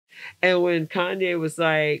And when Kanye was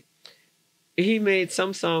like, he made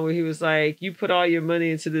some song where he was like, you put all your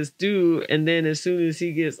money into this dude, and then as soon as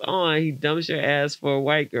he gets on, he dumps your ass for a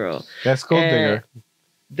white girl. That's Gold Digger.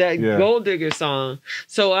 That Gold Digger song.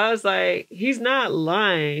 So I was like, he's not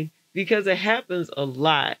lying, because it happens a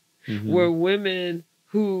lot where women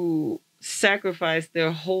who sacrifice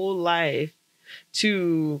their whole life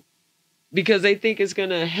because they think it's going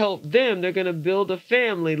to help them. They're going to build a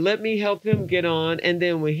family. Let me help him get on. And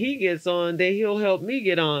then when he gets on, then he'll help me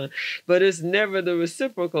get on. But it's never the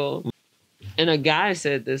reciprocal. And a guy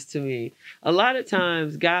said this to me. A lot of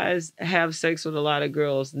times guys have sex with a lot of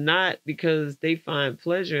girls, not because they find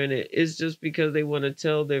pleasure in it. It's just because they want to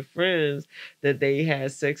tell their friends that they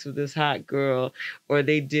had sex with this hot girl, or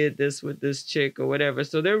they did this with this chick, or whatever.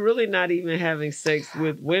 So they're really not even having sex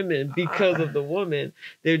with women because of the woman.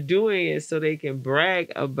 They're doing it so they can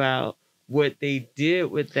brag about what they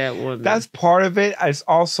did with that woman. That's part of it. It's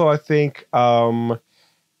also, I think,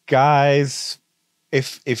 guys,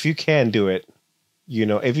 if you can do it, you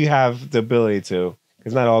know, if you have the ability to,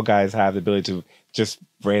 because not all guys have the ability to just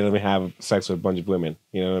randomly have sex with a bunch of women.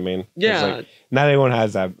 You know what I mean? Yeah. Like, not everyone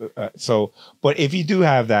has that. But if you do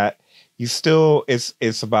have that, you still,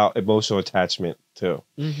 it's about emotional attachment too.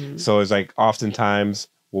 So it's like oftentimes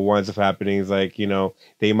what winds up happening is like, you know,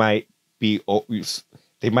 they might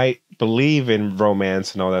believe in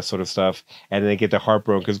romance and all that sort of stuff, and then they get their heart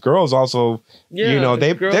broken, because girls also, you know,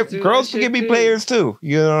 girls can be players too.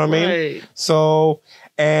 You know what I mean? So,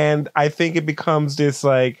 and I think it becomes this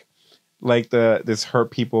like this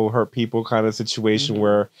hurt people kind of situation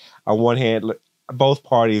where on one hand, both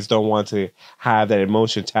parties don't want to have that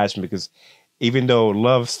emotional attachment, because even though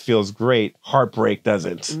love feels great, heartbreak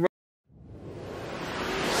doesn't.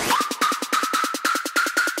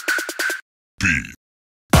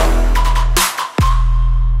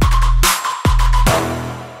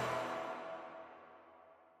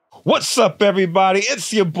 What's up, everybody?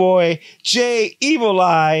 It's your boy, Jay Evil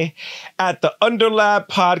Eye, at the Underlab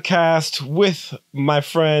podcast with my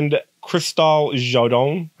friend, Crystal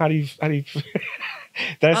Jaudon. How do you did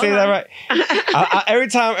I say that right? Every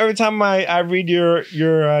time I read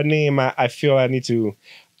your name, I feel I need to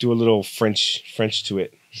do a little French to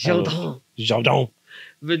it. Jaudon.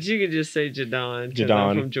 But you can just say Jaudon, because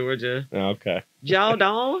I'm from Georgia. Okay.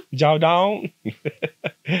 Jaudon?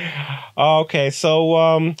 Okay, so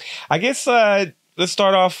I guess let's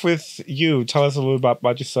start off with you. Tell us a little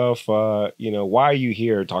about yourself. You know, why are you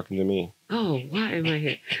here talking to me? Oh, why am I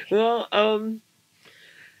here? Well, I'm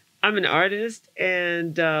an artist,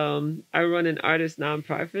 and I run an artist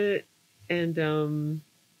nonprofit, and I'm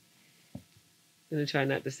gonna try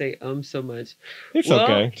not to say so much. It's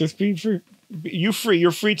okay. Just be free.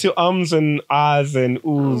 You're free to ums and ahs and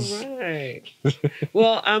oohs. All right.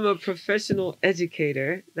 Well, I'm a professional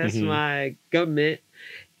educator. That's my government.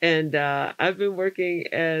 And I've been working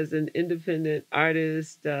as an independent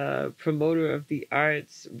artist, promoter of the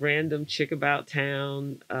arts, random chick about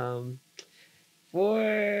town,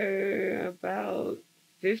 for about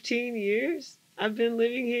 15 years. I've been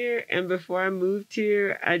living here. And before I moved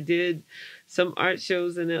here, I did some art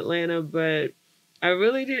shows in Atlanta, but I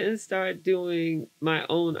really didn't start doing my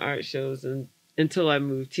own art shows until I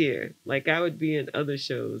moved here. Like, I would be in other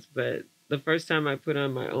shows, but the first time I put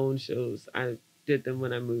on my own shows, I did them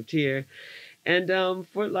when I moved here. And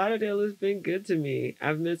Fort Lauderdale has been good to me.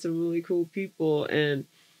 I've met some really cool people and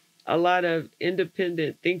a lot of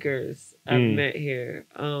independent thinkers I've met here.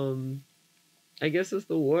 I guess it's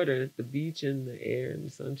the water, the beach, and the air and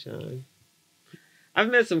the sunshine. I've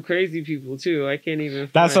met some crazy people too. I can't even.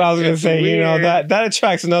 That's what I was gonna say. Weird. You know, that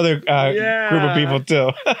attracts another group of people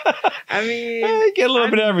too. I mean, you get a little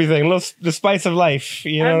bit of everything, the spice of life.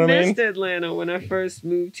 You know what I mean? I missed Atlanta when I first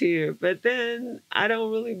moved here, but then I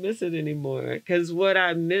don't really miss it anymore, because what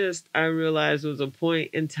I missed, I realized, was a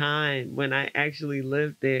point in time when I actually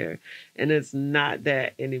lived there, and it's not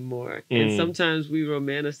that anymore. And sometimes we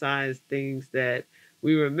romanticize things that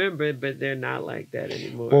we remember, but they're not like that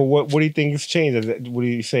anymore. Well, what do you think has changed? What do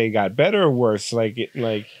you say, it got better or worse? Like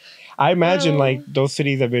I imagine like those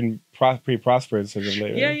cities have been pretty prosperous as of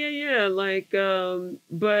late. Yeah. Like,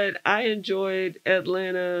 but I enjoyed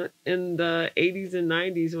Atlanta in the 80s and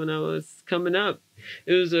 90s when I was coming up.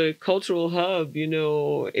 It was a cultural hub. You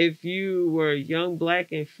know, if you were young,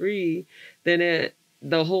 black, and free, then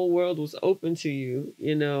the whole world was open to you.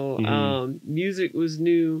 You know, music was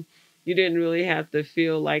new. You didn't really have to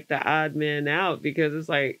feel like the odd man out, because it's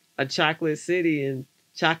like a chocolate city and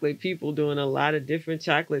chocolate people doing a lot of different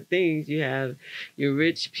chocolate things. You have your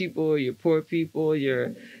rich people, your poor people,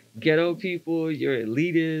 your ghetto people, you're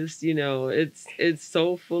elitist. You know, it's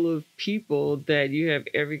so full of people that you have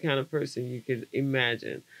every kind of person you could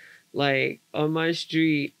imagine. Like on my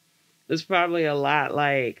street, there's probably a lot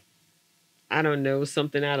like, I don't know,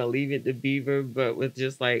 something out of Leave It to Beaver, but with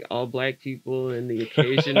just like all black people and the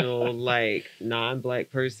occasional like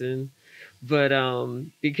non-black person. But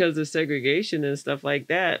because of segregation and stuff like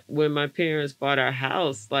that, when my parents bought our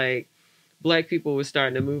house, like black people were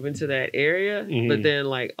starting to move into that area, but then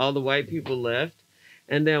like all the white people left.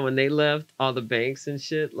 And then when they left, all the banks and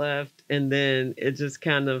shit left. And then it just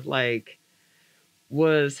kind of like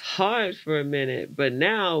was hard for a minute. But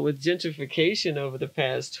now with gentrification over the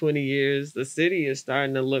past 20 years, the city is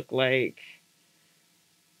starting to look like,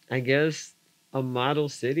 I guess, a model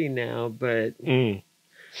city now. But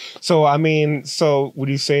so, I mean, so would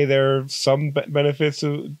you say there are some benefits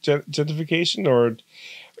to gentrification, or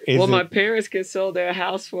well, my parents can sell their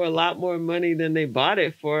house for a lot more money than they bought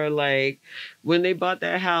it for. Like when they bought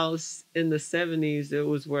their house in the 70s, it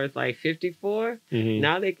was worth like 54.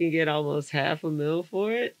 Now they can get almost $500,000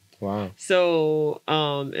 for it. Wow. So,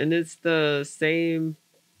 and it's the same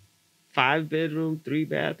 5-bedroom,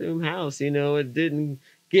 3-bathroom house. You know, it didn't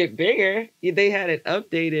get bigger. They had it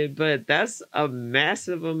updated, but that's a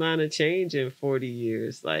massive amount of change in 40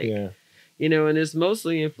 years. Like, you know, and it's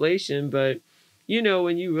mostly inflation, but you know,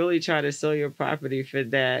 when you really try to sell your property for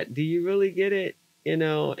that, do you really get it? You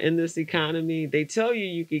know, in this economy, they tell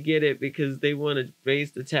you could get it because they want to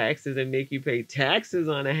raise the taxes and make you pay taxes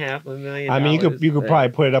on $500,000. I mean, you could probably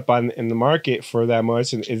put it up in the market for that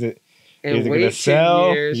much, and is it going to sell?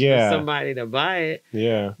 10 years for somebody to buy it.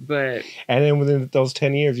 Yeah, but and then within those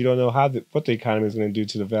 10 years, you don't know what the economy is going to do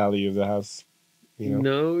to the value of the house. You know?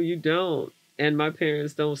 No, you don't. And my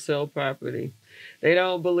parents don't sell property. They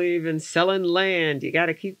don't believe in selling land. You got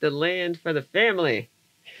to keep the land for the family.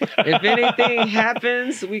 If anything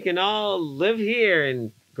happens, we can all live here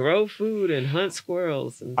and grow food and hunt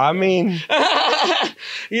squirrels. And I mean,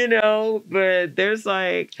 you know, but there's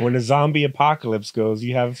like when the zombie apocalypse goes,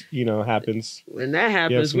 happens. When that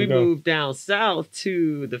happens, we move down south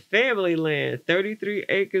to the family land, 33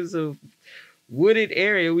 acres of wooded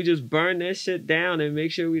area. We just burn that shit down and make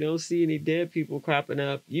sure we don't see any dead people cropping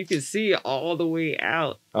up. You can see all the way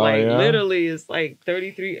out. Literally, it's like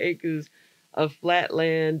 33 acres of flat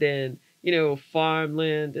land and, you know,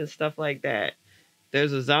 farmland and stuff like that.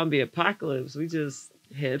 There's a zombie apocalypse. We just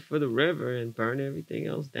head for the river and burn everything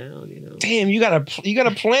else down, you know. Damn, you got a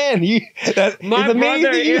plan. It's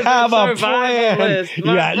amazing you have a plan.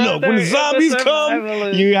 Look, when the zombies come,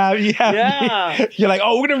 you're like,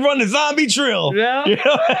 oh, we're gonna run the zombie drill. Yeah. You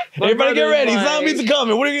know? Everybody get ready. Like, zombies are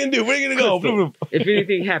coming. What are you gonna do? Where are you gonna go? If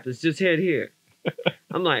anything happens, just head here.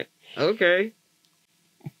 I'm like, okay.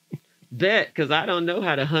 Bet, because I don't know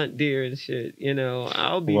how to hunt deer and shit. You know,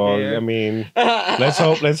 I'll be there. I mean, let's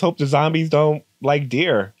hope the zombies don't like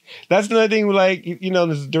deer. That's another thing. Like, you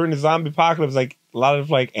know, during the zombie apocalypse, like a lot of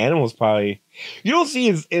like animals probably you don't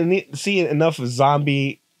see enough of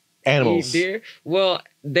zombie animals. Eat deer. Well,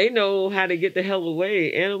 they know how to get the hell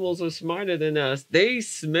away. Animals are smarter than us. They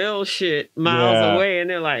smell shit miles away, and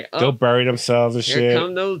they're like, oh, they'll bury themselves and shit. Here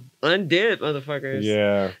come those undead motherfuckers.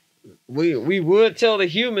 Yeah. We would tell the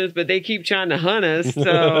humans, but they keep trying to hunt us,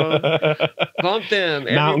 so bump them.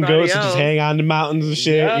 Mountain goats just hang on the mountains and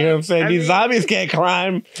shit. Yep. You know what I'm saying? These zombies can't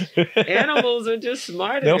climb. Animals are just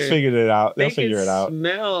smarter. They'll figure it out. They can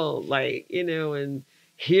smell like, you know, and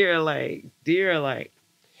hear like deer like.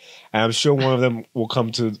 And I'm sure one of them will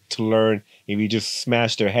come to learn if you just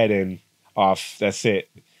smash their head off. That's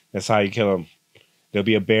it. That's how you kill them. There'll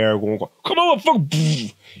be a bear going, come on, fuck.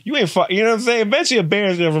 You ain't fuck. You know what I'm saying? Eventually a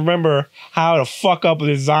bear's going to remember how to fuck up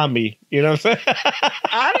this zombie. You know what I'm saying?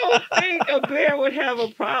 I don't think a bear would have a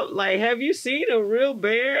problem. Like, have you seen a real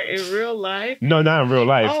bear in real life? No, not in real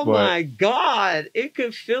life. Oh my God. It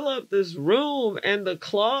could fill up this room and the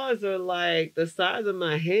claws are like the size of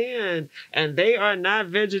my hand and they are not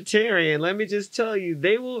vegetarian. Let me just tell you,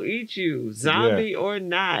 they will eat you, zombie or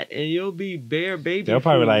not, and you'll be bear baby. They'll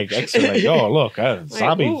probably like, extra like, oh, look,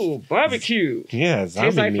 zombie. Like, ooh, barbecue. Yeah, zombie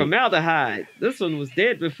tastes like meat. Formaldehyde. This one was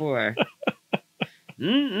dead before.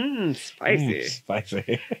 Spicy.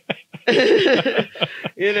 Spicy.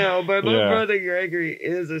 You know, but my brother Gregory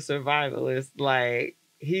is a survivalist. Like,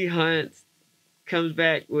 he hunts, comes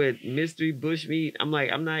back with mystery bush meat. I'm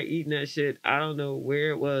like, I'm not eating that shit. I don't know where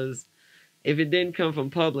it was. If it didn't come from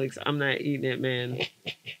Publix, I'm not eating it, man.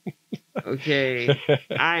 Okay.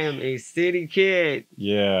 I am a city kid.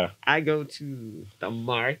 Yeah. I go to the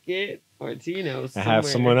market or to, you know, I have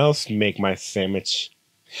someone else make my sandwich.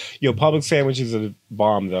 Yo, Publix sandwiches are the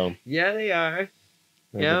bomb, though. Yeah, they are.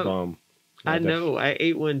 They're the bomb. I know. I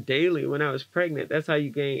ate one daily when I was pregnant. That's how you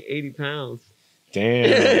gain 80 pounds.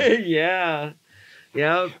 Damn. Yeah.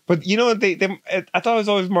 Yep. But you know what? I thought it was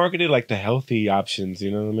always marketed like the healthy options.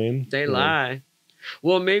 You know what I mean? They lie.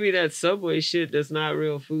 Well, maybe that Subway shit that's not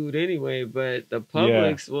real food anyway, but the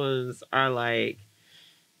Publix ones are like.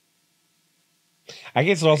 I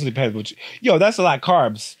guess it also depends. That's a lot of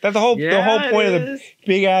carbs. That's the whole point of the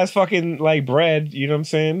big ass fucking like bread. You know what I'm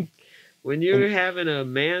saying? When you're having a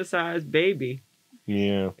man-sized baby.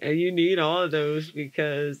 Yeah. And you need all of those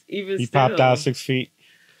because even he popped out 6 feet.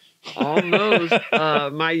 Almost.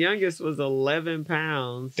 My youngest was 11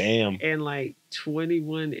 pounds. Damn. And like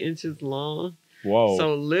 21 inches long. Whoa.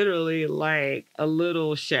 So literally like a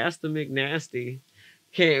little Shasta McNasty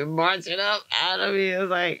came marching up out of me. It was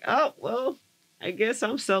like, oh, well, I guess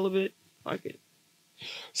I'm celibate. Fuck it.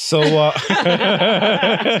 So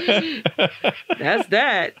that's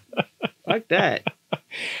that. Fuck that.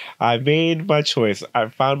 I made my choice. I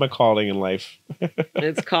found my calling in life.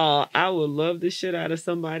 It's called I would love the shit out of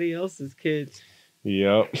somebody else's kids.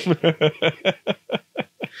 Yep.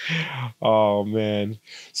 Oh man.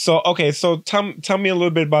 So tell me a little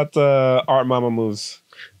bit about the Art Mama Moves.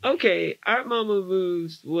 Okay, Art Mama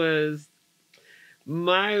Moves was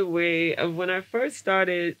my way of when I first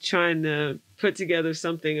started trying to put together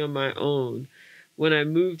something on my own when I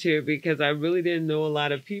moved here, because I really didn't know a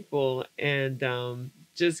lot of people, and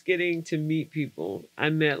just getting to meet people. I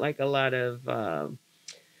met like a lot of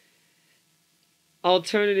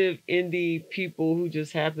alternative indie people who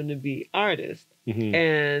just happen to be artists. Mm-hmm.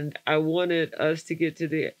 And I wanted us to get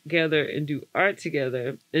together and do art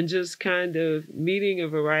together, and just kind of meeting a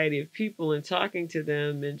variety of people and talking to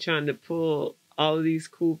them and trying to pull all of these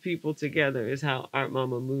cool people together is how Art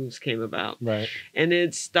Mama Moves came about. Right. And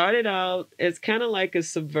it started out as kind of like a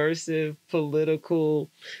subversive political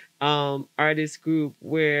artist group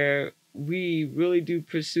where we really do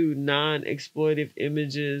pursue non-exploitive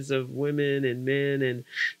images of women and men. And,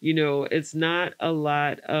 it's not a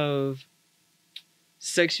lot of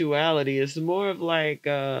sexuality. It's more of like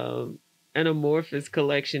an amorphous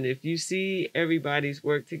collection. If you see everybody's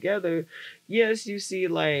work together, yes, you see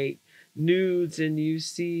like nudes and you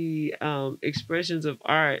see expressions of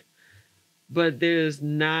art, but there's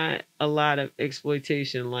not a lot of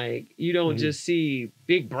exploitation. Like you don't just see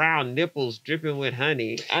big brown nipples dripping with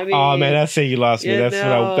honey. I mean, oh man, that's it. You lost me.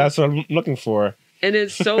 That's what I'm looking for. And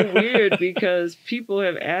it's so weird because people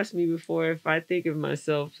have asked me before if I think of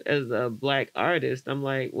myself as a black artist. I'm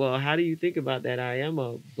like, well, how do you think about that? I am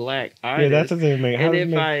a black artist. Yeah, that's the thing, man. And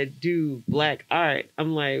if I do black art,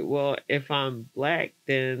 I'm like, well, if I'm black,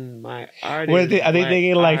 then my art is are they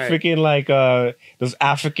thinking art. like freaking like those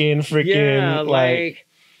African freaking like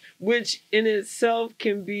which in itself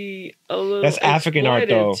can be a little that's African art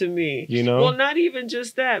though to me. Well, not even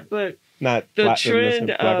just that, but not the black,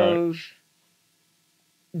 trend of art.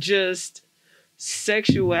 Just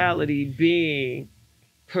sexuality being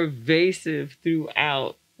pervasive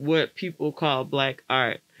throughout what people call black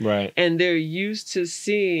art. Right. And they're used to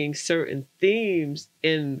seeing certain themes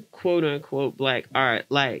in quote unquote black art.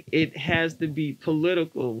 Like it has to be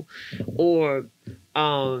political, or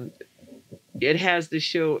it has to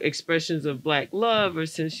show expressions of black love or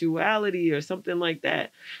sensuality or something like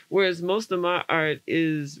that. Whereas most of my art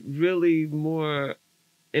is really more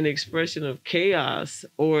an expression of chaos,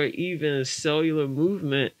 or even cellular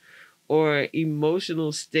movement, or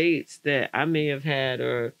emotional states that I may have had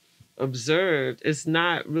or observed. It's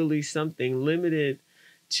not really something limited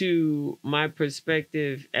to my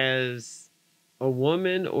perspective as a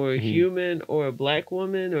woman or a human or a black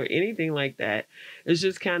woman or anything like that. It's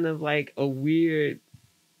just kind of like a weird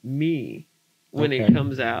me when it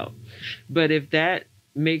comes out. But if that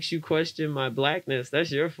makes you question my blackness,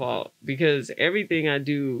 that's your fault, because everything I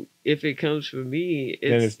do, if it comes from me,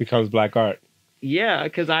 then it becomes black art. Yeah,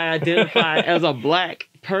 because I identify as a black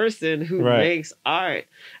person who makes art.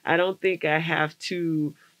 I don't think I have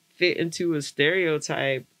to fit into a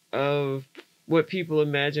stereotype of what people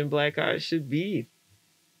imagine black art should be.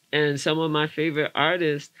 And some of my favorite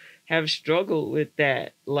artists have struggled with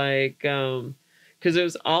that, like because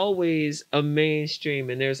there's always a mainstream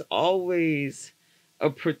and there's always a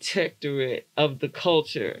protectorate of the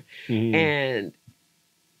culture, and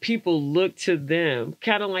people look to them,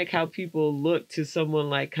 kind of like how people look to someone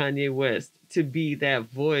like Kanye West to be that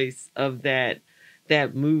voice of that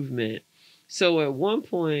movement. So at one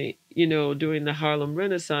point, during the Harlem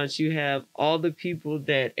Renaissance, you have all the people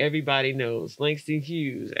that everybody knows. Langston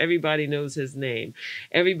Hughes, everybody knows his name.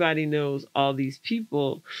 Everybody knows all these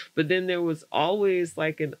people. But then there was always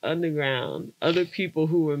like an underground, other people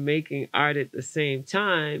who were making art at the same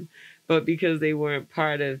time, but because they weren't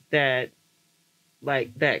part of that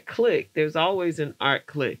like that clique. There's always an art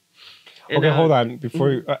clique. And, okay, hold on.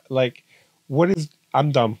 Before you, what is,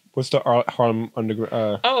 I'm dumb. What's the Harlem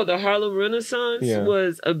Underground? The Harlem Renassaince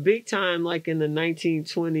was a big time, like in the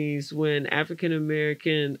 1920s, when African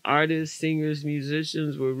American artists, singers,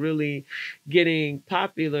 musicians were really getting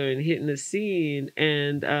popular and hitting the scene.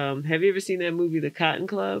 And have you ever seen that movie, The Cotton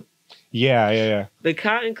Club? Yeah. The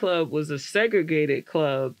Cotton Club was a segregated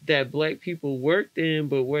club that Black people worked in,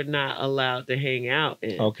 but were not allowed to hang out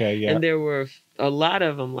in. Okay, yeah. And there were a lot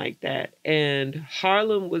of them like that. And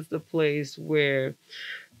Harlem was the place where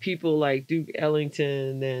people like Duke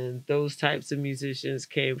Ellington and those types of musicians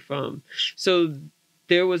came from. So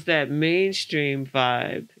there was that mainstream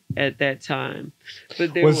vibe at that time.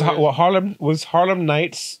 But there was Harlem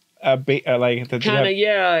Nights like kind of,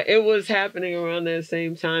 it was happening around that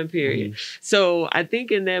same time period. So I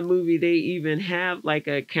think in that movie they even have like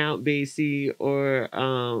a Count Basie or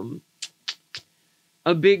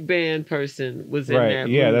a big band person was in that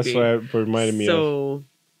movie. That's what it reminded me of.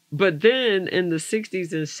 But then in the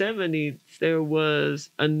 60s and 70s, there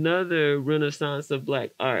was another renaissance of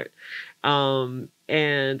Black art.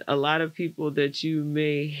 And a lot of people that you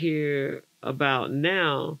may hear about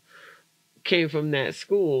now came from that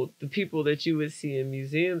school, the people that you would see in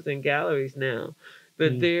museums and galleries now.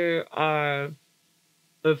 But there are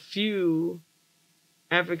a few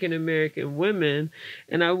African American women,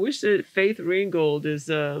 and I wish that Faith Ringgold is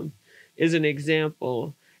an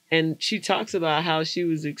example. And she talks about how she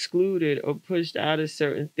was excluded or pushed out of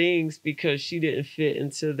certain things because she didn't fit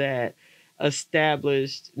into that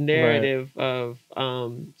established narrative of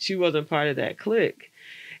she wasn't part of that clique.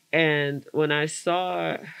 And when I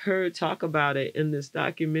saw her talk about it in this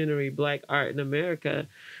documentary, Black Art in America,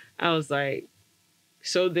 I was like,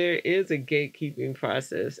 so there is a gatekeeping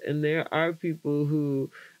process, and there are people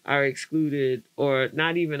who are excluded, or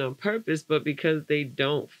not even on purpose, but because they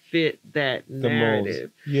don't fit that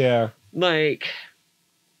narrative. Yeah. Like,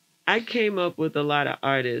 I came up with a lot of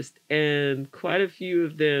artists, and quite a few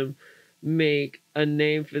of them make a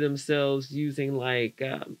name for themselves using like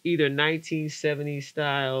either 1970s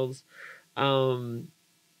styles,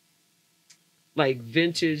 like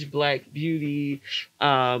vintage Black beauty,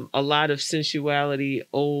 a lot of sensuality,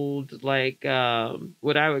 old, like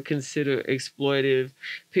what I would consider exploitive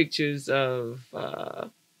pictures of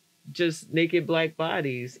just naked Black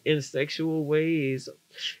bodies in sexual ways.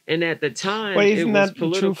 And at the time, it was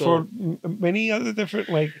political. True for many other different,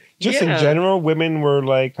 like, just in general, women were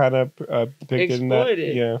like kind of depicted exploited.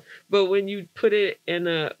 In that. Yeah. But when you put it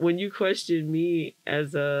in when you question me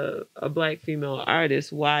as a Black female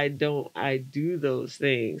artist, why don't I do those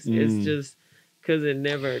things? It's just because it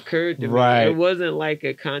never occurred to me. It wasn't like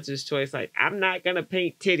a conscious choice, like, I'm not going to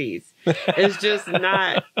paint titties. It's just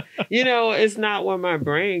not, it's not where my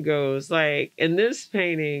brain goes. Like, in this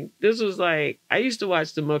painting, this was like, I used to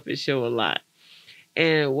watch The Muppet Show a lot.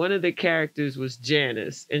 And one of the characters was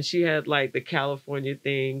Janice. And she had like the California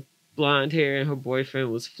thing, blonde hair, and her boyfriend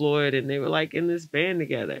was Floyd. And they were like in this band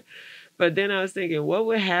together. But then I was thinking, what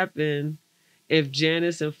would happen if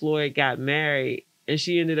Janice and Floyd got married and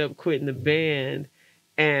she ended up quitting the band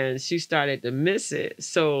and she started to miss it?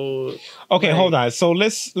 So okay, hold on. So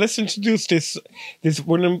let's introduce this.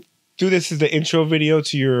 We're gonna do this as the intro video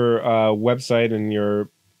to your website and your.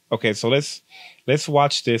 Okay, so let's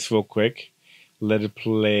watch this real quick. Let it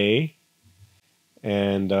play,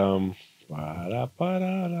 and you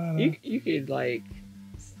could like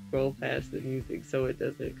scroll past the music so it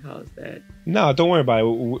doesn't cause that. No, don't worry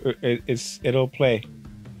about it. It'll play.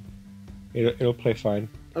 It'll play fine.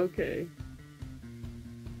 Okay.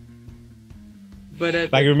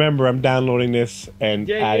 But like, remember, I'm downloading this and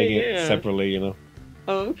adding it separately.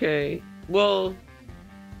 Oh, okay. Well,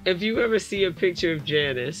 if you ever see a picture of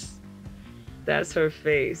Janice, that's her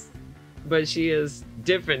face. But she is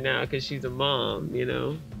different now because she's a mom,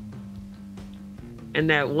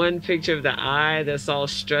 And that one picture of the eye that's all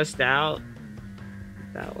stressed out,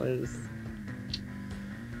 that was...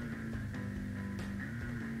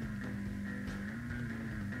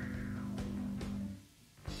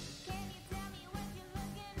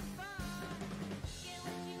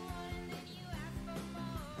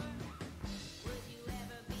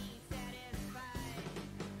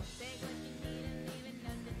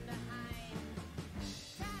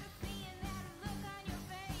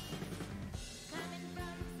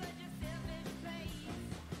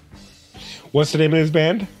 What's the name of this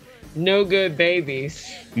band? No Good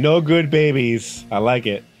Babies. No Good Babies. I like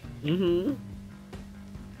it. Mm-hmm.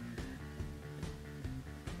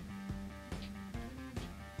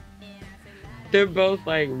 They're both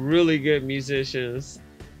like really good musicians.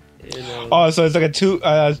 Oh, so it's like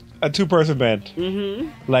a two-person band.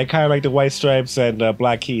 Like kind of like the White Stripes and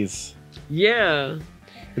Black Keys. Yeah.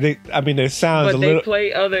 Their sounds but they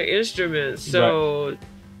play other instruments. So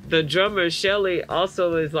the drummer, Shelly,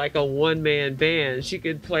 also is like a one-man band. She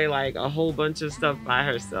could play like a whole bunch of stuff by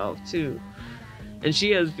herself too. And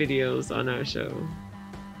she has videos on our show.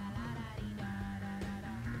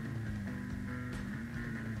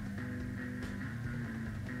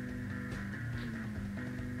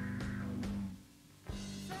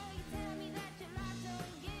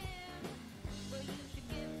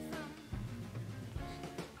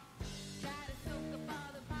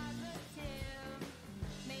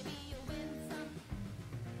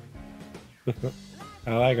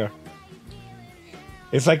 I like her.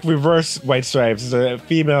 It's like reverse White Stripes. It's a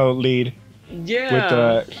female lead.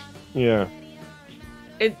 Yeah.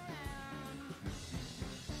 And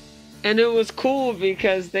it was cool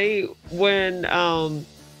because when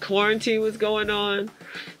quarantine was going on,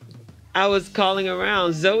 I was calling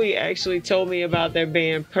around. Zoe actually told me about their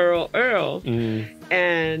band Pearl Earl.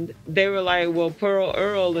 And they were like, well, Pearl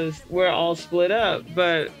Earl we're all split up,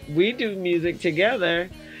 but we do music together.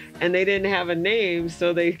 And they didn't have a name,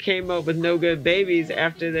 so they came up with No Good Babies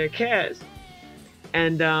after their cats.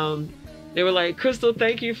 And they were like, Crystal,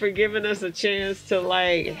 thank you for giving us a chance to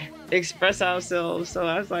like express ourselves. So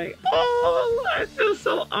I was like, oh, I feel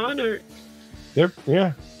so honored.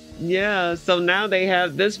 Yeah, so now they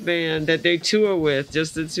have this band that they tour with,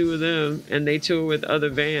 just the two of them, and they tour with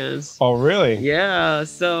other bands. Oh, really? Yeah,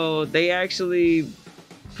 so they actually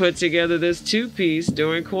put together this two-piece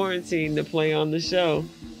during quarantine to play on the show.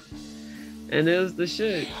 And it was the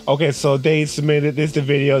shit. Okay, so they submitted the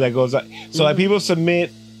video that goes up. So like people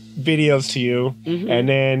submit videos to you, and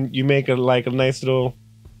then you make a nice little.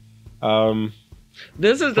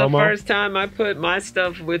 This is the first time I put my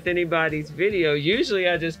stuff with anybody's video. Usually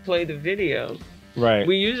I just play the video. Right.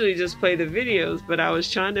 We usually just play the videos, but I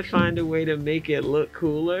was trying to find a way to make it look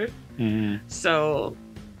cooler. So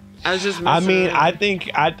I was just. I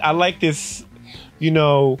think I like this.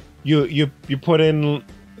 You put in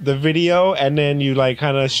the video and then you like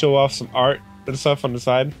kind of show off some art and stuff on the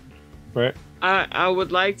side, right? I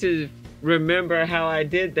would like to remember how I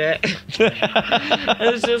did that.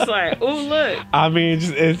 It's just like, oh look.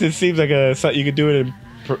 It just seems like you could do it in.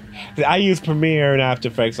 I use Premiere and After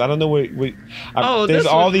Effects. I don't know what. There's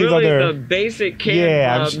all these really other the basic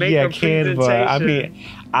Canva. Canva.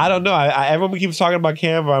 I don't know. Everyone keeps talking about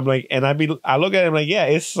Canva. I'm like, and I look at it. I'm like, yeah,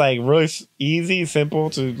 it's like really easy, simple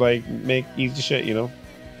to like make easy shit.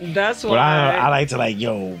 That's why. But I like to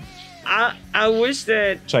I wish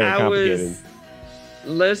that I was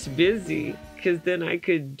less busy, because then I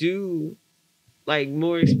could do like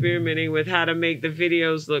more experimenting with how to make the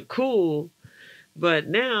videos look cool. But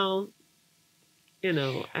now,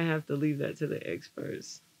 I have to leave that to the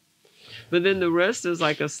experts. But then the rest is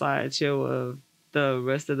like a slideshow of the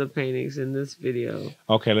rest of the paintings in this video.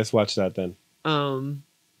 Okay, let's watch that then.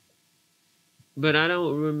 But I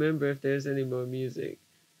don't remember if there's any more music.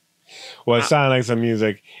 Well, it sounded like some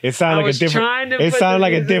music. It sounded like a different. It sounded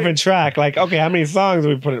like a different track. Like, okay, how many songs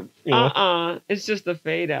we put? It's just a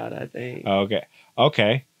fade out, I think. Oh,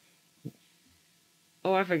 okay.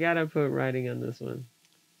 Oh, I forgot I put writing on this one.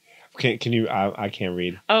 Can you? I can't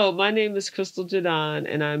read. Oh, my name is Crystal Jaudon,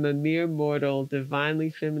 and I'm a mere mortal, divinely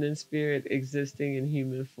feminine spirit existing in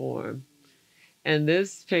human form. And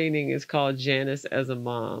this painting is called Janice As A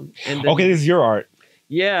Mom. And this is your art.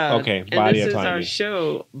 Yeah. Okay. Body Autonomy. This is our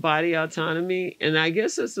show, Body Autonomy. And I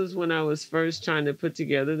guess this is when I was first trying to put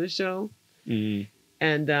together the show. And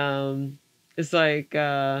it's like,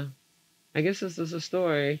 I guess this is a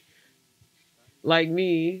story. Like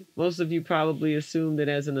me, most of you probably assume that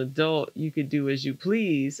as an adult, you could do as you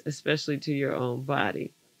please, especially to your own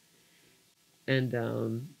body. And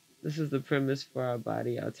this is the premise for our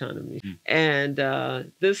Body Autonomy. And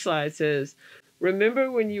this slide says, remember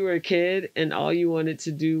when you were a kid and all you wanted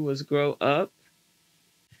to do was grow up?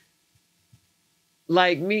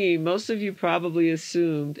 Like me, most of you probably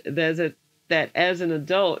assumed that as an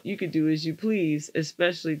adult, you could do as you please,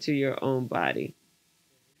 especially to your own body.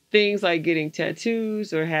 Things like getting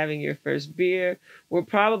tattoos or having your first beer were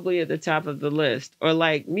probably at the top of the list. Or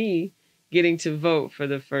like me, getting to vote for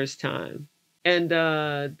the first time. And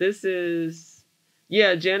this is...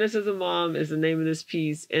 Yeah, Janice As A Mom is the name of this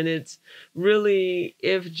piece. And it's really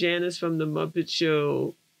if Janice from the Muppet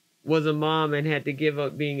Show was a mom and had to give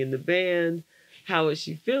up being in the band, how would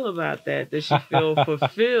she feel about that? Does she feel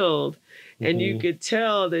fulfilled? And you could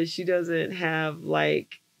tell that she doesn't have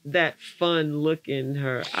like that fun look in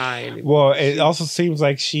her eye anymore. Well, it also seems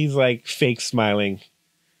like she's like fake smiling.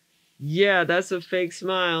 Yeah, that's a fake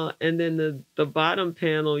smile. And then the bottom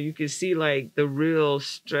panel, you can see like the real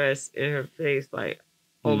stress in her face, like,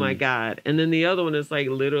 oh my God. And then the other one is like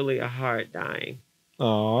literally a heart dying.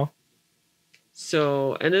 Aw.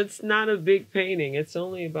 So, and it's not a big painting. It's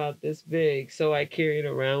only about this big. So I carry it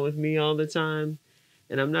around with me all the time.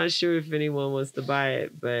 And I'm not sure if anyone wants to buy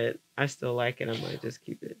it, but I still like it. I might just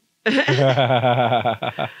keep it.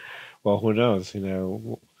 Well, who knows, you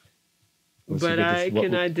know. But I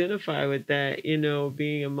can identify with that, you know,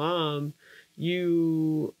 being a mom,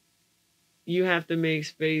 you have to make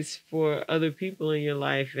space for other people in your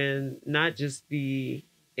life and not just be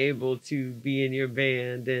able to be in your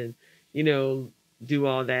band and, you know, do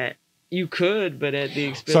all that. You could, but at the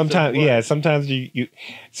expense sometimes, of what? yeah, sometimes you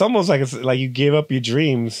it's almost like it's like you give up your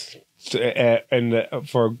dreams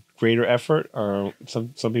for greater effort, or some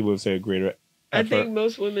people would say a greater effort. I think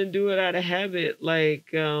most women do it out of habit, like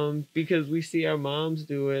because we see our moms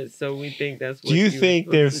do it, so we think that's what do you think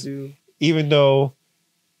there's to do. Even though,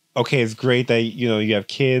 okay, it's great that you have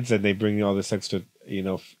kids and they bring you all this extra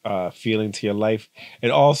feeling to your life,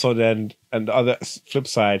 and also then on the other flip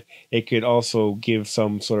side, it could also give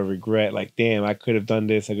some sort of regret, like, damn, I could have done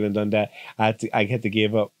this, I could have done that. I had to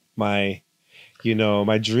give up my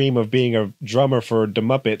my dream of being a drummer for the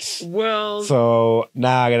Muppets. Well, so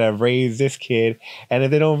now I gotta raise this kid, and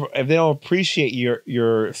if they don't appreciate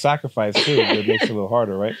your sacrifice too, it makes it a little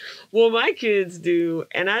harder, right? Well, my kids do,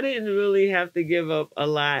 and I didn't really have to give up a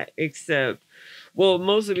lot, except, well,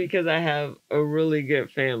 mostly because I have a really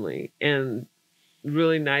good family and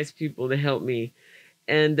really nice people to help me.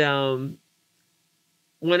 And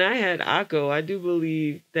when I had Akko, I do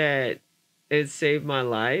believe that it saved my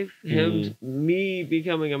life. Me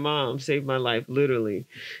becoming a mom saved my life, literally,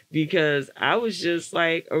 because I was just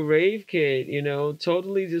like a rave kid,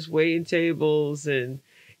 totally just waiting tables and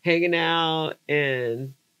hanging out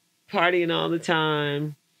and partying all the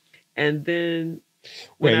time. And then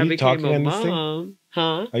when I became a mom,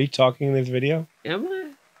 Are you talking in this video? Am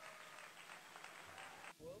I?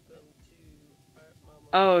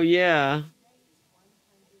 Oh yeah.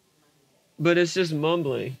 But it's just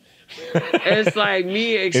mumbling. It's like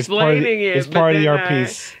me explaining It's part of your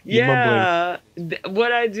piece. Yeah.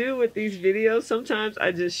 What I do with these videos, sometimes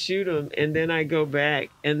I just shoot them and then I go back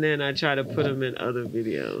and then I try to put them in other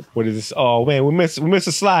videos. What is this? Oh man, we missed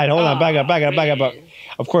a slide. Hold on, back up.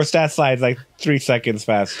 Of course, that slide's like 3 seconds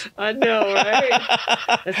fast. I know, right?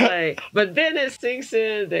 It's like, but then it sinks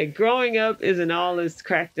in that growing up isn't all it's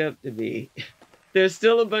cracked up to be. There's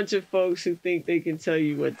still a bunch of folks who think they can tell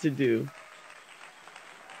you what to do,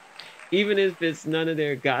 even if it's none of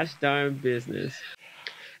their gosh darn business.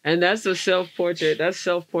 And that's a self-portrait. That's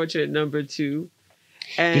self-portrait number 2.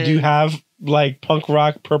 And did you have like punk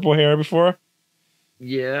rock purple hair before?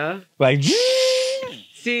 Yeah. Like,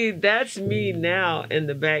 see, that's me now in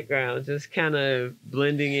the background, just kind of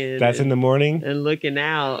blending in. That's in the morning? And looking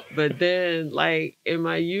out. But then, like, in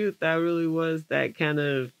my youth, I really was that kind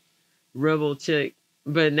of rebel chick.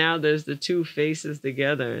 But now there's the 2 faces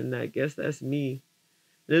together, and I guess that's me.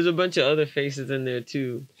 There's a bunch of other faces in there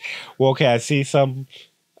too. Well, okay, I see.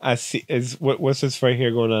 What's this right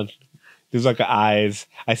here going on? There's like eyes.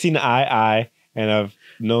 I seen the eye, and a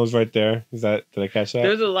nose right there. Did I catch that?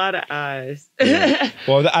 There's a lot of eyes. Yeah.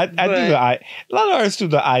 Well, I do the eye. A lot of artists do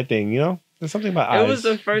the eye thing. There's something about eyes. It was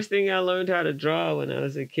the first thing I learned how to draw when I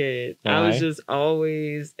was a kid. I was just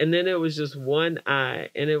always, and then it was just one eye,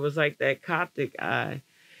 and it was like that Coptic eye.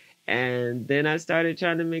 And then I started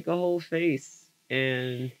trying to make a whole face.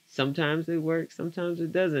 And sometimes it works, sometimes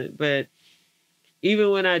it doesn't. But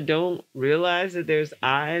even when I don't realize that there's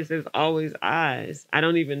eyes, there's always eyes. I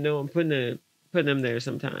don't even know I'm putting them there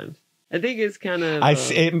sometimes. I think it's kind of... I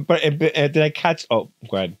see, but did I catch... Oh,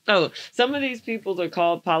 go ahead. Oh, some of these people are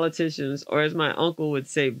called politicians, or as my uncle would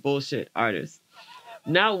say, bullshit artists.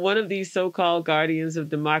 Not one of these so-called guardians of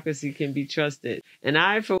democracy can be trusted. And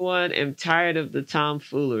I, for one, am tired of the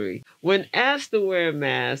tomfoolery. When asked to wear a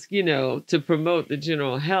mask, to promote the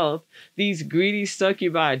general health, these greedy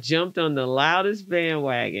succubi jumped on the loudest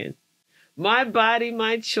bandwagon. My body,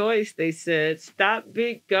 my choice, they said. Stop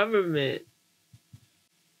big government.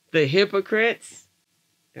 The hypocrites.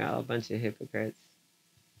 They're all a bunch of hypocrites.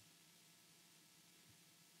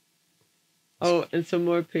 Oh, and some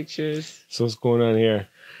more pictures. So what's going on here?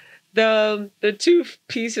 The 2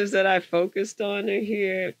 pieces that I focused on are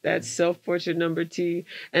here. That's self-portrait number T.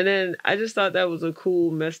 And then I just thought that was a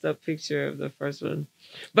cool, messed up picture of the first one.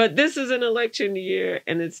 But this is an election year,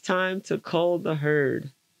 and it's time to cull the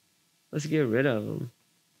herd. Let's get rid of them.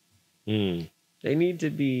 They need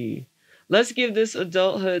to be... Let's give this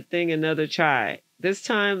adulthood thing another try. This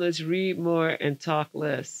time, let's read more and talk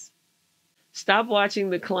less. Stop watching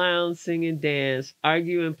the clowns sing and dance,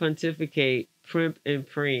 argue and pontificate, primp and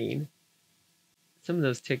preen. Some of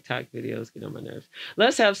those TikTok videos get on my nerves.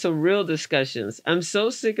 Let's have some real discussions. I'm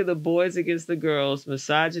so sick of the boys against the girls,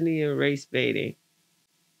 misogyny and race baiting.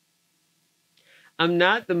 I'm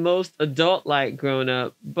not the most adult-like grown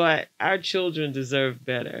up, but our children deserve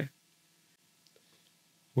better.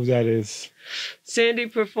 Who that is? Sandy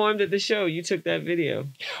performed at the show. You took that video.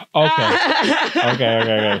 Okay.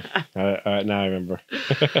 Okay. Now I remember.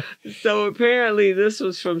 So apparently this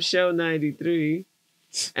was from show 93.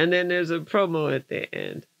 And then there's a promo at the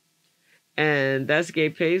end. And that's Gay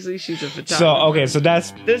Paisley. She's a photographer. So, okay, so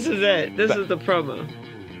that's... This is it. This is the promo.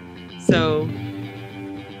 So,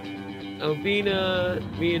 Obina,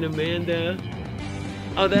 me and Amanda.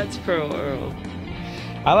 Oh, that's Pearl Earl.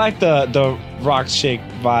 I like the rock chick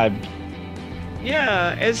vibe.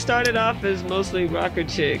 Yeah, it started off as mostly rocker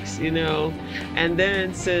chicks, you know. And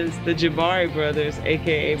then since the Jabari brothers,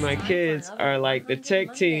 aka my kids, are like the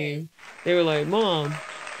tech team, they were like, Mom,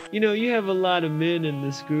 you know, you have a lot of men in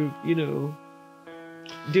this group, you know.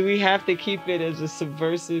 Do we have to keep it as a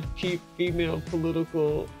subversive female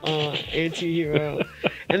political anti-hero?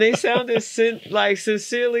 And they sounded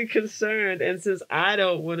sincerely concerned. And since I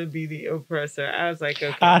don't want to be the oppressor, I was like,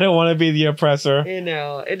 okay. I don't want to be the oppressor. You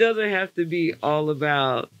know, it doesn't have to be all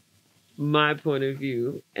about my point of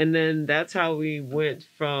view. And then that's how we went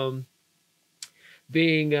from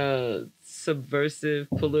being a subversive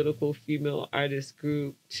political female artist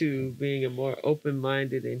group to being a more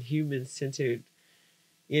open-minded and human-centered,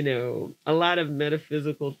 you know, a lot of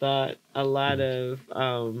metaphysical thought, a lot of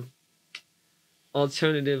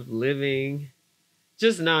alternative living,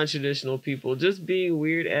 just non-traditional people, just being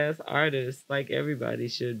weird-ass artists like everybody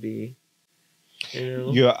should be.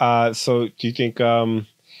 You know? So do you think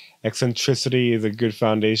eccentricity is a good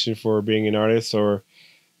foundation for being an artist, or,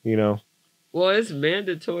 you know? Well, it's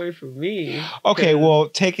mandatory for me. Okay, well,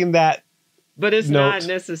 taking that but it's not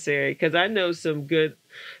necessary, because I know some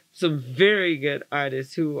very good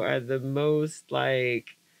artists who are the most like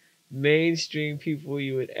mainstream people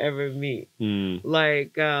you would ever meet.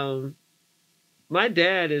 Like my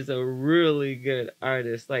dad is a really good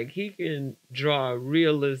artist. Like he can draw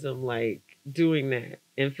realism like doing that.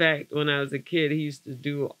 In fact, when I was a kid, he used to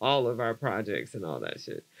do all of our projects and all that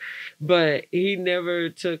shit. But he never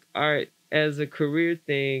took art as a career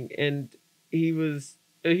thing, and he's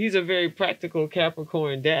a very practical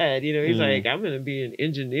Capricorn dad. You know, he's like, I'm going to be an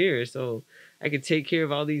engineer so I could take care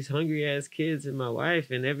of all these hungry ass kids and my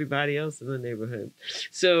wife and everybody else in the neighborhood.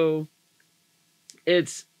 So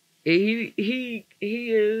he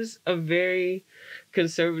is a very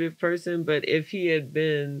conservative person, but if he had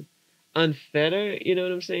been unfettered, you know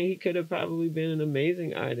what I'm saying, he could have probably been an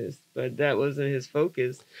amazing artist, but that wasn't his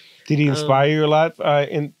focus. Did he inspire you a lot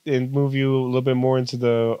and move you a little bit more into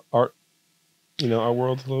the art, you know, our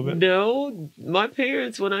world a little bit? No, my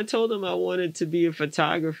parents, when I told them I wanted to be a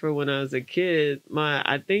photographer when I was a kid,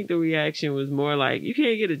 I think the reaction was more like, you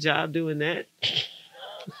can't get a job doing that.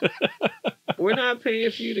 We're not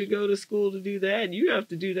paying for you to go to school to do that. You have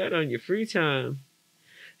to do that on your free time.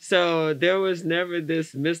 So there was never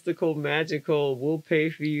this mystical, magical, we'll pay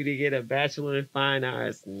for you to get a Bachelor in Fine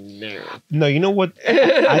Arts. No, you know what?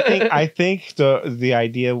 I think the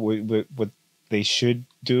idea what they should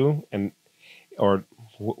do, or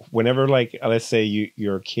whenever, like, let's say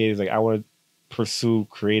your kid is like, I want to pursue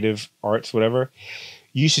creative arts, whatever,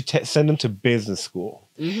 you should send them to business school.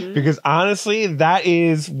 Because honestly, that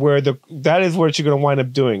is what you're going to wind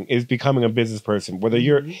up doing, is becoming a business person. Whether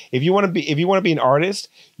if you want to be an artist,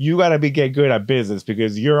 you got to get good at business,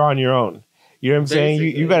 because you're on your own. You know what I'm saying?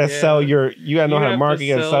 You got to sell you got to know how to market,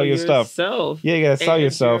 you got to sell your stuff. Yeah, you got to sell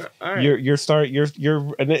yourself.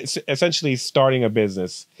 You're essentially starting a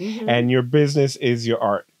business, and your business is your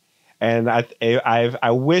art. And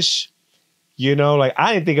I wish, you know, like,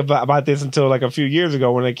 I didn't think about this until like a few years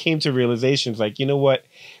ago when I came to realizations, like, you know what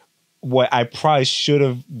I probably should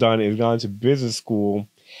have done is gone to business school,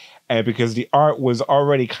 and because the art was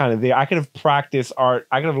already kind of there. I could have practiced art.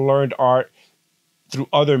 I could have learned art through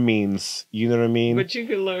other means. You know what I mean? But you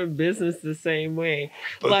can learn business the same way.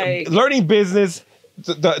 Like learning business,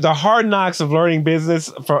 the hard knocks of learning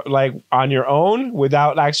business for like on your own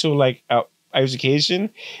without actual like education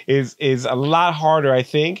is a lot harder, I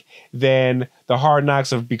think, than the hard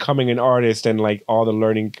knocks of becoming an artist and like all the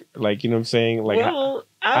learning, like, you know what I'm saying? Like, well,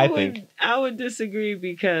 I would disagree,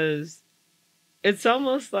 because it's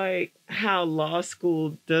almost like how law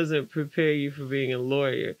school doesn't prepare you for being a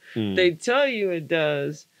lawyer. They tell you it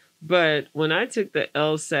does, but when I took the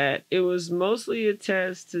LSAT, it was mostly a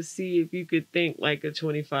test to see if you could think like a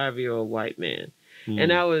 25-year-old white man.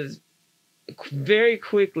 And I was very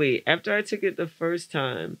quickly after I took it the first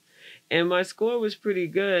time, and my score was pretty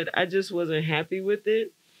good. I just wasn't happy with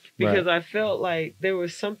it because I felt like there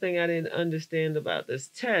was something I didn't understand about this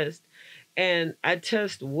test, and I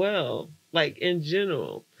test well, like in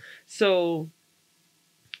general. So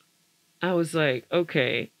I was like,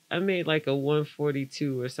 okay, I made like a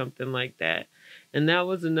 142 or something like that. And that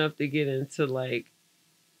was enough to get into like,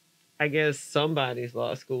 I guess somebody's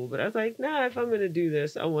law school. But I was like, nah, if I'm going to do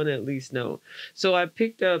this, I want to at least know. So I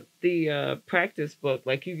picked up the practice book.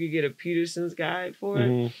 Like you could get a Peterson's guide for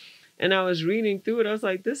it. And I was reading through it. I was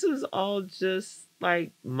like, this is all just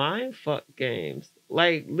like mind fuck games.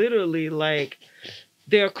 Like literally, like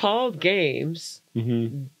they're called games.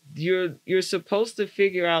 You're supposed to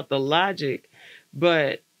figure out the logic,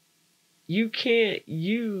 but you can't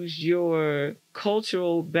use your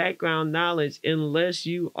cultural background knowledge unless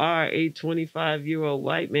you are a 25-year-old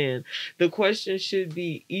white man. The question should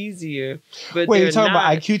be easier, but wait, you're talking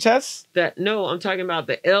about IQ tests? No, I'm talking about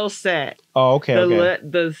the LSAT. Oh, okay.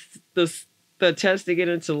 The test to get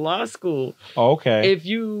into law school. Oh, okay.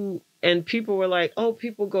 And people were like, oh,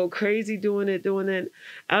 people go crazy doing it.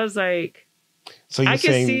 I was like, so you're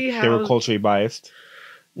saying they were culturally biased?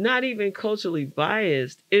 Not even culturally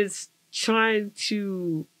biased. It's trying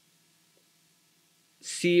to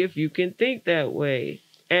see if you can think that way.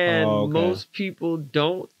 And most people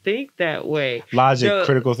don't think that way. Logic,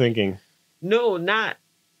 critical thinking. No, not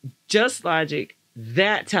just logic.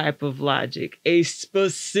 That type of logic. A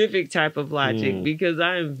specific type of logic. Because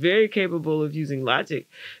I am very capable of using logic.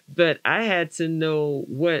 But I had to know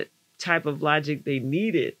what type of logic they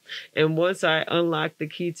needed. And once I unlocked the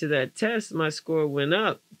key to that test, my score went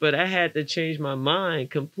up. But I had to change my mind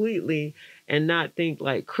completely and not think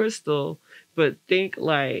like Crystal, but think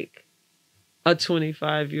like a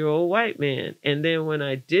 25-year-old white man. And then when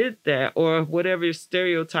I did that, or whatever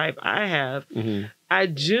stereotype I have, I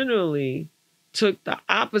generally took the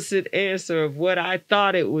opposite answer of what I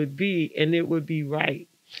thought it would be, and it would be right.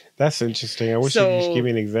 That's interesting. I wish you could give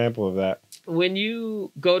me an example of that. When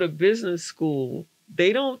you go to business school,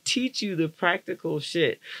 they don't teach you the practical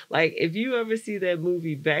shit. Like, if you ever see that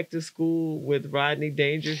movie Back to School with Rodney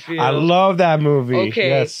Dangerfield. I love that movie. Okay,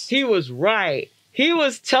 yes. He was right. He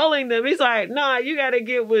was telling them, he's like, nah, you got to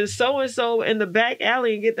get with so-and-so in the back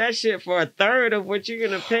alley and get that shit for a third of what you're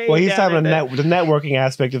going to pay. Well, he's talking about the networking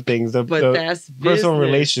aspect of things. But that's personal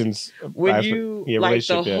relations. When you, like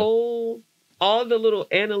all the little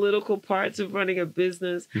analytical parts of running a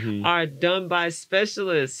business are done by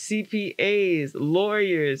specialists, CPAs,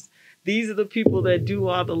 lawyers. These are the people that do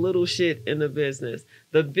all the little shit in the business.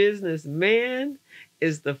 The businessman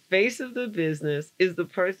is the face of the business, is the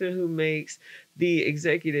person who makes the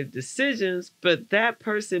executive decisions, but that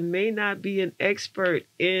person may not be an expert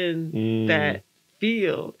in that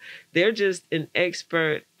field. They're just an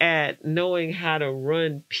expert at knowing how to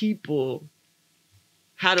run people.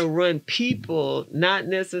 Not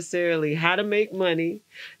necessarily how to make money,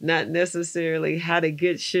 not necessarily how to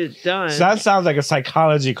get shit done. So that sounds like a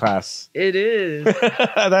psychology class. It is.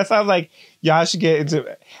 That sounds like y'all should get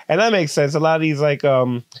into, and that makes sense. A lot of these like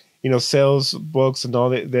sales books and all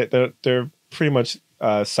that, they're pretty much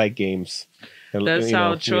psych games. That's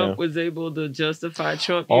how Trump was able to justify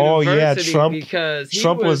Trump University because he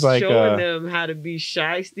was like showing them how to be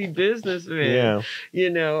shiesty businessmen.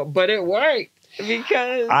 Yeah. But it worked.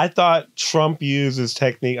 Because I thought Trump used this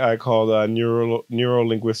technique I called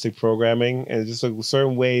neuro-linguistic programming, and just like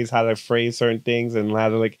certain ways how to phrase certain things and how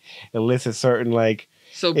to like elicit certain like.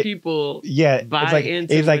 So people buy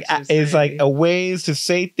into it's like a ways to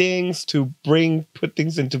say things to put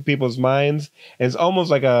things into people's minds. And it's almost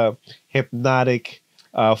like a hypnotic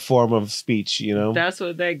form of speech, That's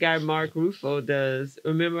what that guy Mark Ruffo does.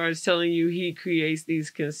 Remember I was telling you he creates these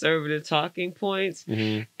conservative talking points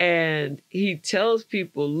and he tells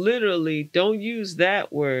people literally, don't use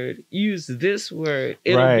that word, use this word.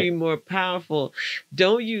 It'll be more powerful.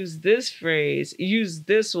 Don't use this phrase, use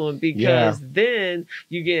this one because then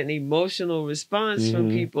you get an emotional response from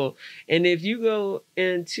people. And if you go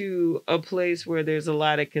into a place where there's a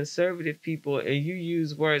lot of conservative people and you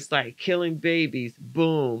use words like killing babies, boom.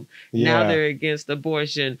 Now they're against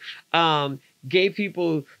abortion. Gay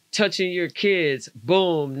people touching your kids,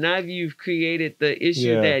 boom. Now you've created the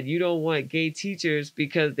issue that you don't want gay teachers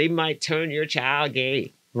because they might turn your child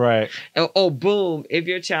gay. Right. Oh, boom. If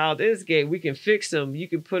your child is gay, we can fix them. You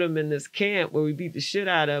can put them in this camp where we beat the shit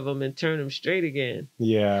out of them and turn them straight again.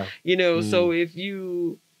 Yeah. So if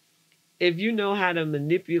you know how to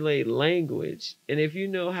manipulate language and if you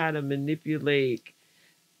know how to manipulate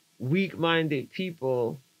weak-minded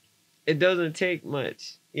people it doesn't take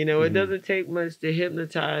much. You know, it doesn't take much to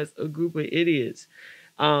hypnotize a group of idiots.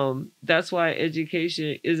 That's why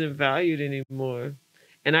education isn't valued anymore.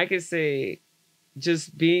 And I can say,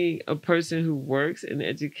 just being a person who works in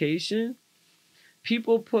education,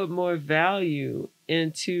 people put more value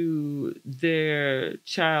into their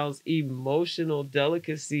child's emotional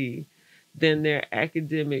delicacy than their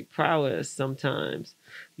academic prowess sometimes.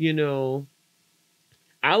 You know,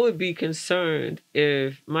 I would be concerned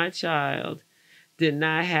if my child did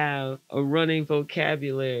not have a running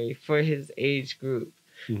vocabulary for his age group.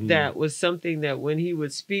 That was something that when he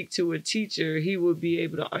would speak to a teacher, he would be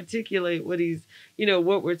able to articulate what he's, you know,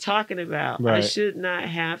 what we're talking about. Right. I should not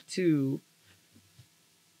have to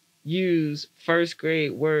use first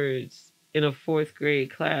grade words in a fourth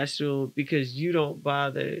grade classroom because you don't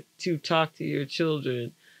bother to talk to your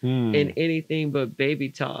children in anything but baby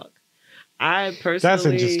talk. I personally That's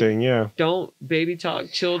interesting, yeah. Don't baby talk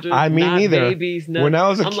children. I mean, neither. Babies, when I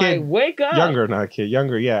was a kid, like, wake up.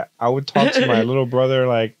 Younger, yeah. I would talk to my little brother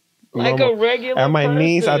like normal. A regular and my person.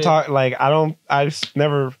 Niece, I talk like I just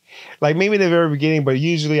never, like maybe in the very beginning, but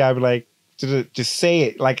usually I would like to just say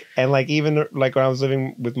it like, and like even like when I was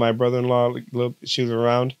living with my brother-in-law, she was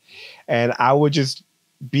around, and I would just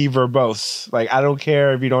be verbose. Like, I don't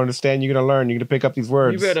care if you don't understand, you're going to learn. You're going to pick up these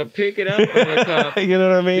words. You better pick it up. You know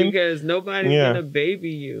what I mean? Because nobody's going to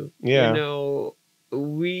baby you. Yeah. You know,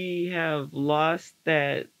 we have lost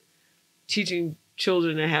that teaching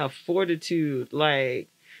children to have fortitude. Like,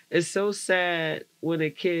 it's so sad when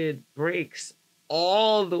a kid breaks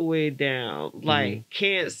all the way down, like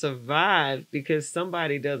can't survive because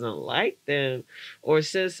somebody doesn't like them or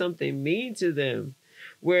says something mean to them.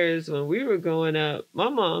 Whereas when we were growing up, my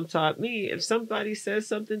mom taught me, if somebody says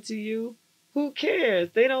something to you, who cares?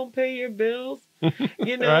 They don't pay your bills,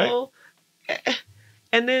 you know? Right?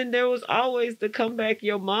 And then there was always the comeback,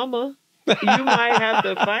 your mama. You might have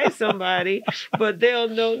to fight somebody, but they'll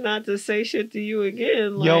know not to say shit to you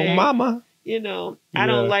again. Like, yo mama. You know, I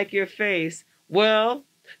don't like your face. Well,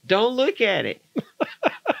 don't look at it.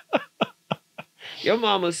 Your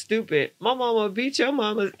mama's stupid. My mama beat your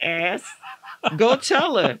mama's ass. Go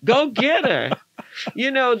tell her. Go get her.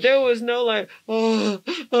 You know, there was no like, oh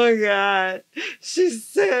my God. She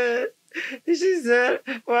said,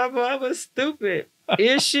 my mama's stupid.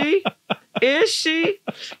 Is she? Is she?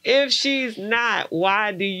 If she's not,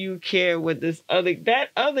 why do you care what that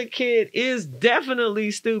other kid is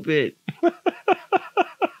definitely stupid.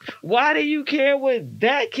 Why do you care what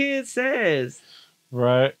that kid says?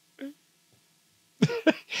 Right.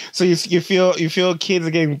 So you feel kids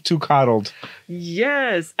are getting too coddled.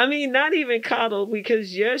 Yes. I mean, not even coddled,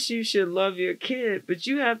 because yes, you should love your kid, but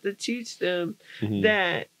you have to teach them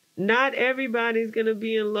that not everybody's going to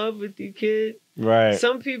be in love with you, kid. Right.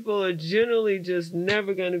 Some people are generally just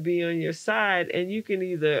never going to be on your side, and you can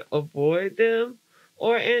either avoid them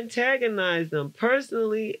or antagonize them.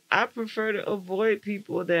 Personally, I prefer to avoid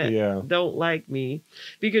people that don't like me,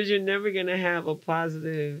 because you're never going to have a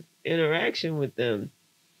positive interaction with them.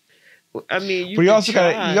 I mean, you also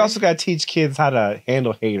got to teach kids how to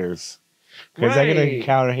handle haters, because they're going to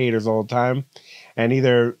encounter haters all the time, and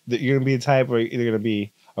either you're going to be the type where you're either going to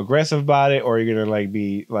be aggressive about it, or you're going to like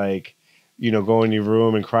be like, you know, go in your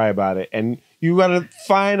room and cry about it, and you got to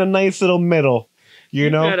find a nice little middle. You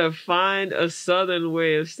know, gotta find a Southern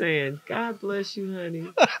way of saying, God bless you, honey.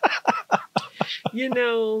 You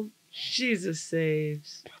know, Jesus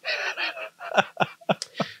saves.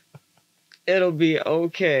 It'll be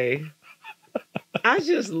okay. I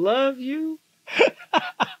just love you.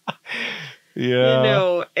 Yeah. You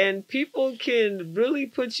know, and people can really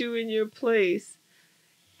put you in your place.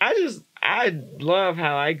 I love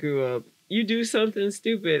how I grew up. You do something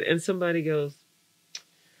stupid and somebody goes,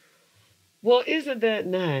 well, isn't that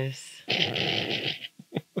nice?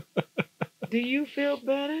 Do you feel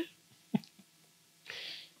better?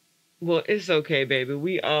 Well, it's okay, baby.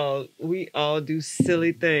 We all do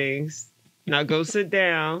silly things. Now go sit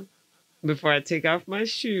down before I take off my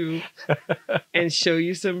shoe and show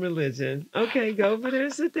you some religion. Okay, go over there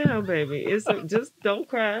and sit down, baby. Just don't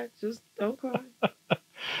cry. Just don't cry.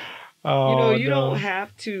 Oh, you know, you don't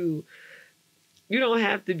have to. You don't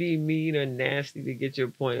have to be mean or nasty to get your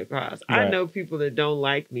point across. Right. I know people that don't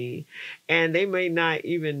like me, and they may not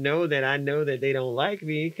even know that I know that they don't like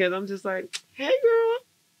me, because I'm just like, hey, girl.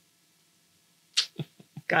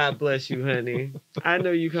 God bless you, honey. I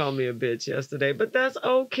know you called me a bitch yesterday, but that's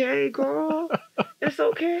okay, girl. It's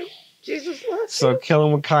okay. Jesus loves you. So kill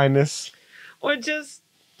him with kindness. Or just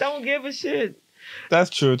don't give a shit. That's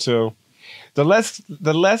true, too. The less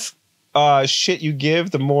shit you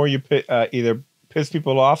give, the more you either piss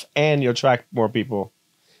people off and you attract more people.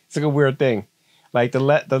 It's like a weird thing. Like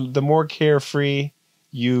the more carefree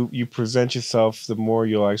you present yourself, the more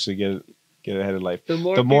you'll actually get ahead of life. The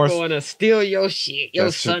more people want to steal your shit,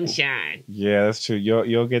 your sunshine. Yeah, that's true.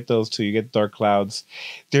 You'll get those too. You get dark clouds.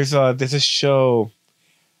 There's a show,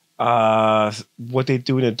 what they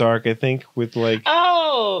do in the dark, I think, with like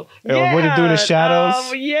what they do in the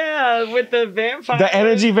shadows. With the vampires, the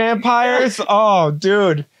energy vampires. Oh,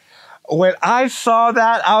 dude, when I saw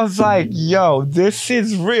that, I was like, yo, this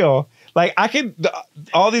is real. Like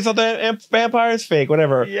all these other vampires fake,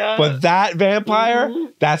 whatever. Yeah. But that vampire,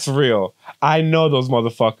 that's real. I know those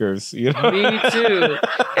motherfuckers. You know? Me too.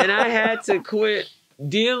 And I had to quit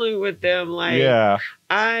dealing with them. Like, yeah.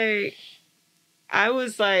 I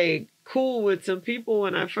was like cool with some people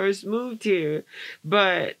when I first moved here,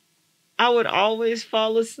 but I would always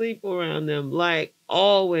fall asleep around them. Like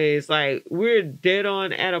always. Like we're dead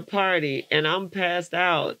on at a party and I'm passed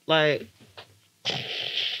out. Like.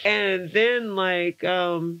 And then, like,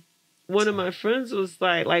 one of my friends was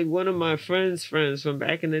like one of my friends from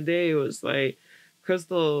back in the day was like,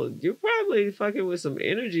 Crystal, you're probably fucking with some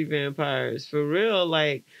energy vampires for real.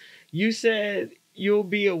 Like, you said you'll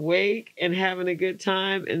be awake and having a good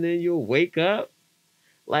time, and then you'll wake up,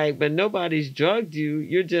 like, but nobody's drugged you.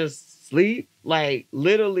 You're just sleep. Like,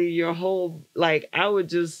 literally, your whole like I would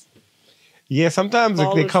just sometimes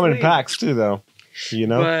they come in packs too, though. You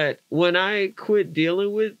know, but when I quit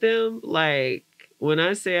dealing with them, like when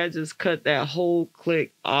I say I just cut that whole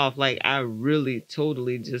clique off, like I really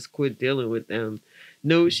totally just quit dealing with them.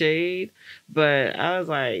 No shade, but I was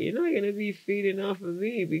like, you're not gonna be feeding off of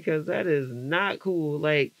me because that is not cool.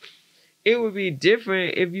 Like it would be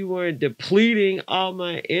different if you weren't depleting all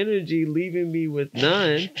my energy, leaving me with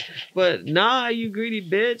none. But nah, you greedy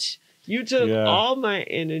bitch. You took all my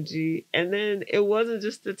energy, and then it wasn't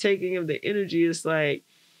just the taking of the energy. It's like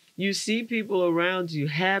you see people around you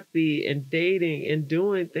happy and dating and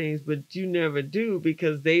doing things, but you never do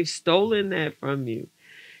because they've stolen that from you.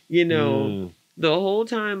 You know, the whole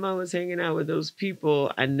time I was hanging out with those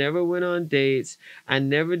people, I never went on dates. I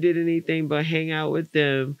never did anything but hang out with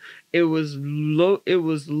them. It was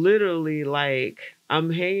literally like I'm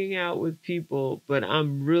hanging out with people, but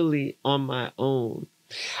I'm really on my own.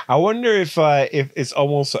 I wonder if it's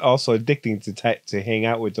almost also addicting to hang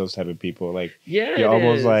out with those type of people. Like, you're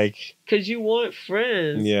almost like, because you want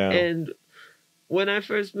friends. Yeah. And when I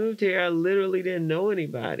first moved here, I literally didn't know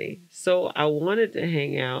anybody, so I wanted to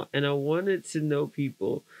hang out and I wanted to know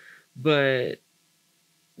people, but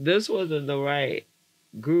this wasn't the right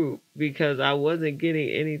group because I wasn't getting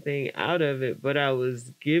anything out of it, but I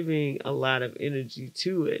was giving a lot of energy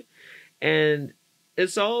to it, and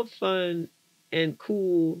it's all fun and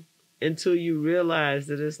cool until you realize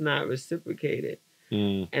that it's not reciprocated.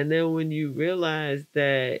 And then when you realize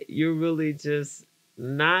that you're really just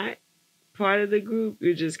not part of the group,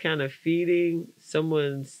 you're just kind of feeding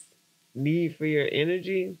someone's need for your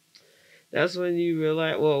energy. That's when you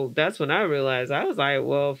realize, that's when I realized. I was like,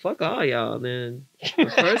 well, fuck all y'all, then.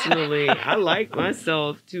 Personally, I like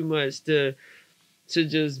myself too much to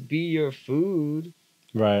just be your food.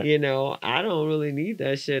 Right. You know, I don't really need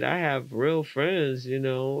that shit. I have real friends, you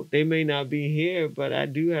know. They may not be here, but I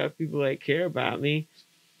do have people that care about me.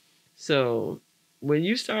 So when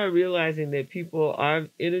you start realizing that people are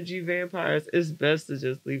energy vampires, it's best to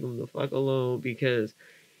just leave them the fuck alone, because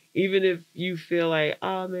even if you feel like,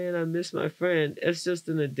 oh man, I miss my friend, it's just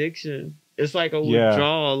an addiction. It's like a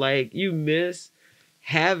withdrawal. Like you miss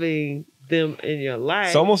having them in your life.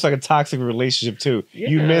 It's almost like a toxic relationship too. Yeah.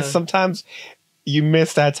 You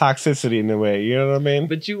miss that toxicity in a way, you know what I mean?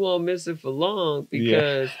 But you won't miss it for long,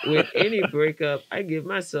 because with any breakup, I give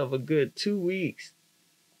myself a good 2 weeks.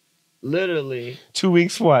 Literally. 2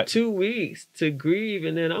 weeks what? 2 weeks to grieve,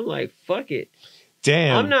 and then I'm like, fuck it.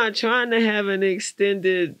 Damn. I'm not trying to have an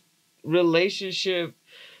extended relationship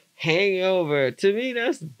hangover. To me,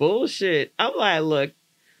 that's bullshit. I'm like, look,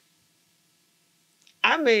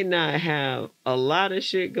 I may not have a lot of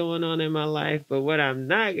shit going on in my life, but what I'm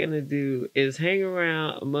not going to do is hang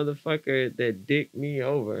around a motherfucker that dicked me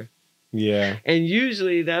over. Yeah. And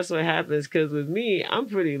usually that's what happens, because with me, I'm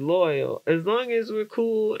pretty loyal. As long as we're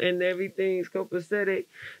cool and everything's copacetic,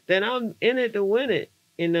 then I'm in it to win it,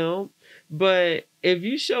 you know? But if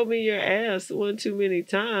you show me your ass one too many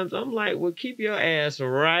times, I'm like, well, keep your ass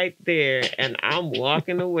right there, and I'm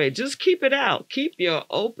walking away. Just keep it out. Keep your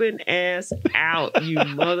open ass out, you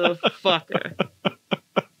motherfucker.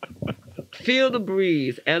 Feel the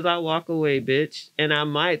breeze as I walk away, bitch, and I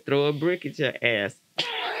might throw a brick at your ass.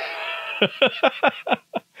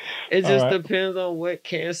 It just depends on what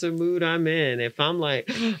cancer mood I'm in. If I'm like,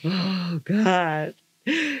 oh, God,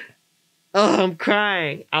 oh, I'm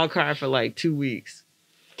crying. I'll cry for like 2 weeks.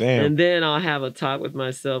 Damn. And then I'll have a talk with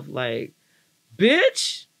myself like,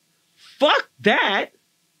 bitch, fuck that.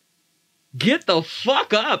 Get the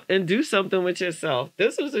fuck up and do something with yourself.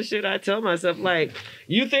 This was the shit I tell myself. Like,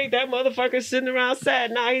 you think that motherfucker's sitting around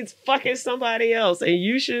sad? Nah, he's fucking somebody else. And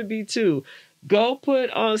you should be too. Go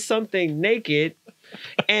put on something naked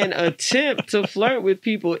and attempt to flirt with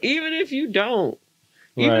people, even if you don't.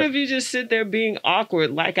 Right. Even if you just sit there being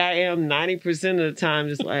awkward like I am 90% of the time,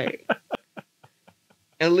 just like,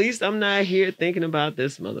 at least I'm not here thinking about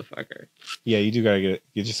this motherfucker. Yeah, you do gotta get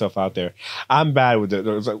yourself out there. I'm bad with it.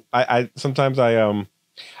 Like, I sometimes I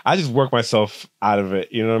just work myself out of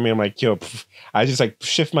it. You know what I mean? I'm like, yo, I just like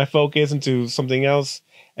shift my focus into something else,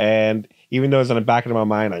 and even though it's on the back of my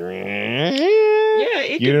mind, like, yeah,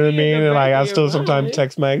 you know what I mean? And like, I still sometimes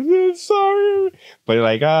text my sorry, but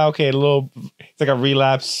like, okay, it's like a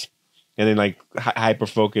relapse, and then like hyper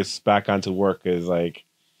focus back onto work is like.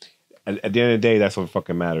 At the end of the day, that's what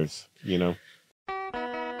fucking matters, you know?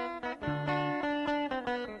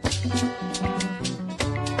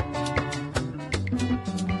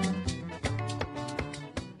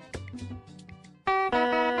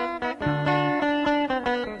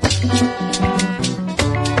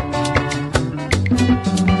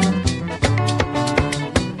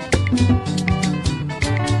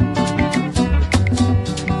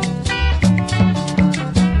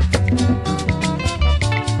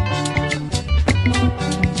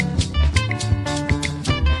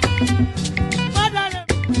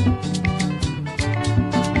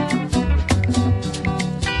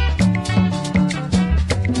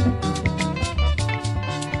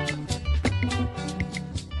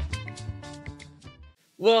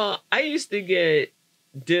 Well, I used to get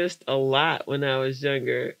dissed a lot when I was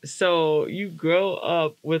younger. So you grow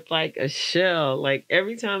up with like a shell. Like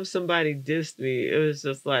every time somebody dissed me, it was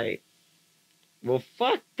just like, well,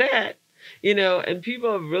 fuck that. You know, and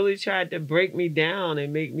people have really tried to break me down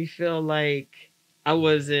and make me feel like I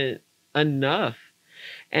wasn't enough.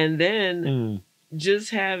 And then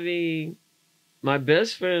just having my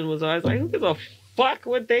best friend was always like, who gives a fuck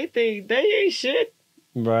what they think? They ain't shit.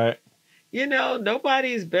 Right. You know,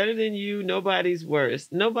 nobody's better than you. Nobody's worse.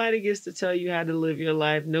 Nobody gets to tell you how to live your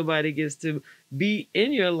life. Nobody gets to be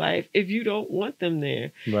in your life if you don't want them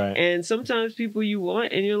there. Right. And sometimes people you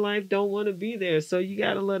want in your life don't want to be there. So you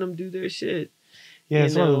got to let them do their shit. Yeah,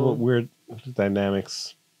 it's one of the weird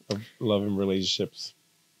dynamics of love and relationships.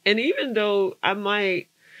 And even though I might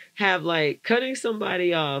have like cutting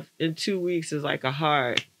somebody off in 2 weeks is like a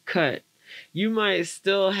hard cut. You might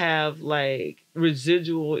still have like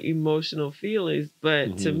residual emotional feelings,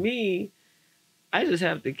 but to me, I just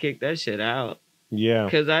have to kick that shit out. Yeah,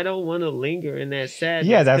 because I don't want to linger in that sadness.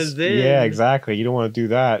 Yeah, yeah, exactly. You don't want to do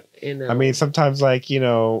that. You know? I mean, sometimes like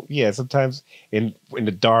sometimes in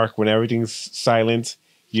the dark when everything's silent,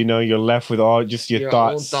 you know, you're left with all just your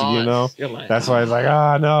thoughts. You know, like, that's why it's like,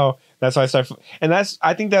 no. That's why I start, and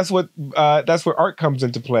I think that's where art comes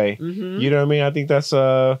into play. You know what I mean? I think that's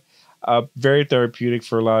very therapeutic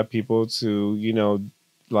for a lot of people to, you know,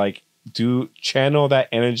 like channel that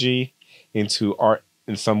energy into art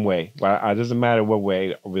in some way. It doesn't matter what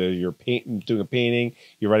way, whether you're doing a painting,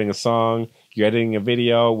 you're writing a song, you're editing a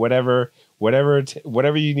video, whatever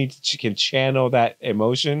you need to can channel that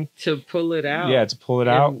emotion to pull it out. Yeah, to pull it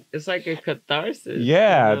out. It's like a catharsis.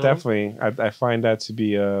 Yeah, you know? Definitely. I find that to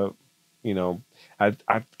be you know, I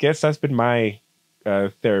guess that's been my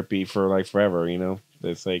therapy for like forever. You know.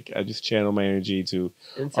 It's like I just channel my energy into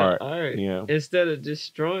art. Yeah. Instead of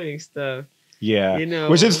destroying stuff. Yeah. You know,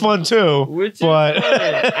 which is fun too. Which is fun.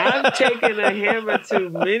 I've taken a hammer to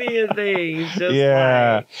many of things. Just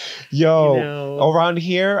like, yo, you know, around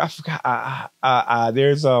here, I forgot.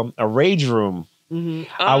 There's a rage room.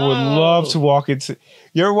 I would love to walk into.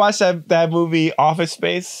 You ever watch that movie Office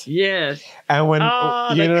Space? Yes. And when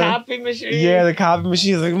the copy machine. Yeah, the copy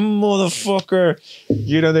machine is like motherfucker.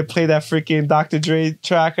 You know, they play that freaking Dr. Dre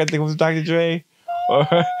track. I think it was Dr. Dre. Or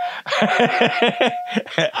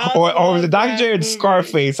was it Dr. Dre or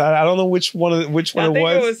Scarface? I don't know which one it was. I think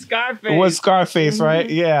it was Scarface. It was Scarface, right?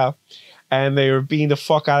 Yeah. And they were beating the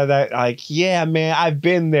fuck out of that. Like, yeah, man, I've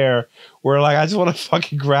been there. Where like I just want to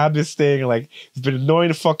fucking grab this thing. Like it's been annoying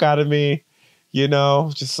the fuck out of me. You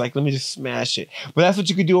know, just like let me just smash it. But that's what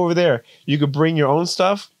you could do over there. You could bring your own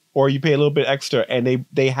stuff, or you pay a little bit extra, and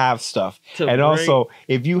they have stuff. Also,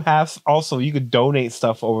 if you have, you could donate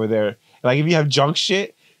stuff over there. Like if you have junk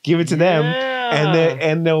shit, give it to them,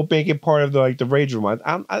 and they'll make it part of the rage room.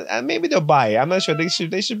 Maybe they'll buy it. I'm not sure. They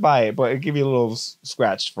should buy it, but it'll give you a little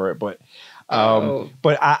scratch for it. But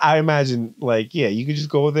I imagine you could just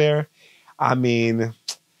go there. I mean,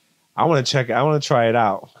 I want to check it. I want to try it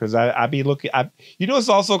out because I be looking. You know, it's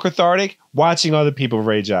also cathartic watching other people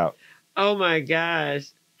rage out. Oh my gosh.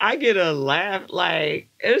 I get a laugh. Like,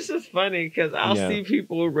 it's just funny because I'll see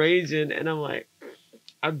people raging and I'm like,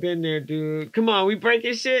 I've been there, dude. Come on, we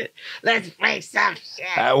breaking shit. Let's break some shit.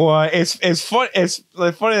 Well, it's fun. It's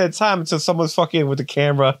like funny at the time until someone's fucking with the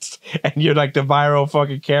camera and you're like the viral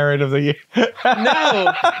fucking Karen of the year.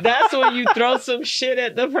 No, that's when you throw some shit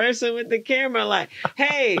at the person with the camera, like,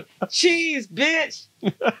 "Hey, cheese, bitch!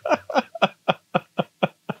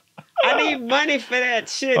 I need money for that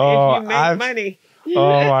shit. If you make money."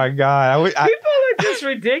 Oh my god! People are just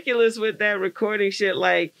ridiculous with that recording shit,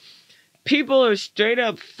 like. People are straight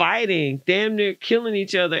up fighting, damn near killing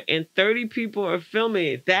each other, and 30 people are filming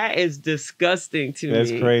it. That is disgusting to me.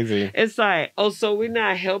 That's crazy. It's like, oh, so we're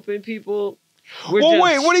not helping people? Wait,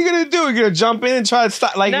 what are you going to do? You're going to jump in and try to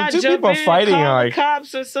stop? Like, two people fighting. Call like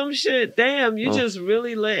cops or some shit. Damn, you just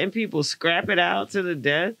really letting people scrap it out to the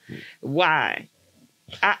death? Why?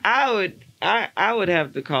 I would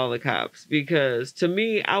have to call the cops because to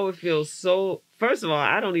me, I would feel so... First of all,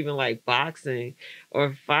 I don't even like boxing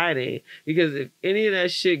or fighting because if any of that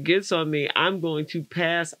shit gets on me, I'm going to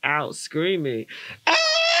pass out screaming.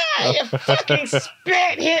 Ah, you fucking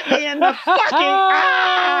spit hit me in the fucking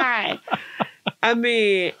eye. I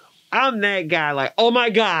mean, I'm that guy like, oh my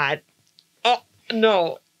God. Oh,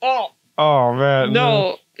 no. Oh, man.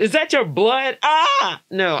 No. Is that your blood? Ah!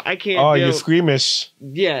 No, I can't. Oh, you're squeamish.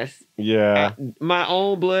 Yes. Yeah. My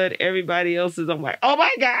own blood, everybody else's. I'm like, oh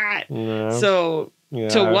my God. Yeah. So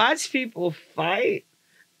to watch people fight,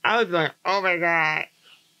 I was like, oh my God.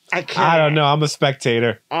 I can't. I don't know. I'm a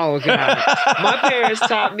spectator. Oh God. My parents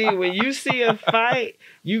taught me when you see a fight,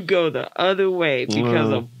 you go the other way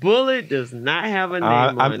because a bullet does not have a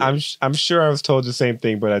name on it. I'm sure I was told the same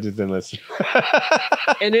thing, but I just didn't listen.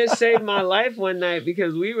 And it saved my life one night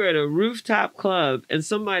because we were at a rooftop club and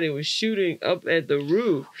somebody was shooting up at the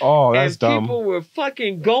roof. Oh, that's dumb. And people were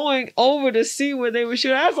fucking going over to see where they were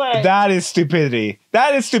shooting. I was like, that is stupidity.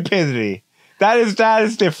 That is stupidity. That is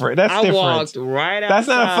different. That's different. I walked right outside. That's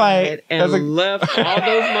not a fight. And left all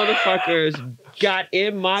those motherfuckers. Got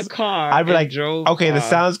in my car. I'd be like, drove okay, the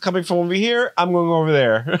sound's coming from over here. I'm going over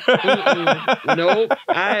there. Nope.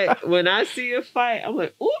 When I see a fight, I'm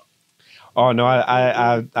like, ooh. Oh no,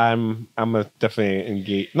 I'm definitely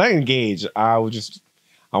engaged. Not engaged. I want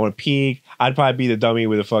to peek. I'd probably be the dummy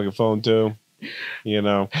with a fucking phone too. You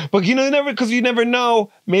know, but you never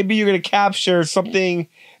know. Maybe you're gonna capture something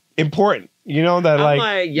important. You know that I'm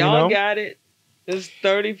like y'all got it. There's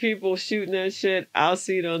 30 people shooting that shit. I'll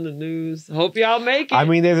see it on the news. Hope y'all make it. I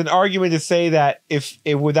mean, there's an argument to say that if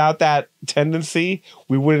without that tendency,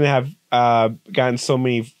 we wouldn't have gotten so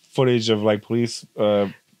many footage of like police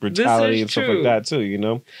brutality and stuff like that too. You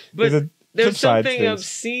know, but there's something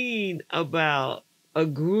obscene about a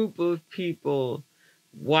group of people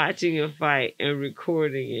watching a fight and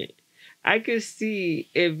recording it. I could see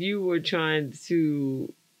if you were trying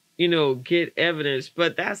to, get evidence,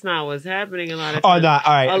 but that's not what's happening a lot of times. Oh, no, all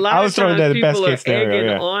right. I was throwing that the best case scenario. People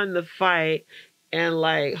are egging on the fight and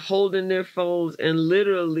like holding their phones and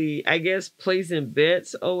literally, I guess, placing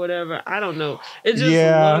bets or whatever. I don't know. It just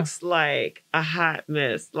looks like a hot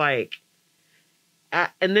mess. Like,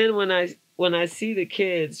 and then when I see the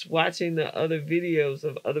kids watching the other videos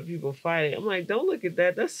of other people fighting, I'm like, don't look at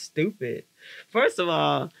that. That's stupid. First of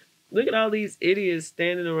all, look at all these idiots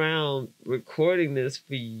standing around recording this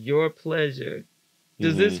for your pleasure.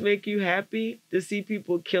 Does this make you happy to see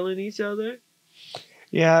people killing each other?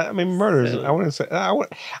 Yeah, I mean, murders. I want to say.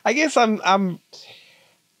 I guess I'm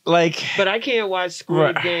like. But I can't watch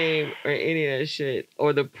Squid Game or any of that shit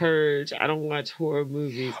or The Purge. I don't watch horror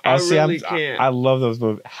movies. I really can't. I love those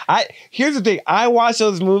movies. Here's the thing. I watch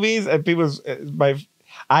those movies and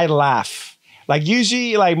I laugh. Like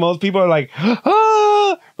usually, like most people are like,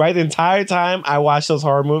 ah! Right? The entire time I watch those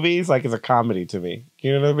horror movies, like it's a comedy to me.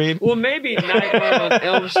 You know what I mean? Well, maybe Nightmare on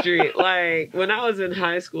Elm Street. Like when I was in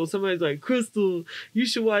high school, somebody's like, Crystal, you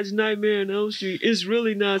should watch Nightmare on Elm Street. It's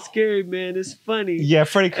really not scary, man. It's funny. Yeah,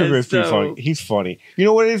 Freddy Krueger is pretty funny. He's funny. You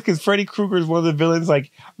know what it is? Because Freddy Krueger is one of the villains.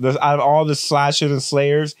 Like out of all the slashers and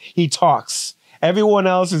slayers, he talks. Everyone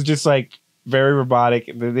else is just like very robotic.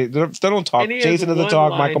 They don't talk. Jason doesn't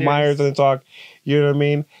talk. Michael Myers doesn't talk. You know what I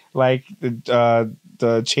mean? Like the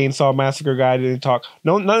Chainsaw Massacre guy didn't talk.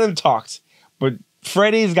 No, none of them talked. But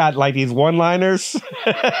Freddy's got like these one-liners.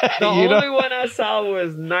 The only one I saw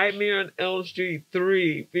was Nightmare on Elm Street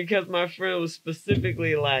 3 because my friend was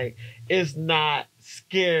specifically like, it's not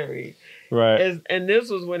scary. Right. And this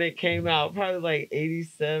was when it came out, probably like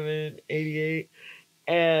 87, 88.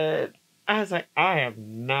 And I was like, I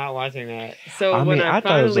am not watching that. So when I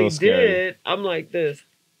finally did, I'm like this.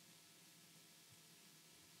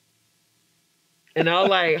 And I'll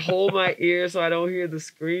like hold my ear so I don't hear the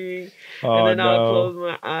screaming. And then I'll close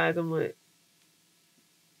my eyes. I'm like,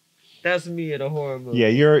 that's me in a horror movie. Yeah,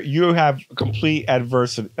 you have complete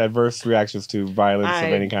adverse reactions to violence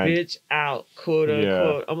of any kind. Bitch out, quote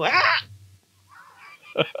unquote. I'm like, ah!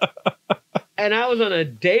 And I was on a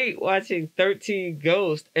date watching 13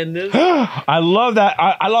 Ghosts, and this I love that.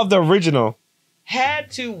 I love the original.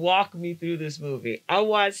 Had to walk me through this movie. I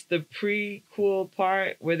watched the prequel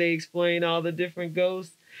part where they explain all the different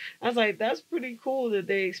ghosts. I was like, that's pretty cool that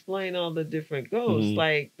they explain all the different ghosts. Mm-hmm.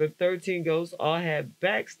 Like the 13 ghosts all had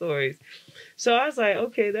backstories. So I was like,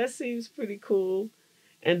 okay, that seems pretty cool.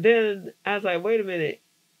 And then I was like, wait a minute.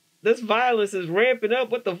 This violence is ramping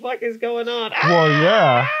up. What the fuck is going on? Well,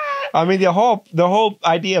 yeah. I mean, the whole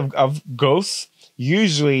idea of ghosts,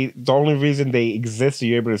 usually the only reason they exist,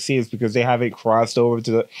 you're able to see, is because they haven't crossed over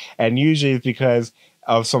to the, and usually it's because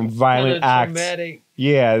of some violent acts. Traumatic.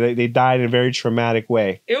 Yeah, they died in a very traumatic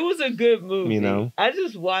way. It was a good movie. You know, I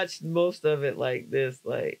just watched most of it like this,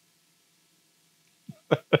 like,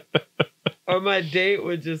 or my date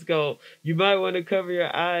would just go, "You might want to cover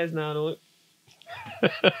your eyes now."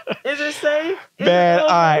 Is it safe? Man,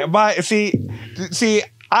 all right. See,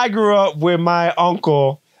 I grew up with my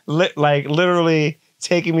uncle, like literally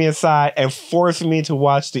taking me aside and forcing me to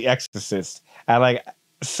watch The Exorcist at like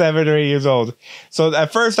 7 or 8 years old. So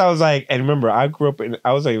at first I was like, and remember, I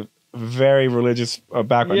was a very religious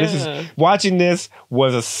background. Yeah. Watching this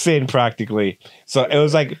was a sin practically. So it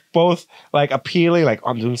was like both like appealing, like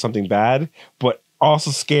I'm doing something bad, but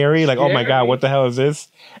also scary. Like, oh my God, what the hell is this?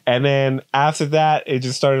 And then after that, I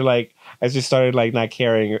just started like not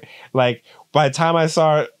caring. Like by the time I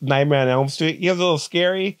saw Nightmare on Elm Street, it was a little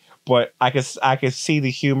scary, but I could see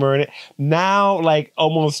the humor in it. Now, like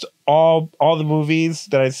almost all the movies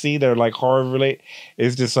that I see that are like horror related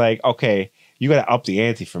is just like, okay, you gotta up the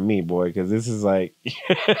ante for me, boy, because this is like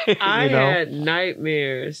I had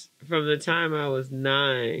nightmares from the time I was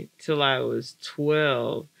 9 till I was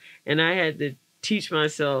 12, and I had to teach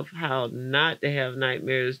myself how not to have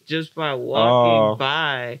nightmares just by walking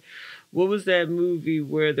by. What was that movie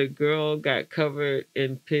where the girl got covered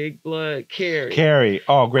in pig blood? Carrie.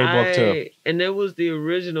 Oh, great book too. And that was the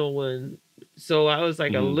original one. So I was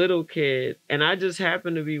like a little kid, and I just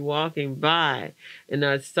happened to be walking by, and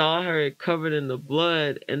I saw her covered in the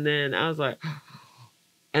blood, and then I was like,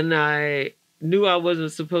 and I knew I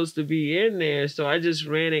wasn't supposed to be in there, so I just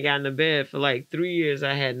ran and got into bed. For like 3 years,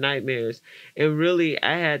 I had nightmares, and really,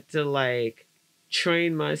 I had to like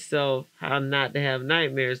train myself how not to have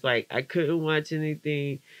nightmares. Like I couldn't watch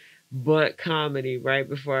anything but comedy right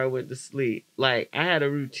before I went to sleep. Like I had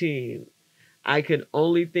a routine. I could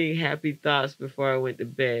only think happy thoughts before I went to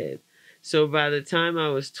bed. So by the time I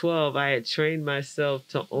was 12, I had trained myself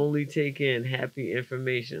to only take in happy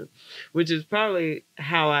information, which is probably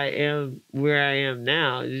how I am where I am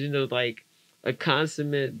now. You know, like a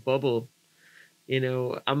consummate bubble. You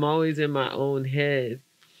know, I'm always in my own head,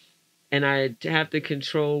 and I have to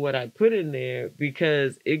control what I put in there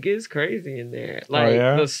because it gets crazy in there. Like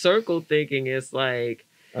the circle thinking is like,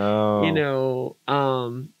 you know,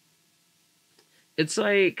 it's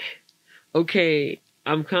like, okay,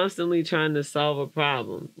 I'm constantly trying to solve a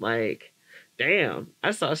problem. Like, damn,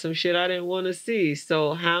 I saw some shit I didn't want to see.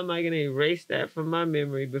 So how am I going to erase that from my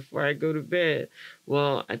memory before I go to bed?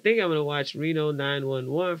 Well, I think I'm going to watch Reno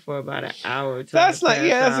 911 for about an hour. That's like,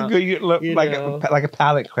 that's a good, like a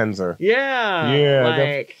palate cleanser.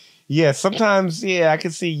 Yeah. Yeah, sometimes, I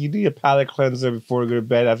can see you need a palate cleanser before you go to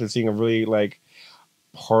bed after seeing a really like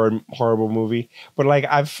horrible movie. But like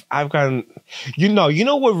I've gotten, you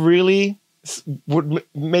know what really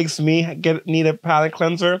makes me need a palate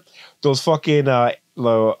cleanser? Those fucking those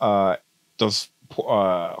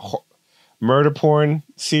murder porn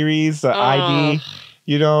series, ID.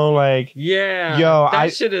 You know, like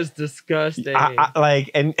that shit is disgusting. I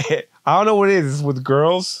like, and I don't know what it is with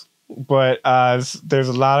girls, but there's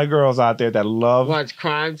a lot of girls out there that love watch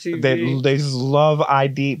crime TV. They just love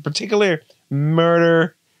ID, particularly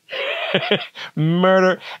murder.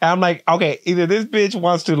 And I'm like, okay, either this bitch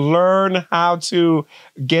wants to learn how to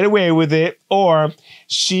get away with it, or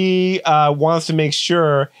she wants to make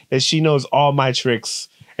sure that she knows all my tricks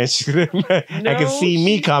and she can see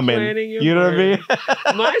me coming. You know what I mean?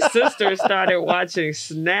 My sister started watching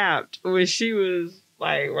Snapped when she was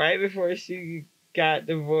like right before she got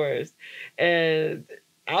divorced, and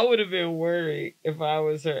I would have been worried if I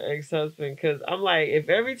was her ex-husband, because I'm like, if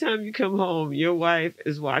every time you come home, your wife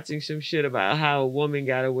is watching some shit about how a woman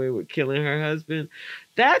got away with killing her husband,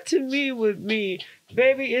 that to me would mean,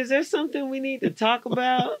 baby, is there something we need to talk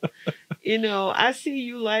about? You know, I see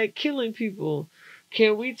you like killing people.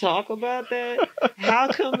 Can we talk about that? How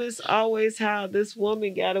come it's always how this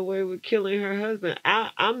woman got away with killing her husband?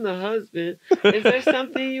 I'm the husband. Is there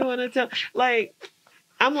something you want to tell? Like,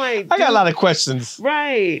 I'm like, I got a lot of questions.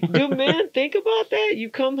 Right. Do men think about that? You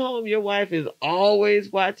come home, your wife is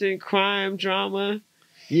always watching crime drama.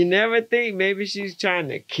 You never think maybe she's trying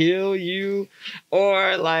to kill you,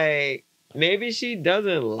 or like maybe she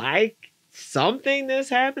doesn't like something that's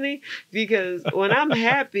happening. Because when I'm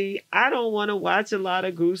happy, I don't want to watch a lot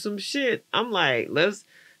of gruesome shit. I'm like, let's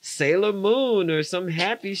Sailor Moon or some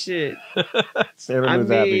happy shit. Sailor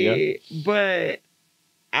Moon's happy, yeah. But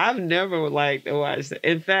I've never liked to watch that.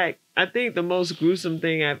 In fact, I think the most gruesome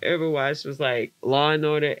thing I've ever watched was like Law and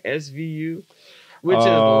Order SVU, which is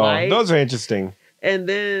light. Those are interesting. And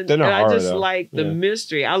then I just like the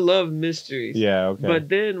mystery. I love mysteries. Yeah, okay. But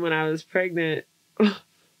then when I was pregnant,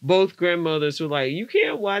 both grandmothers were like, you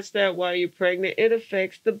can't watch that while you're pregnant. It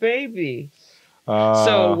affects the baby.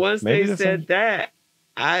 So once they said that,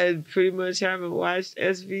 I pretty much haven't watched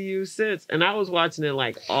SVU since. And I was watching it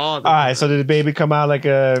like all the time. All right, so did the baby come out like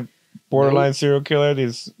a borderline serial killer?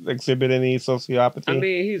 Did he exhibit any sociopathy? I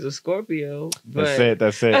mean, he's a Scorpio. But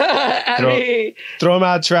That's it. Throw him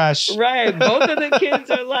out trash. Right. Both of the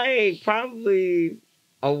kids are like probably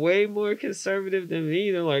a way more conservative than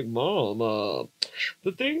me. They're like, Mom,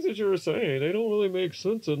 the things that you were saying, they don't really make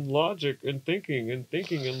sense in logic and thinking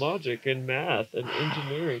and logic and math and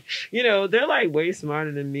engineering. You know, they're like way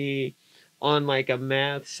smarter than me on like a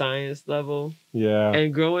math science level. Yeah.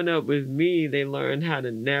 And growing up with me, they learned how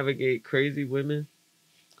to navigate crazy women.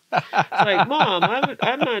 It's like, Mom,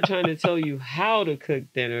 I'm not trying to tell you how to cook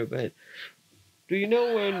dinner, but do you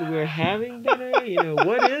know when we're having dinner? You know,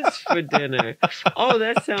 what is for dinner? Oh,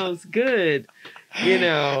 that sounds good. You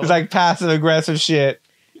know. It's like passive aggressive shit.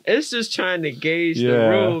 It's just trying to gauge the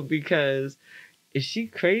room, because is she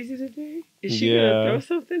crazy today? Is she gonna throw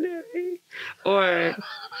something at me? Or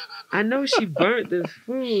I know she burnt this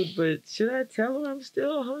food, but should I tell her I'm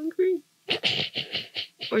still hungry?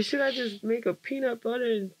 Or should I just make a peanut butter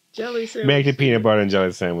and jelly sandwich? Make the peanut butter and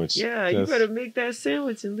jelly sandwich. Yeah, you better make that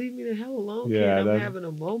sandwich and leave me the hell alone, kid. I'm having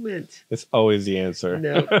a moment. It's always the answer.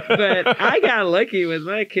 No, but I got lucky with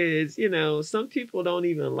my kids. You know, some people don't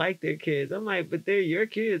even like their kids. I'm like, but they're your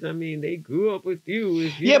kids. I mean, they grew up with you.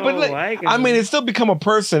 If you don't like them, I mean, it's still become a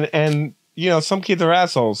person, and you know, some kids are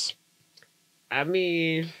assholes. I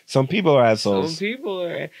mean, some people are assholes. Some people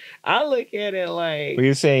are. I look at it like. But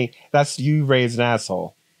you're saying that's you raised an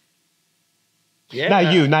asshole. Yeah.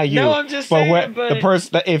 Not you. No, I'm just saying. But the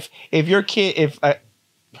person, if your kid,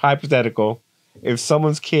 hypothetical, if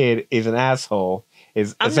someone's kid is an asshole,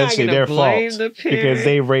 is essentially their fault because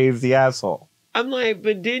they raised the asshole. I'm like,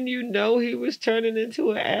 but didn't you know he was turning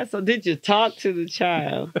into an asshole? Did you talk to the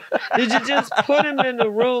child? Did you just put him in the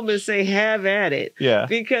room and say, have at it? Yeah.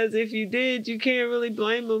 Because if you did, you can't really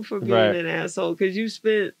blame him for being an asshole, because you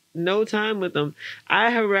spent no time with them.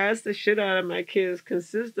 I harassed the shit out of my kids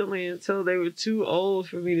consistently until they were too old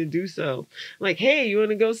for me to do so. I'm like, hey, you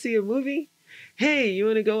want to go see a movie? Hey, you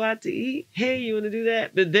want to go out to eat? Hey, you want to do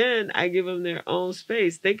that? But then I give them their own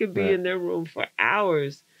space. They could be in their room for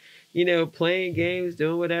hours, you know, playing games,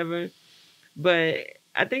 doing whatever. But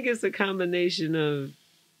I think it's a combination of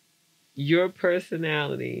your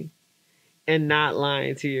personality and not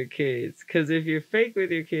lying to your kids. Because if you're fake with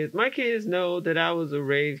your kids, my kids know that I was a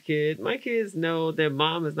rave kid. My kids know that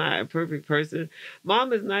mom is not a perfect person.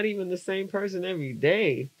 Mom is not even the same person every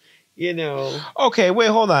day, you know. Okay, wait,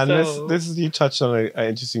 hold on. So, this is, you touched on an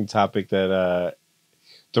interesting topic that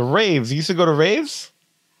the raves. You used to go to raves?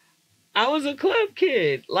 I was a club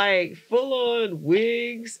kid, like full on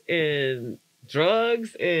wigs and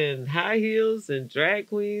drugs and high heels and drag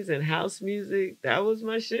queens and house music. That was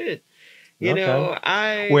my shit. You know,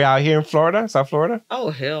 We're out here in Florida, South Florida? Oh,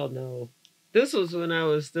 hell no. This was when I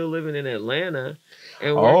was still living in Atlanta.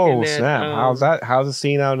 And working snap. How's the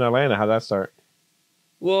scene out in Atlanta? How'd that start?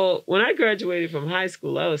 Well, when I graduated from high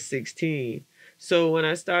school, I was 16. So when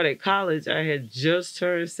I started college, I had just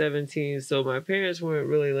turned 17. So my parents weren't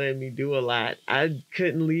really letting me do a lot. I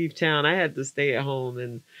couldn't leave town. I had to stay at home.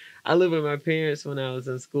 And I lived with my parents when I was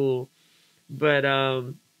in school. But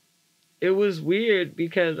it was weird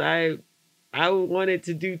because I wanted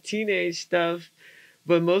to do teenage stuff,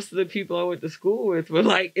 but most of the people I went to school with were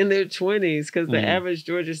like in their 20s, because the average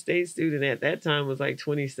Georgia State student at that time was like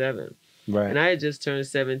 27. Right. And I had just turned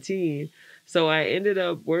 17. So I ended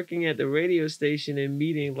up working at the radio station and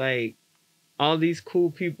meeting like all these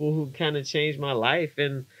cool people who kind of changed my life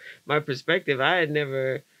and my perspective. I had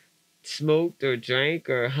never smoked or drank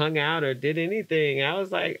or hung out or did anything. I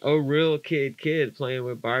was like a real kid playing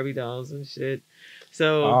with Barbie dolls and shit.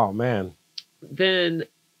 So, oh man, then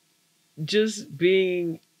just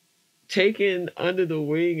being taken under the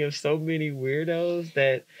wing of so many weirdos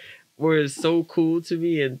that were so cool to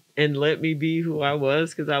me and let me be who I was,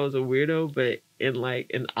 because I was a weirdo, but in like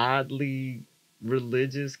an oddly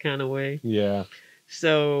religious kind of way. Yeah.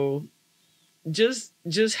 So just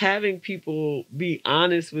having people be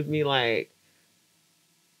honest with me, like,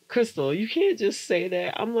 Crystal, you can't just say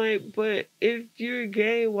that. I'm like, but if you're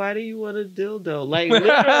gay, why do you want a dildo? Like,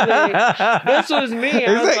 literally, this was me.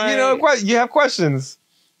 I was like, you know, you have questions.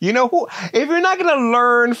 You know who? If you're not gonna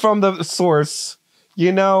learn from the source,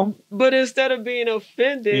 you know. But instead of being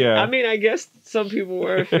offended, yeah. I mean, I guess some people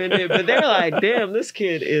were offended, but they're like, damn, this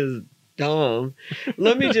kid is dumb.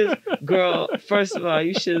 Let me just, girl, first of all,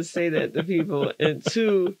 you shouldn't say that to people. And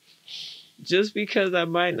two, just because I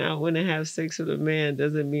might not want to have sex with a man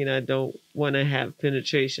doesn't mean I don't want to have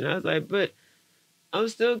penetration. I was like, but I'm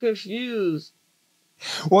still confused.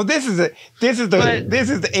 Well, this is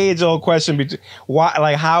the age old question between why,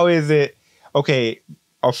 like, how is it? Okay,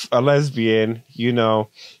 a lesbian, you know,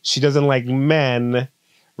 she doesn't like men,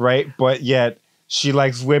 right? But yet she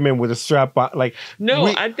likes women with a strap on. Like, no,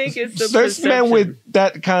 I think it's the there's perception. Men with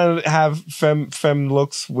that kind of have femme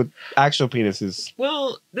looks with actual penises.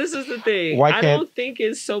 Well, this is the thing. I don't think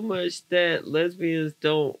it's so much that lesbians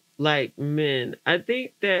don't like men. I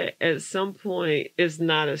think that at some point it's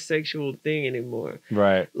not a sexual thing anymore.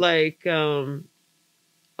 Right. Like, and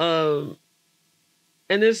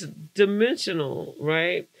it's dimensional,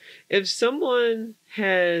 right? If someone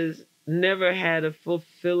has never had a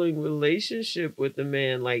fulfilling relationship with a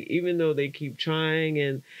man, like, even though they keep trying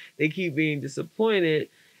and they keep being disappointed,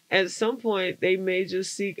 at some point they may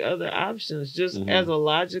just seek other options just as a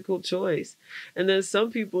logical choice. And then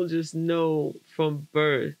some people just know from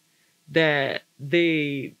birth that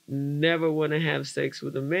they never want to have sex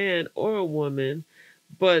with a man or a woman,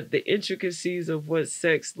 but the intricacies of what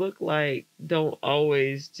sex look like don't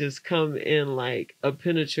always just come in like a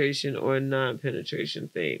penetration or a non-penetration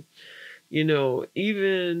thing. You know,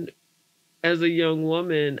 even as a young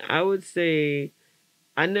woman, I would say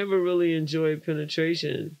I never really enjoyed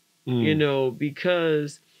penetration, you know,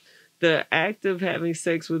 because the act of having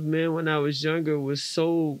sex with men when I was younger was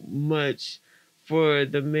so much for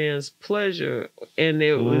the man's pleasure, and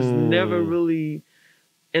it was never really.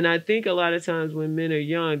 And I think a lot of times when men are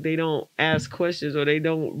young, they don't ask questions or they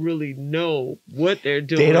don't really know what they're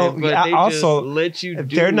doing. They don't, but they also just let you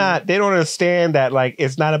do. They don't understand that, like,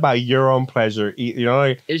 it's not about your own pleasure. You know,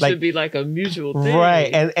 like, it should be like a mutual thing. Right.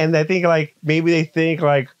 And I think, like, maybe they think,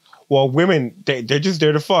 like, well, women, they're just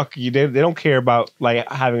there to fuck you. They don't care about, like,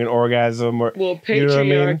 having an orgasm or. Well, patriarchy, you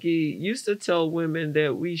know what I mean? Used to tell women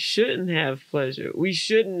that we shouldn't have pleasure. We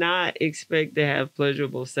should not expect to have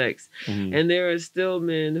pleasurable sex. And there are still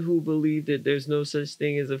men who believe that there's no such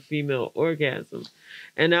thing as a female orgasm.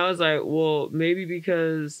 And I was like, well, maybe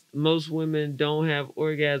because most women don't have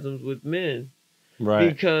orgasms with men. Right.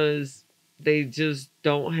 Because they just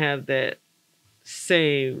don't have that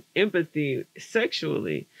same empathy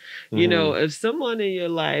sexually. You know, if someone in your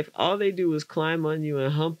life, all they do is climb on you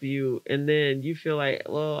and hump you, and then you feel like,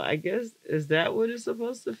 well, I guess, is that what it's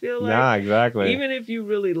supposed to feel like? Nah, exactly. Even if you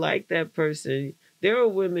really like that person, there are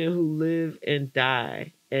women who live and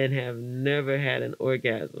die and have never had an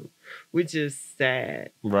orgasm, which is sad.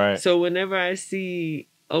 Right. So whenever I see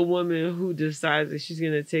a woman who decides that she's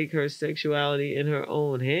going to take her sexuality in her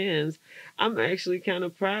own hands, I'm actually kind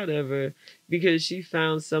of proud of her because she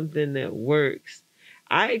found something that works.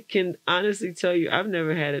 I can honestly tell you, I've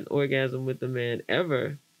never had an orgasm with a man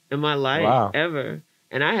ever in my life, ever.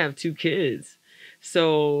 And I have 2 kids.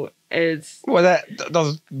 So it's... Well,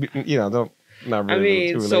 those, you know, don't... Not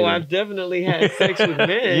really, I mean, so I've definitely had sex with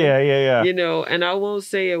men. Yeah. You know, and I won't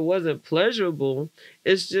say it wasn't pleasurable.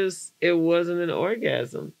 It's just, it wasn't an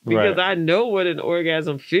orgasm. Because I know what an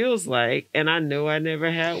orgasm feels like, and I know I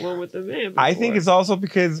never had one with a man before. I think it's also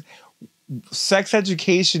because sex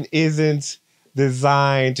education isn't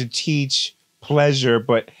designed to teach pleasure,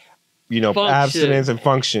 but, you know, abstinence and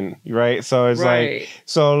function, right? So it's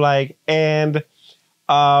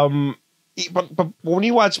But when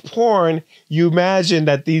you watch porn, you imagine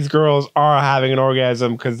that these girls are having an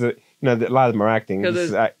orgasm because, you know, a lot of them are acting,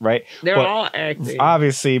 right? They're all acting,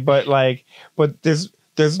 obviously. But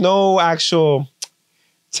there's no actual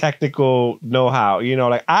technical know-how. You know,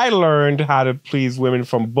 like, I learned how to please women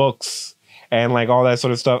from books and like all that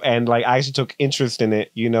sort of stuff. And like I actually took interest in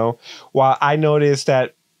it, you know, while I noticed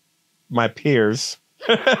that my peers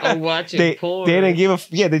watching porn. They didn't give a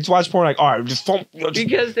they just watch porn like, all right, just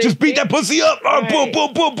beat that pussy up. Oh, right. Boom,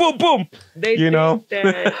 boom, boom, boom, boom. They think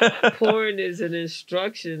that porn is an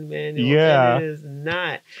instruction manual. Yeah. And it is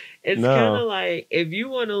not. It's kind of like if you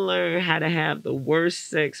want to learn how to have the worst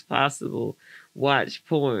sex possible, watch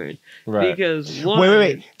porn. Right. Because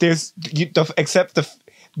wait. There's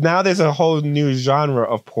now there's a whole new genre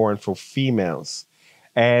of porn for females.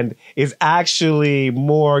 And it's actually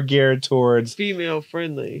more geared towards female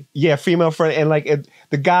friendly. Yeah, female friendly, and like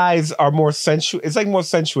the guys are more sensual. It's like more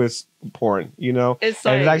sensuous porn, you know. It's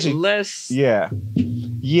like actually less, yeah,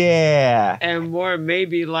 and more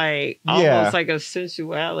maybe like almost like a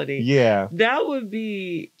sensuality. Yeah, that would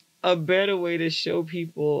be a better way to show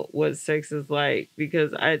people what sex is like.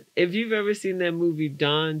 Because if you've ever seen that movie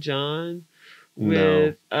Don John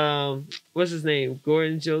with what's his name,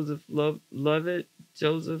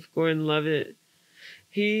 Joseph Gordon-Levitt.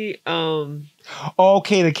 He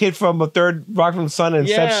okay, the kid from a Third Rock from the Sun,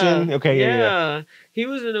 Inception. Yeah. He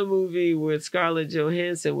was in a movie with Scarlett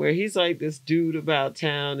Johansson where he's like this dude about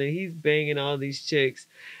town and he's banging all these chicks,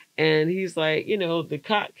 and he's like, you know, the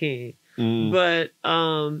cock king. But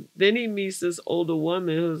then he meets this older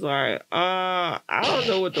woman who's like, I don't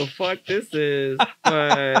know what the fuck this is,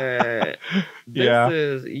 but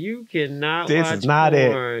you cannot watch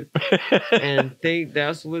porn and think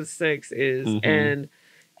that's what sex is. And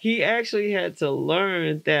he actually had to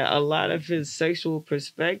learn that a lot of his sexual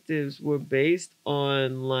perspectives were based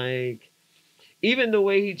on like, even the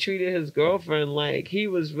way he treated his girlfriend, like he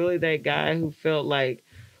was really that guy who felt like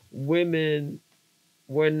women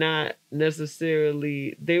were not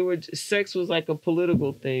necessarily, sex was like a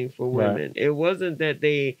political thing for women. Right. It wasn't that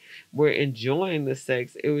they were enjoying the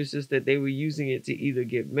sex. It was just that they were using it to either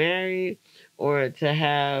get married or to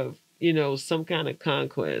have, you know, some kind of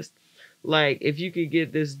conquest. Like if you could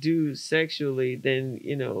get this dude sexually, then,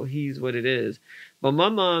 you know, he's what it is. But my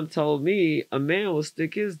mom told me a man will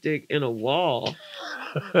stick his dick in a wall.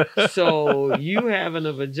 So you having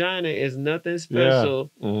a vagina is nothing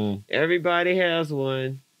special. Yeah. Everybody has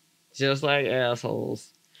one, just like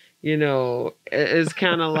assholes. You know, it's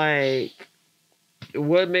kind of like,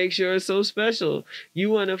 what makes yours so special?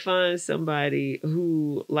 You want to find somebody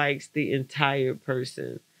who likes the entire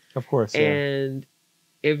person. Of course. Yeah. And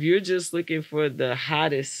if you're just looking for the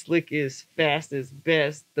hottest, slickest, fastest,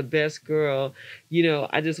 the best girl, you know,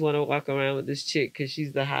 I just want to walk around with this chick because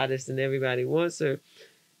she's the hottest and everybody wants her.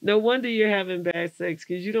 No wonder you're having bad sex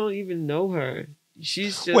because you don't even know her.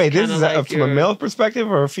 She's just this is like from a male perspective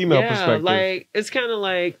or a female perspective? Like it's kind of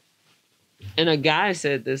like, and a guy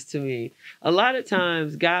said this to me. A lot of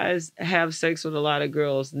times guys have sex with a lot of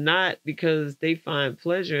girls, not because they find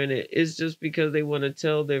pleasure in it. It's just because they want to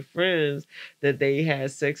tell their friends that they had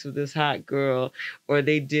sex with this hot girl or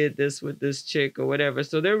they did this with this chick or whatever.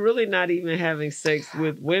 So they're really not even having sex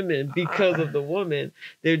with women because of the woman.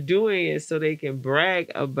 They're doing it so they can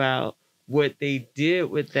brag about what they did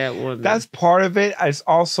with that woman. That's part of it. It's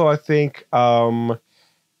also, I think,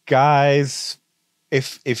 guys,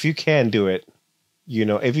 if you can do it, you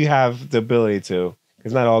know, if you have the ability to,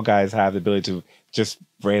 because not all guys have the ability to just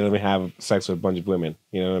randomly have sex with a bunch of women.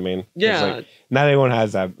 You know what I mean? Yeah. Like, not everyone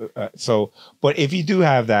has that. But if you do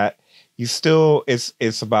have that, you still,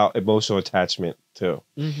 it's about emotional attachment too.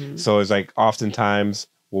 Mm-hmm. So it's like oftentimes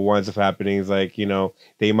what winds up happening is like, you know,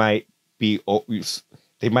 they might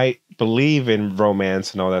believe in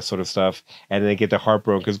romance and all that sort of stuff, and then they get their heart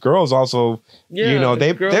broken because girls also, you know,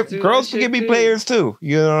 girls can be players too.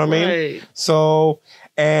 You know what I mean? Right. So,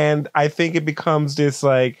 and I think it becomes this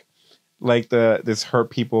like this hurt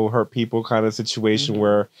people kind of situation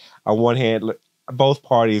where on one hand, both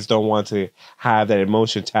parties don't want to have that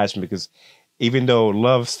emotional attachment because even though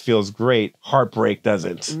love feels great, heartbreak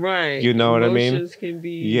doesn't. Right. You know what I mean? Emotions can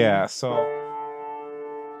be. Yeah. So.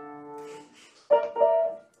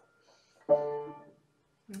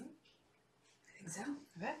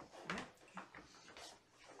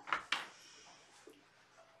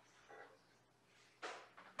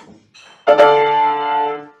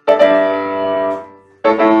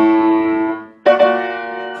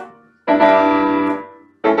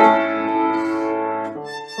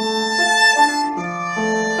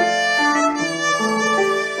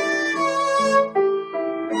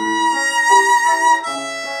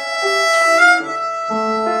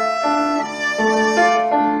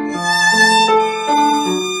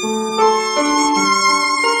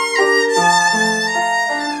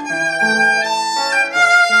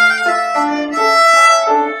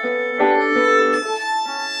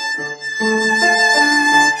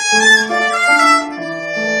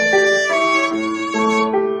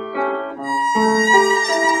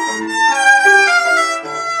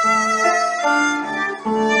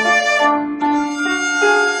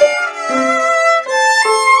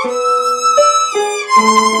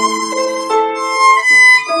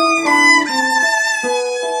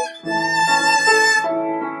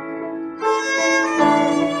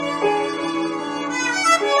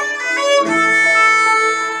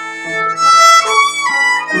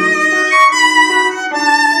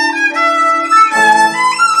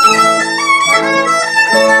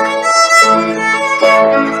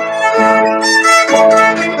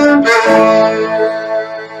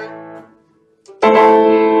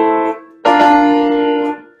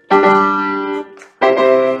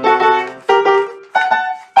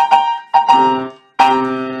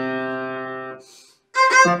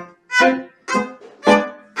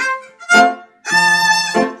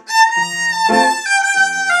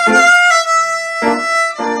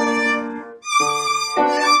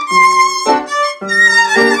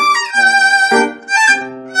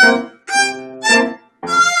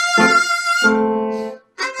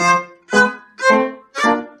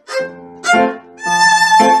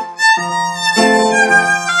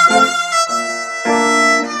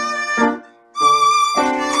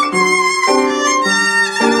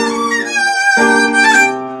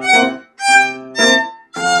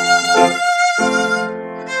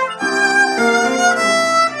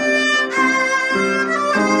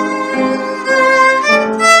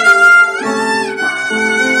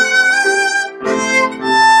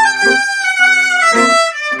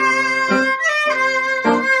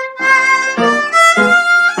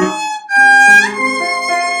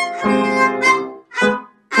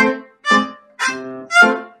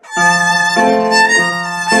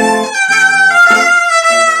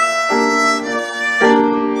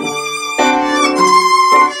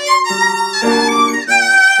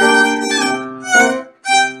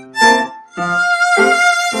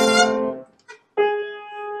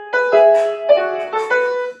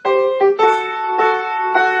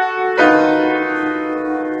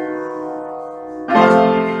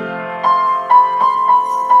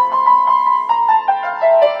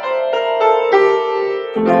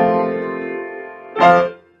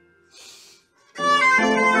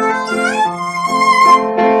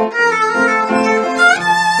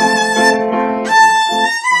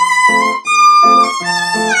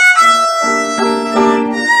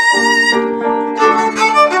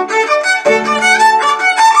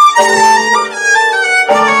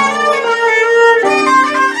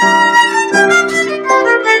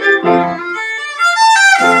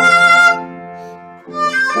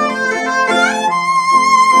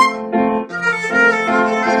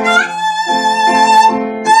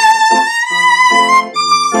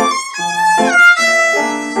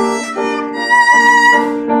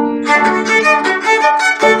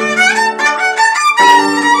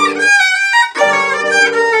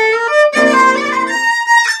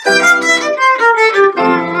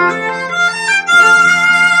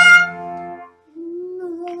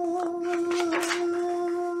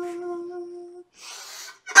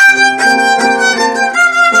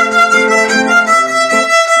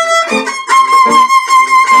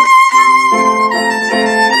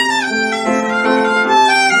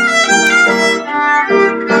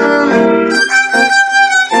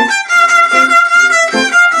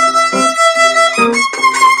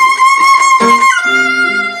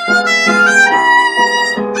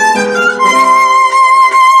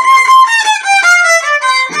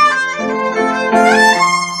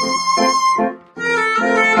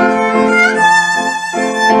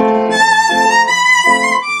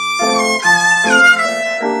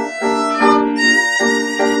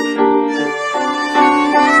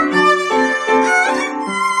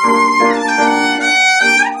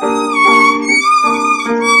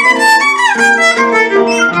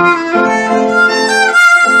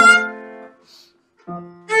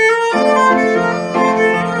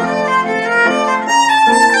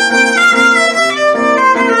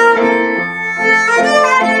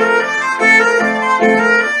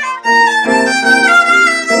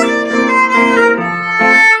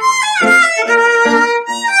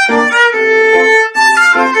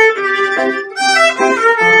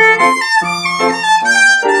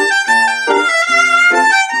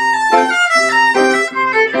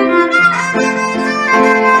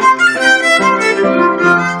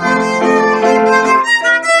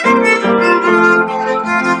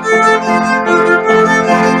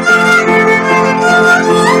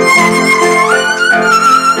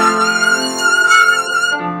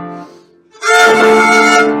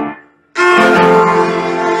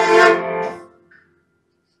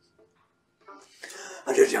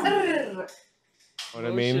 What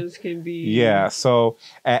I mean? Can be yeah. So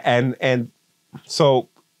so,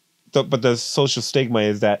 but the social stigma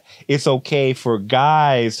is that it's okay for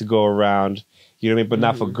guys to go around, you know what I mean, but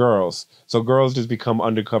not for girls. So girls just become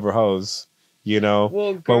undercover hoes, you know.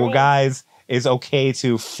 Well, but with guys, it's okay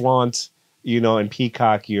to flaunt, you know, and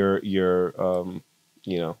peacock your you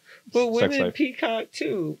know. But women peacock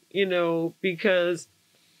too, you know, because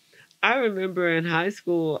I remember in high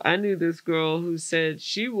school, I knew this girl who said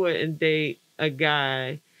she wouldn't date a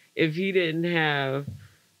guy if he didn't have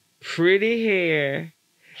pretty hair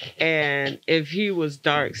and if he was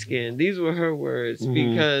dark skinned. These were her words,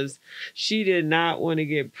 because she did not want to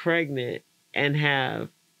get pregnant and have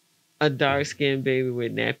a dark skinned baby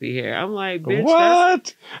with nappy hair. I'm like, bitch,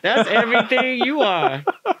 what? That's everything you are.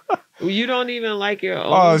 You don't even like your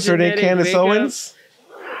own genetic Candace makeup. Owens?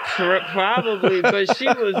 Probably, but she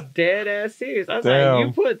was dead ass serious. I was like,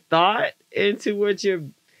 you put thought into what your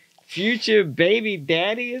future baby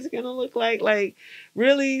daddy is gonna look like? Like,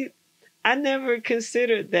 really? I never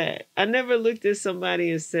considered that. I never looked at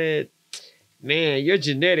somebody and said, man, your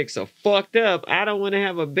genetics are fucked up. I don't want to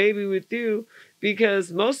have a baby with you,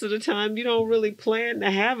 because most of the time you don't really plan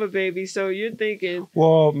to have a baby. So you're thinking,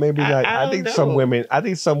 well, maybe not. I think some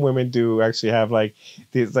women do actually have like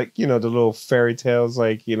these, like, you know, the little fairy tales,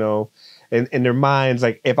 like, you know, in their minds,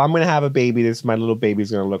 like, if I'm gonna have a baby, this is my little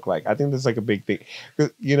baby's gonna look like. I think that's like a big thing.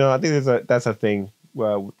 You know, I think that's a thing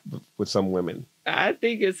with some women. I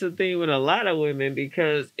think it's a thing with a lot of women,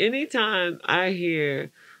 because anytime I hear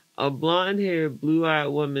a blonde-haired, blue-eyed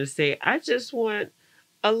woman say, I just want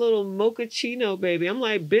a little mochaccino baby, I'm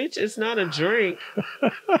like, bitch, it's not a drink.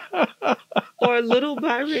 Or little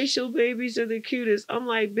biracial babies are the cutest. I'm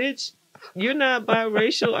like, bitch, you're not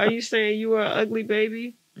biracial. Are you saying you are an ugly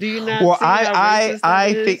baby? Do you not? Well, see how racist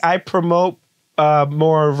I think I promote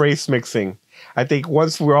more race mixing. I think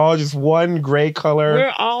once we're all just one gray color.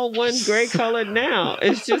 We're all one gray color now.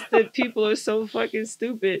 It's just that people are so fucking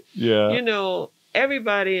stupid. Yeah. You know,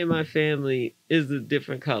 everybody in my family is a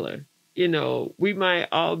different color. You know, we might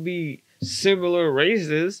all be similar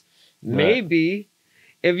races. Maybe.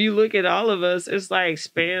 If you look at all of us, it's like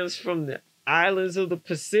spans from the islands of the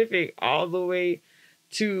Pacific all the way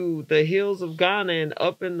to the hills of Ghana and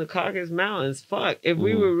up in the Caucasus Mountains. Fuck, if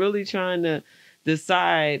we were really trying to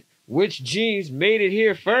decide which genes made it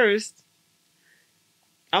here first,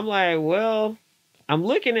 I'm like, well, I'm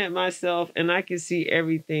looking at myself and I can see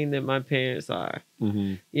everything that my parents are.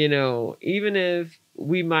 You know, even if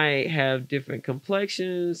we might have different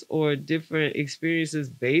complexions or different experiences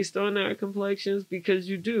based on our complexions, because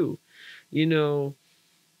you do. You know,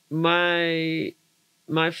 my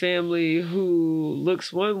family who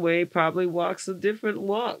looks one way probably walks a different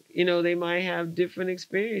walk. You know, they might have different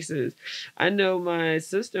experiences. I know my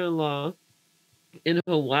sister-in-law in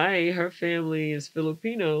Hawaii, her family is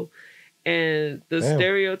Filipino, and the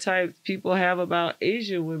stereotypes people have about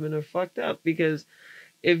Asian women are fucked up, because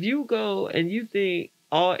if you go and you think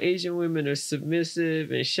all Asian women are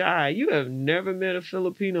submissive and shy, you have never met a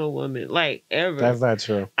Filipino woman, like, ever. That's not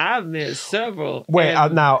true. I've met several. Wait,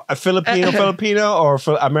 now, a Filipino or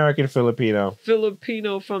American Filipino?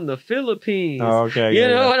 Filipino from the Philippines. Oh, okay. You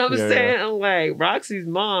know what I'm saying? Yeah. Like, Roxy's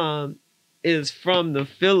mom is from the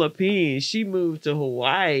Philippines. She moved to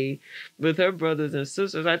Hawaii with her brothers and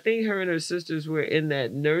sisters. I think her and her sisters were in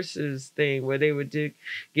that nurses thing where they were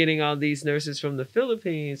getting all these nurses from the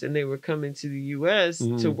Philippines, and they were coming to the U.S.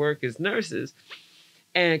 to work as nurses,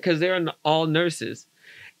 and because they're all nurses.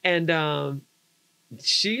 And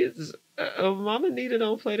she is Mama Nita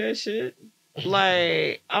don't play that shit.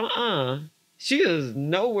 Like, she is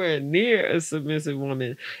nowhere near a submissive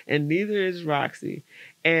woman, and neither is Roxy.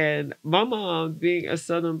 And my mom, being a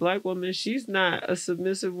Southern Black woman, she's not a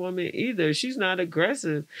submissive woman either. She's not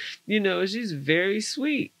aggressive. You know, she's very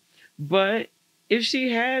sweet. But if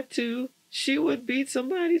she had to, she would beat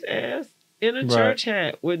somebody's ass in a church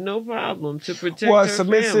hat with no problem to protect her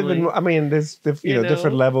submissive family. And I mean, there's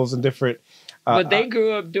different levels and different. But they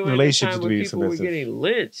grew up during the time when people were getting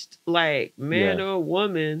lynched. Like, man or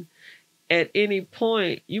woman, at any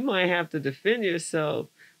point, you might have to defend yourself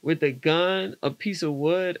with a gun, a piece of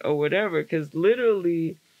wood, or whatever. Because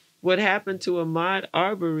literally, what happened to Ahmaud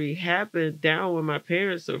Arbery happened down where my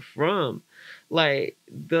parents are from. Like,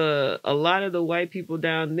 a lot of the white people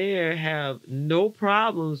down there have no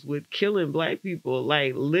problems with killing black people,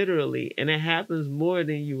 like, literally. And it happens more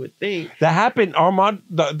than you would think. That happened,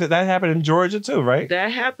 that happened in Georgia too, right?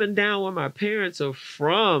 That happened down where my parents are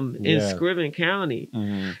from in Scriven County.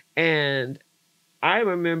 And I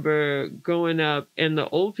remember growing up, and the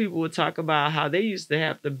old people would talk about how they used to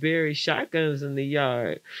have to bury shotguns in the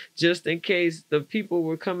yard just in case the people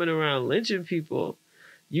were coming around lynching people.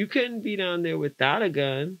 You couldn't be down there without a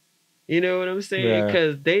gun. You know what I'm saying?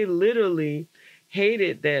 Because they literally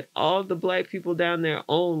hated that all the black people down there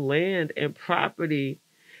owned land and property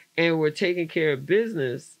and were taking care of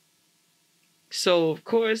business. So, of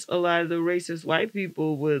course, a lot of the racist white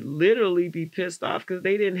people would literally be pissed off because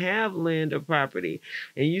they didn't have land or property.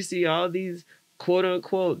 And you see all these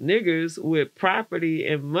quote-unquote niggers with property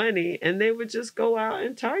and money, and they would just go out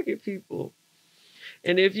and target people.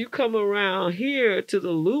 And if you come around here to the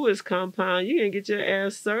Lewis compound, you're going to get your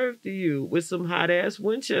ass served to you with some hot-ass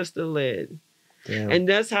Winchester lead. Damn. And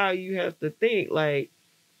that's how you have to think, like,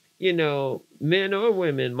 you know, men or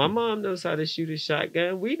women. My mom knows how to shoot a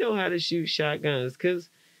shotgun. We know how to shoot shotguns because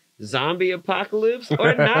zombie apocalypse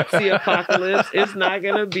or Nazi apocalypse is not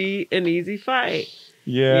going to be an easy fight.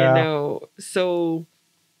 Yeah. You know, so,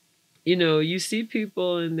 you know, you see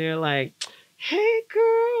people and they're like, hey,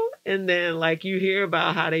 girl. And then, like, you hear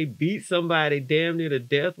about how they beat somebody damn near to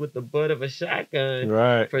death with the butt of a shotgun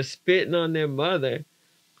for spitting on their mother.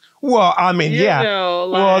 Well, I mean, you know,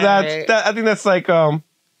 like, well, I think that's like,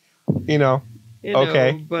 you know,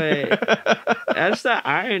 okay. But that's the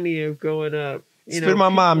irony of growing up. Spit my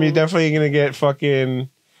mom, you're definitely going to get fucking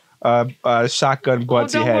shotgun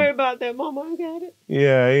butts. Don't worry about that. My mom got it.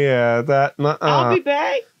 Yeah. I'll be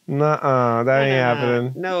back. That ain't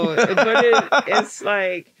happening. No, but it's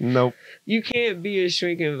like, nope. You can't be a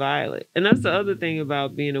shrinking violet. And that's the other thing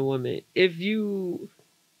about being a woman. If you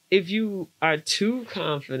are too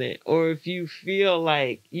confident, or if you feel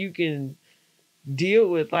like you can deal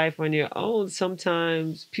with life on your own,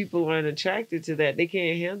 sometimes people aren't attracted to that. They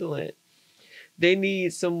can't handle it. They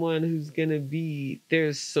need someone who's going to be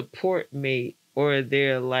their support mate, or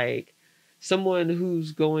their, like, someone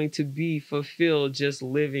who's going to be fulfilled just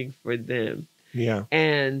living for them. Yeah.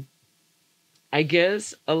 And I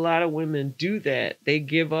guess a lot of women do that. They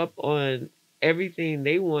give up on everything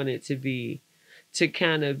they want it to be to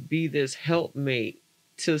kind of be this helpmate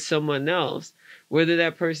to someone else, whether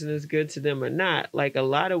that person is good to them or not. Like, a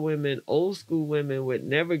lot of women, old school women, would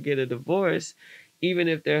never get a divorce even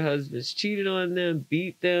if their husbands cheated on them,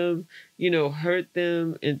 beat them, hurt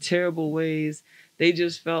them in terrible ways, they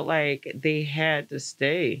just felt like they had to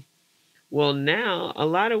stay. Well, now a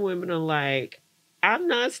lot of women are like, I'm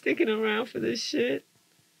not sticking around for this shit.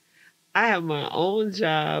 I have my own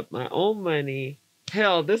job, my own money.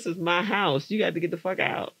 Hell, this is my house. You got to get the fuck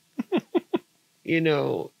out.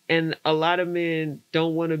 And a lot of men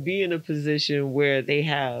don't want to be in a position where they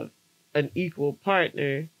have an equal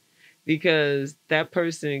partner, because that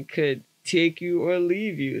person could take you or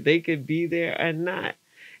leave you. They could be there or not.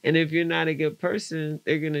 And if you're not a good person,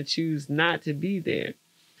 they're going to choose not to be there.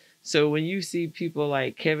 So when you see people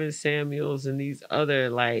like Kevin Samuels and these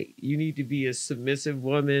other, like, you need to be a submissive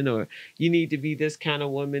woman, or you need to be this kind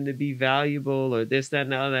of woman to be valuable, or this, that,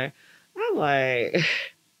 and the other, I'm like,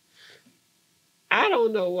 I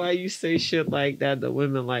don't know why you say shit like that to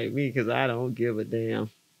women like me, because I don't give a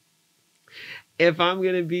damn. If I'm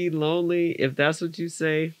going to be lonely, if that's what you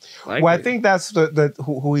say. Well, I think that's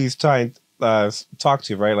who he's trying to talk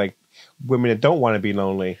to, right? Like, women that don't want to be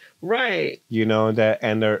lonely. Right.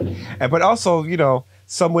 But also,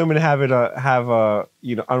 some women have a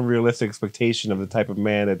unrealistic expectation of the type of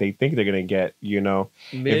man that they think they're gonna get. If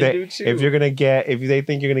they think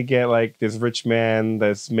you're gonna get like this rich man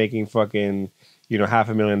that's making fucking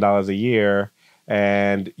 $500,000 a year,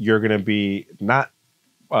 and you're gonna be not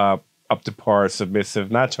up to par,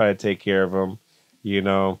 submissive, not try to take care of him.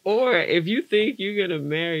 Or if you think you're gonna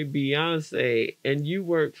marry Beyonce and you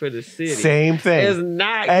work for the city, same thing. It's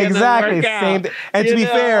not gonna work out. Same thing. And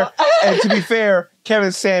to be fair,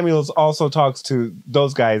 Kevin Samuels also talks to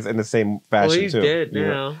those guys in the same fashion well, he's too. Dead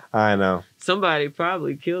now. I know. Somebody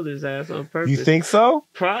probably killed his ass on purpose. You think so?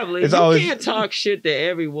 Probably. You can't talk shit to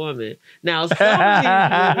every woman. Now, some of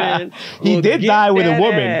these women he did die with a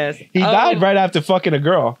woman. He died right after fucking a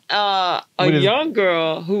girl. A young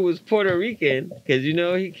girl who was Puerto Rican, because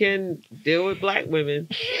he can deal with black women.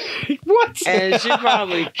 What? And she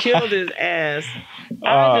probably killed his ass.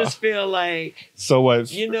 I just feel like... So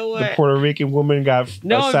what? You know what? The Puerto Rican woman got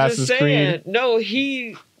Assassin's Creed? No,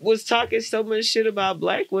 he was talking so much shit about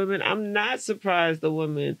black women. I'm not surprised the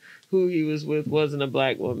woman who he was with wasn't a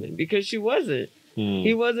black woman, because she wasn't.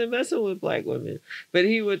 He wasn't messing with black women. But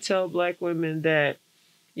he would tell black women that,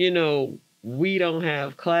 we don't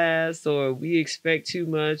have class, or we expect too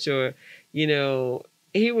much, or,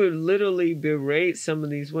 he would literally berate some of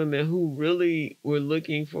these women who really were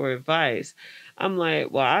looking for advice. I'm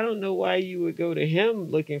like, well, I don't know why you would go to him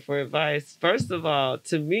looking for advice. First of all,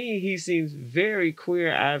 to me, he seems very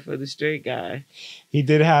queer-eyed for the straight guy. He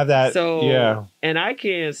did have that. So, yeah. And I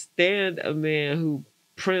can't stand a man who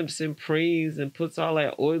primps and preens and puts all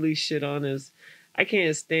that oily shit on his... I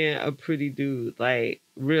can't stand a pretty dude. Like,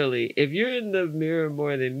 really, if you're in the mirror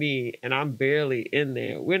more than me and I'm barely in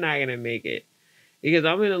there, we're not going to make it. Because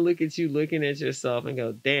I'm going to look at you looking at yourself and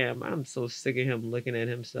go, damn, I'm so sick of him looking at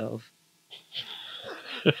himself.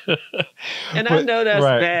 And I know that's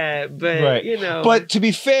bad, but But to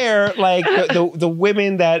be fair, like the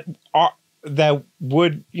women that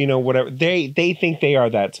would whatever they think they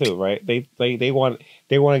are that too, right? They want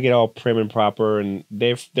to get all prim and proper, and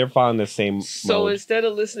they're following the same. So mode. Instead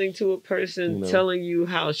of listening to a person telling you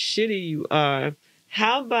how shitty you are,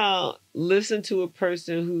 how about listen to a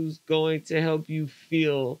person who's going to help you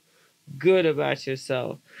feel good about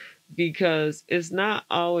yourself? Because it's not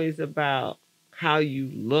always about how you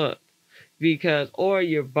look, or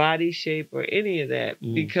your body shape or any of that.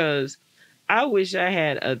 Because I wish I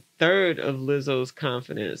had a third of Lizzo's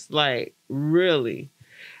confidence. Like, really.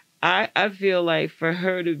 I feel like for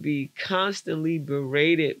her to be constantly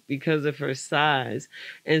berated because of her size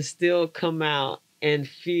and still come out and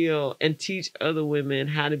feel and teach other women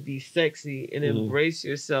how to be sexy and embrace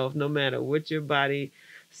yourself, no matter what your body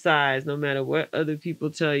size, no matter what other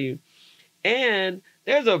people tell you. And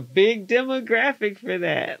there's a big demographic for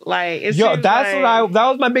that. Like, that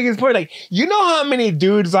was my biggest point. Like, you know how many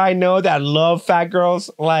dudes I know that love fat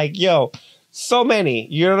girls? Like, so many.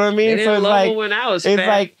 You know what I mean? So it's like when I was fat.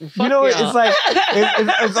 Like, it's like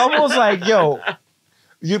it's almost like,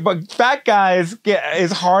 but fat guys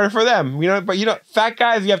it's harder for them. But fat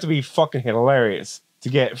guys, you have to be fucking hilarious to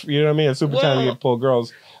get, a super talent to get pull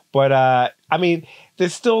girls. But I mean,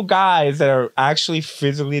 there's still guys that are actually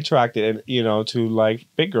physically attracted, to like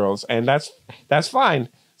big girls, and that's fine.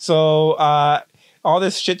 So all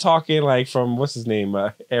this shit talking, like from what's his name,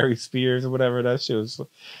 Ari Spears or whatever, that shit was.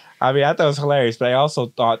 I mean, I thought it was hilarious, but I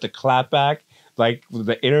also thought the clapback, like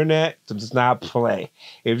the internet, does not play.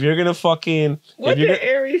 If you're gonna fucking, what did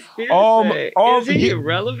Ari Spears say? Is he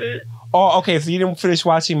irrelevant? Oh, okay. So you didn't finish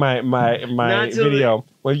watching my video.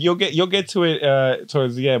 Well, you'll get to it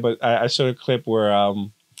towards the end. But I showed a clip where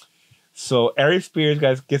so Ari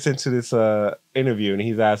Spears gets into this interview and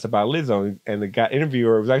he's asked about Lizzo, and the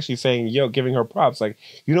interviewer was actually saying, "Yo, giving her props. Like,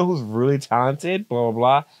 you know who's really talented? Blah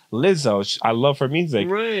blah blah. Lizzo. I love her music."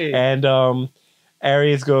 Right. And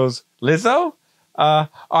Aries goes, "Lizzo?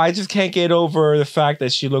 I just can't get over the fact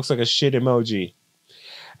that she looks like a shit emoji."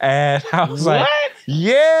 And I was like,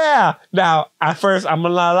 yeah. Now, at first, I'm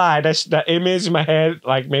gonna lie, that image in my head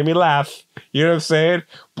like made me laugh. You know what I'm saying?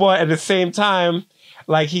 But at the same time,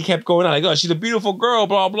 like he kept going on like, "Oh, she's a beautiful girl,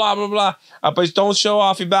 blah blah blah blah." But don't show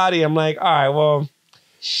off your body. I'm like, all right, well,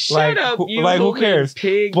 shut up, you who cares?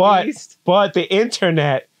 Pig beast. But the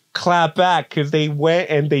internet clapped back because they went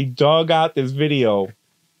and they dug out this video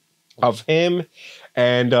of him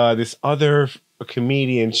and this other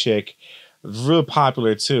comedian chick, real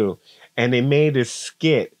popular too, and they made this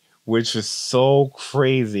skit which was so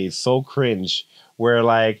crazy, so cringe, where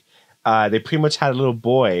like they pretty much had a little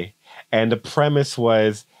boy, and the premise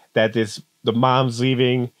was that the mom's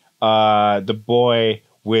leaving the boy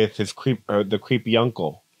with his the creepy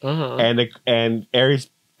uncle, and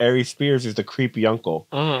Ari Spears is the creepy uncle,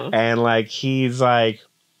 and like he's like.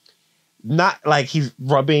 Not like he's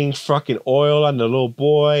rubbing fucking oil on the little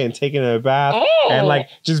boy and taking a bath and like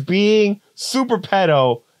just being super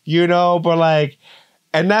pedo, you know, but like,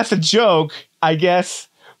 and that's a joke, I guess,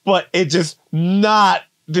 but it just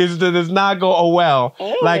does not go well.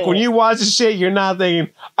 Like when you watch the shit, you're not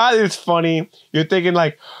thinking, "Oh, this is funny." You're thinking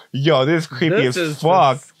like, "Yo, this is creepy as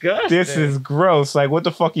fuck. Disgusting. This is gross. Like, what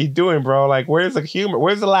the fuck are you doing, bro? Like, where's the humor?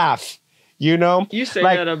 Where's the laugh?" You know, you say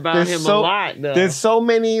like, that about him a lot, though. There's so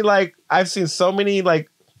many, like, I've seen so many, like,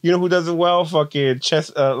 you know who does it well? Fucking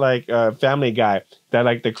Family Guy. That,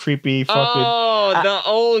 like, the creepy fucking... the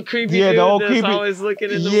old creepy dude the old creepy, always looking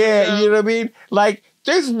in the window. You know what I mean? Like,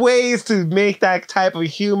 there's ways to make that type of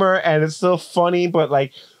humor, and it's still funny, but,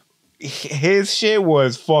 like, his shit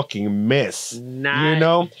was fucking miss. Nice. You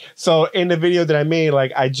know? So, in the video that I made,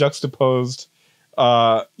 like, I juxtaposed,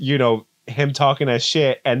 you know, him talking that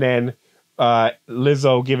shit, and then...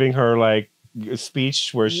 Lizzo giving her like a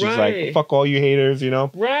speech where she's like, "Fuck all you haters," you know,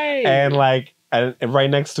 and like, and right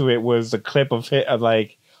next to it was the clip of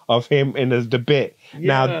him in the bit.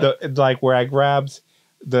 Now, like where I grabbed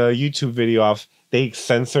the YouTube video off, they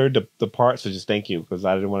censored the part, so just thank you because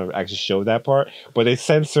I didn't want to actually show that part, but they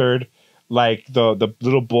censored like the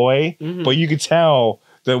little boy, but you could tell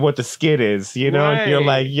what the skit is, you know. And you're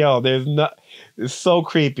like, "Yo, it's so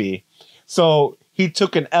creepy." So. He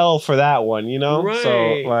took an L for that one, you know?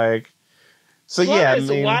 So, like... So, plus, yeah, I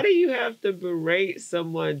mean... why do you have to berate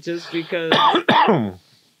someone just because...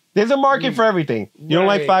 There's a market for everything. You don't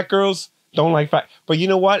like fat girls? Don't like fat... But you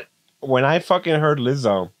know what? When I fucking heard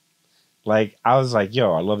Lizzo, like, I was like,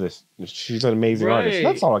 yo, I love this. She's an amazing artist.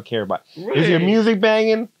 That's all I care about. Is your music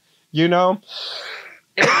banging? You know?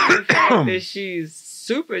 And the fact that she's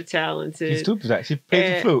super talented. She's super talented. She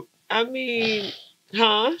plays the flute. I mean...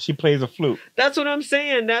 Huh? She plays a flute. That's what I'm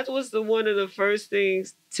saying. That was one of the first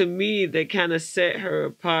things to me that kind of set her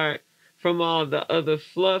apart from all the other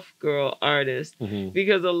fluff girl artists.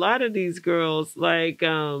 Because a lot of these girls, like,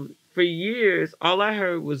 for years, all I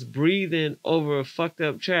heard was breathing over a fucked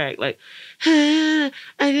up track. Like, I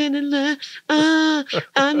didn't love,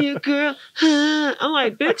 I'm your girl. I'm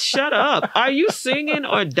like, bitch, shut up. Are you singing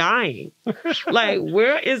or dying? Like,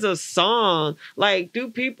 where is a song? Like, do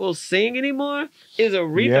people sing anymore? Is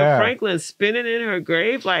Aretha Franklin spinning in her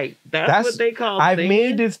grave? Like, that's what they call singing? I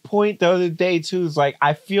made this point the other day, too. It's like,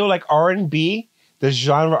 I feel like R&B, the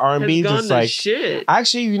genre R&B, just like... shit.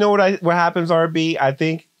 Actually, you know what happens R&B? I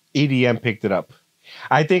think EDM picked it up.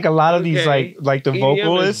 I think a lot of these like the EDM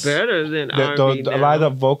vocalists is better than R&B a lot of the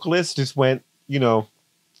vocalists just went, you know,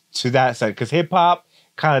 to that side because hip hop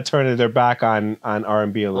kind of turned their back on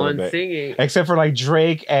R&B a little bit. Singing. Except for like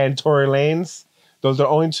Drake and Tory Lanez. Those are the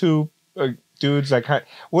only two dudes that kind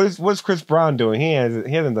of, what's Chris Brown doing? He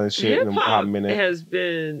hasn't done shit in a hot minute. Has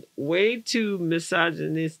been way too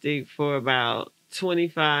misogynistic for about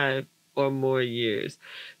 25 or more years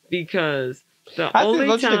because don't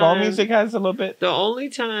you think all music has a little bit? The only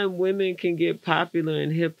time women can get popular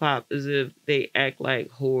in hip hop is if they act like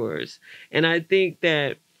whores. And I think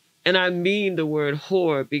that, and I mean the word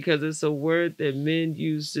whore because it's a word that men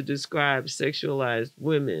use to describe sexualized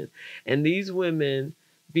women. And these women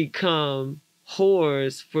become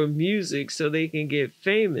whores for music so they can get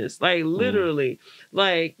famous. Like literally,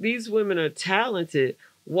 like these women are talented.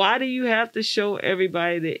 Why do you have to show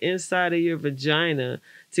everybody the inside of your vagina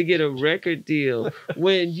to get a record deal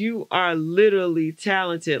when you are literally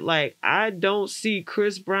talented. Like, I don't see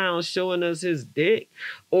Chris Brown showing us his dick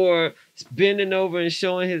or bending over and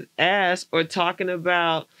showing his ass or talking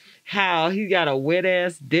about how he got a wet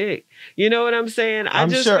ass dick. You know what I'm saying? I'm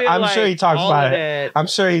sure he talks about it. I'm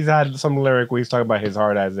sure he's had some lyric where he's talking about his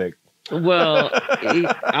hard ass dick. Well,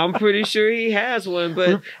 I'm pretty sure he has one,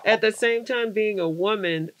 but at the same time, being a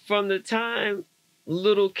woman, from the time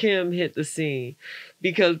Little Kim hit the scene,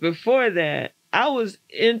 because before that, I was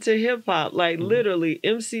into hip hop, like literally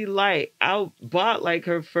MC Lyte. I bought like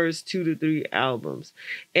her first 2 to 3 albums,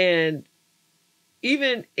 and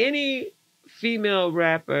even any female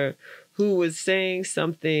rapper who was saying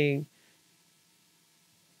something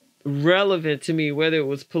relevant to me, whether it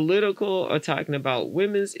was political or talking about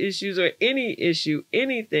women's issues or any issue,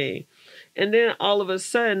 anything. And then all of a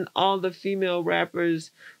sudden, all the female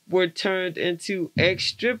rappers were turned into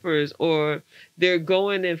ex-strippers, or they're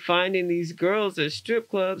going and finding these girls at strip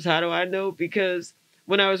clubs. How do I know? Because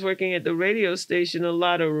when I was working at the radio station, a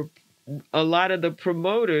lot of the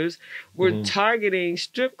promoters were targeting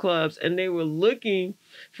strip clubs, and they were looking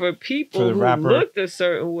for people who looked a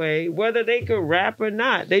certain way, whether they could rap or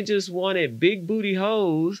not. They just wanted big booty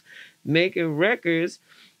hoes making records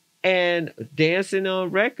and dancing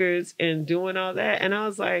on records and doing all that. And I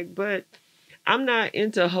was like, but I'm not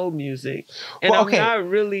into hoe music. And I'm not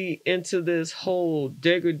really into this whole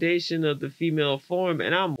degradation of the female form.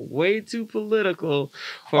 And I'm way too political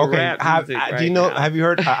for rap music do you know, now. Have you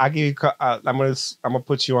heard, I'll give you, I'm gonna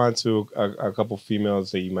put you on to a couple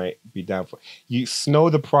females that you might be down for. You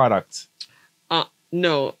Snow the Product.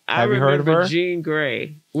 No, I remember Jean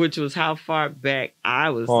Grey, which was how far back I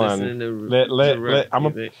was listening to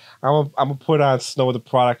I'm gonna put on Snow the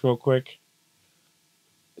Product real quick.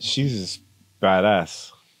 She's just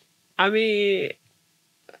badass. I mean,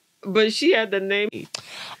 but she had the name.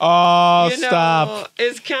 Oh, stop!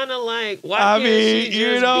 It's kind of like, why can't she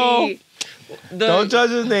just be don't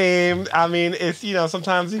judge his name. I mean, it's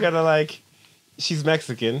sometimes you gotta like. She's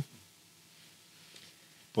Mexican.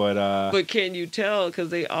 But can you tell? Because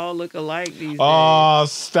they all look alike these days. Oh,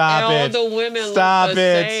 stop it! All the women look the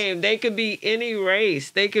same. They could be any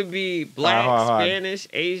race. They could be black, Spanish,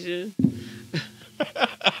 Asian.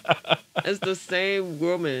 It's the same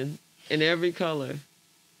woman in every color.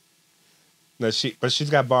 No, but she's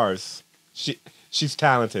got bars. She's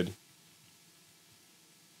talented.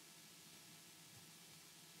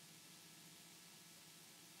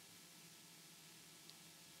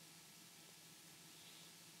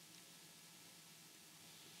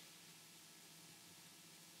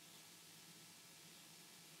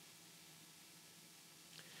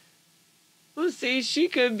 Well, see, she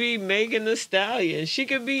could be Megan Thee Stallion. She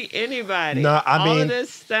could be anybody. No, I mean, all of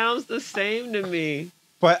this sounds the same to me.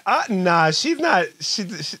 But she's not.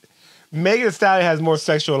 Megan Thee Stallion has more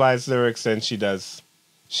sexualized lyrics than she does.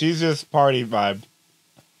 She's just party vibe.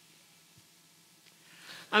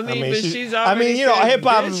 I mean, but she's already. Hip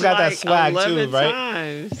hop has got that swag too,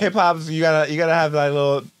 right? Hip hop's you gotta have that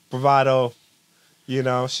little bravado.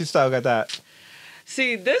 She still got that.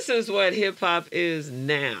 See, this is what hip hop is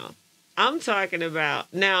now. I'm talking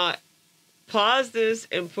about now. Pause this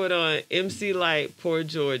and put on MC Lyte, Poor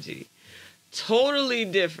Georgie. Totally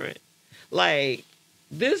different. Like,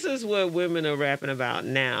 this is what women are rapping about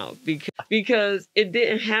now, because it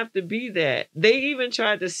didn't have to be that. They even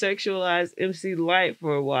tried to sexualize MC Lyte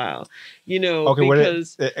for a while, Okay,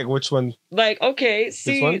 because which one? Like, okay,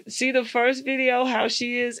 see the first video how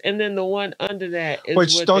she is, and then the one under that is.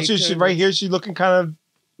 But don't you? Right here, she's looking kind of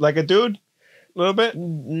like a dude. A little bit?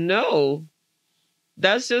 No.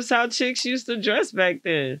 That's just how chicks used to dress back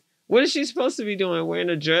then. What is she supposed to be doing? Wearing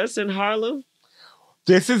a dress in Harlem?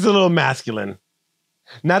 This is a little masculine.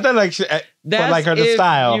 Not that like, but like her, the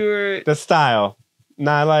style. The style.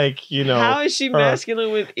 Not like, How is she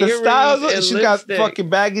masculine with earrings and lipstick? She's got fucking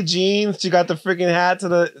baggy jeans. She got the freaking hat to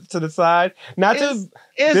the side.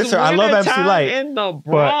 It's I love MC Lyte. In the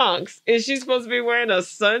Bronx. Is she supposed to be wearing a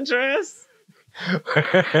sundress?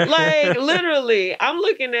 Like, literally, I'm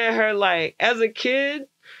looking at her like, as a kid,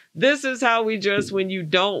 this is how we dress when you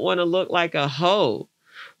don't want to look like a hoe.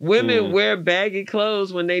 Women wear baggy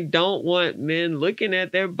clothes when they don't want men looking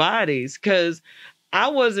at their bodies. Because I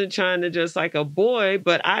wasn't trying to dress like a boy,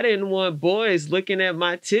 but I didn't want boys looking at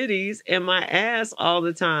my titties and my ass all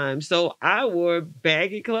the time. So I wore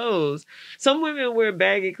baggy clothes. Some women wear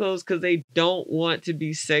baggy clothes because they don't want to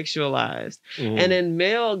be sexualized. And in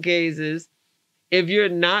male gazes, if you're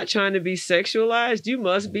not trying to be sexualized, you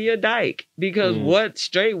must be a dyke. Because what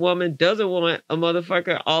straight woman doesn't want a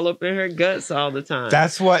motherfucker all up in her guts all the time?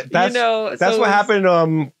 That's what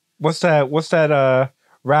happened. What's that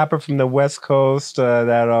rapper from the West Coast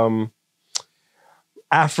that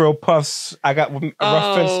Afro Puffs. I got rough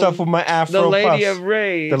and stuff with my Afro Puffs. The Lady Puffs. of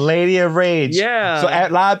Rage. The Lady of Rage. Yeah. So a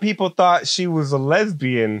lot of people thought she was a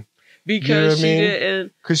lesbian. Because she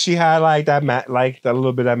didn't. Because she had like that, like a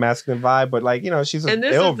little bit of that masculine vibe, but like, you know, she's an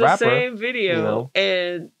ill rapper. And this is the same video. You know?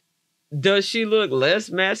 And does she look less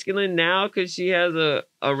masculine now because she has a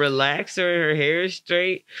relaxer and her hair is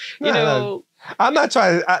straight? You know, I'm not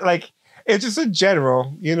trying to like. It's just in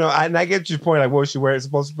general, you know. And I get your point. Like, what was she wearing?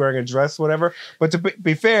 Supposed to be wearing a dress, whatever. But to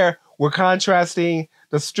be fair, we're contrasting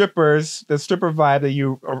the stripper vibe that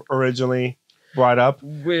you originally brought up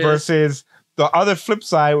versus the other flip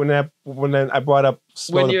side when I brought up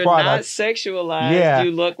when you're not sexualized,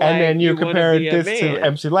 you look like and then you compare this to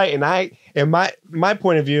MC Light, and in my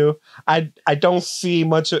point of view, I don't see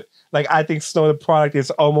much like I think Snow the product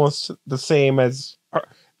is almost the same as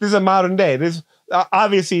this is a modern day. This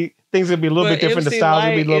obviously things will be a little bit different. The styles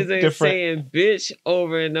will be a little different. Saying bitch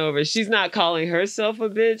over and over. She's not calling herself a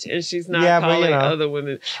bitch, and she's not calling other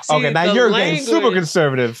women. See, okay, now you're getting super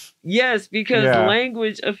conservative. Yes, because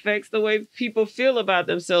language affects the way people feel about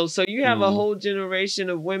themselves. So you have a whole generation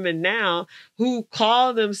of women now who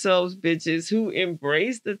call themselves bitches, who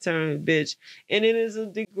embrace the term bitch, and it is a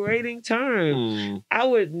degrading term. I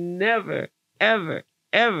would never, ever,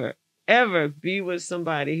 ever be with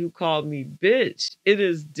somebody who called me bitch. It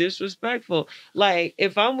is disrespectful. Like,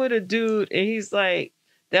 if I'm with a dude and he's like,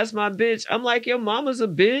 that's my bitch, I'm like, your mama's a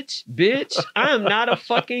bitch. I am not a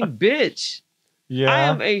fucking bitch. Yeah. I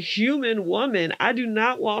am a human woman. I do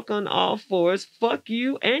not walk on all fours. Fuck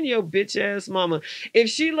you and your bitch ass mama. If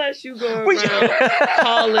she lets you go around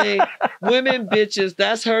calling women bitches,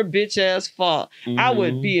 that's her bitch ass fault. I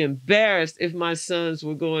would be embarrassed if my sons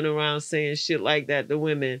were going around saying shit like that to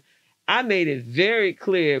women. I made it very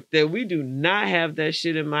clear that we do not have that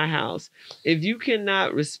shit in my house. If you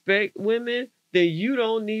cannot respect women, then you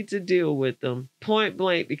don't need to deal with them. Point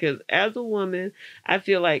blank. Because as a woman, I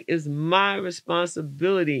feel like it's my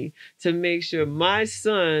responsibility to make sure my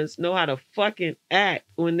sons know how to fucking act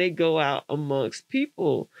when they go out amongst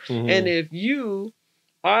people. And if you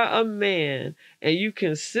are a man and you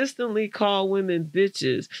consistently call women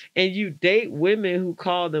bitches and you date women who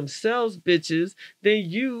call themselves bitches, then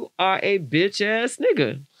you are a bitch ass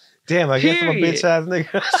nigga. Damn, I guess I'm a bitch ass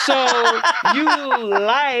nigga. So you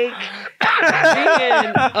like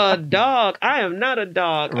being a dog. I am not a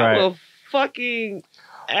dog. Right. I'm a fucking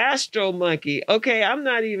astro monkey. Okay, I'm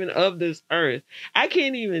not even of this earth. I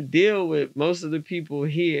can't even deal with most of the people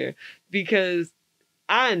here because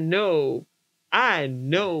I know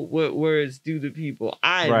what words do to people.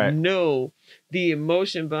 I know the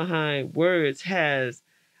emotion behind words has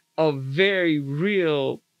a very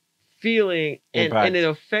real feeling and it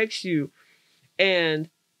affects you. And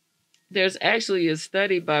there's actually a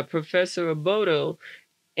study by Professor Oboto,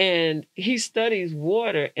 and he studies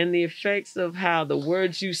water and the effects of how the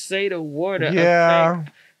words you say to water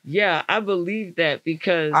affect. Yeah, I believe that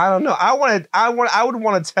because I don't know. I would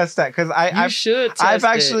want to test that because I've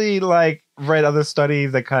actually like read other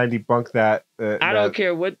studies that kind of debunk that. I don't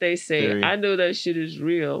care what they say. Theory. I know that shit is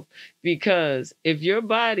real because if your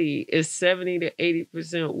body is 70 to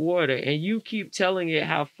 80% water and you keep telling it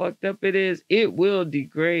how fucked up it is, it will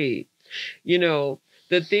degrade. You know,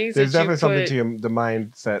 the things there's definitely something to the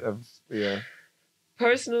mindset of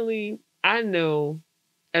Personally, I know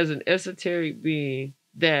as an esoteric being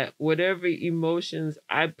that whatever emotions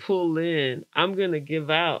I pull in, I'm going to give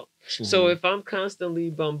out. So if I'm constantly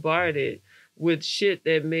bombarded with shit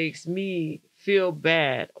that makes me feel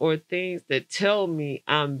bad or things that tell me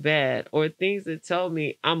I'm bad or things that tell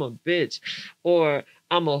me I'm a bitch or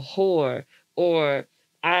I'm a whore or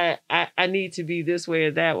I need to be this way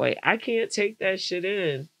or that way, I can't take that shit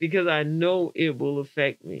in because I know it will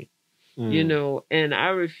affect me, you know, and I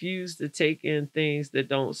refuse to take in things that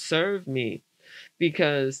don't serve me.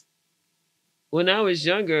 Because when I was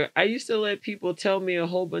younger, I used to let people tell me a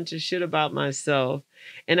whole bunch of shit about myself.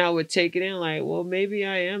 And I would take it in like, well, maybe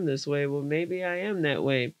I am this way. Well, maybe I am that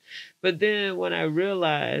way. But then when I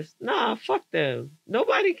realized, nah, fuck them.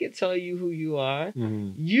 Nobody can tell you who you are.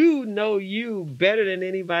 You know you better than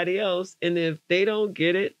anybody else. And if they don't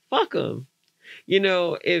get it, fuck them. You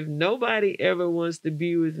know, if nobody ever wants to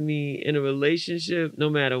be with me in a relationship, no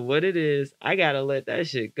matter what it is, I got to let that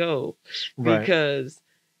shit go. Because,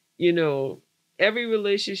 you know, every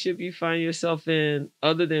relationship you find yourself in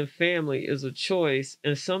other than family is a choice.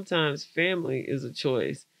 And sometimes family is a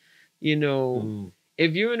choice. You know,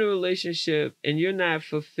 if you're in a relationship and you're not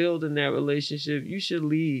fulfilled in that relationship, you should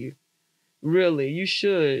leave. Really, you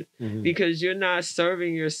should. Because you're not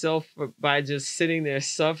serving yourself by just sitting there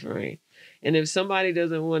suffering. And if somebody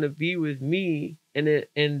doesn't want to be with me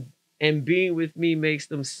and being with me makes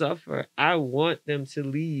them suffer, I want them to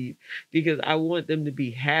leave because I want them to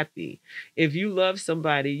be happy. If you love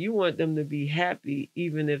somebody, you want them to be happy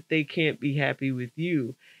even if they can't be happy with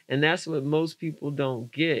you. And that's what most people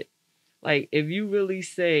don't get. Like, if you really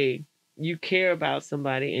say you care about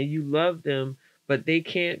somebody and you love them, but they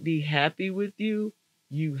can't be happy with you,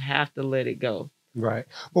 you have to let it go. Right.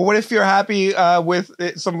 But what if you're happy with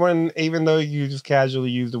someone, even though you just casually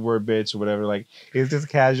use the word bitch or whatever? Like, it's just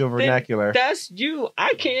casual vernacular. That's you.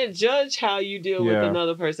 I can't judge how you deal with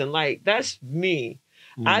another person. Like, that's me.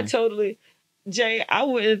 I totally... Jay, I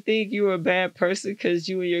wouldn't think you were a bad person because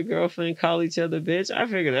you and your girlfriend call each other bitch. I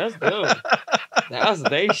figure that's them. That's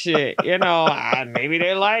they shit. You know, maybe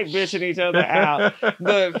they like bitching each other out.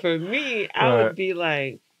 But for me, I would be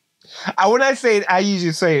like... when I say it, I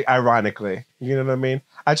usually say it ironically. You know what I mean?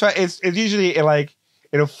 I try. It's usually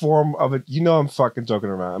in a form of it. You know, I'm fucking joking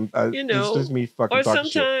around. You know, it's just me fucking or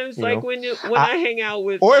talking sometimes shit, like when I hang out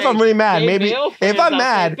with, or like, if I'm really mad, maybe if I'm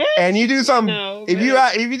mad say, and you do some, if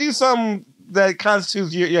man. you do some that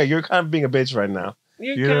constitutes you're kind of being a bitch right now.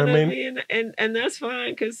 You know what I mean? And that's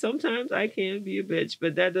fine because sometimes I can be a bitch,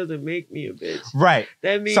 but that doesn't make me a bitch. Right.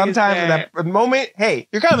 That means sometimes in that moment, hey,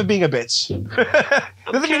 you're kind of being a bitch.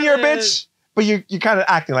 Doesn't mean you're a bitch, but you're kind of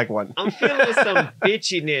acting like one. I'm feeling some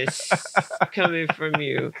bitchiness coming from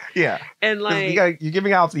you. Yeah. And like you're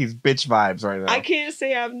giving out these bitch vibes right now. I can't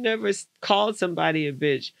say I've never called somebody a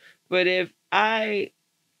bitch, but if I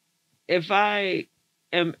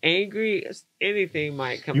am angry, anything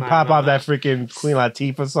might come out. You pop off that freaking Queen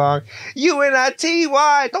Latifah song. UNITY,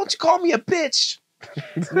 don't you call me a bitch.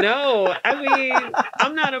 No, I mean,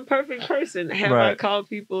 I'm not a perfect person. Have I called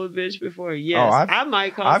people a bitch before? Yes. I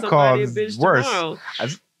might call somebody a bitch worse. Tomorrow.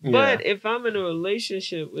 But if I'm in a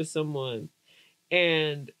relationship with someone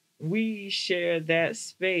and we share that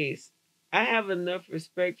space, I have enough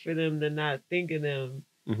respect for them to not think of them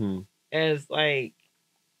as like...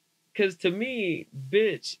 Because to me,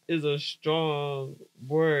 bitch is a strong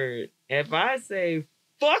word. If I say,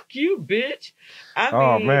 fuck you, bitch,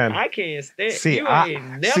 I mean, I can't stand... See, you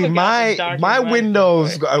ain't never my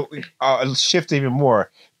windows shift even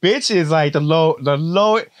more. Bitch is like the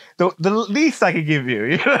least I could give you.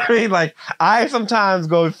 You know what I mean? Like, I sometimes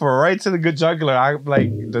go for right to the good jugular. I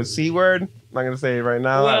like the C word. I'm not going to say it right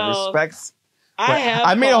now. Well, respects.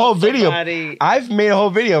 I made a whole video. I've made a whole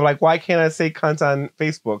video. Like, why can't I say cunt on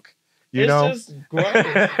Facebook? You know? It's just gross.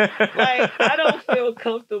 Like, I don't feel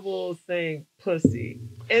comfortable saying pussy.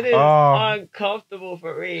 It is uncomfortable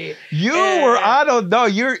for me. I don't know.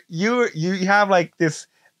 You have like this.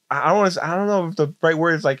 I don't know if the right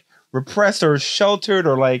word is like repressed or sheltered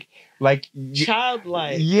or like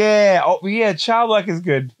childlike. Yeah. Oh yeah. Childlike is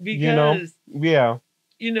good. Because yeah.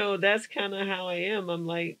 You know, that's kind of how I am. I'm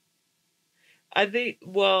like, I think,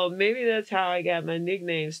 well, maybe that's how I got my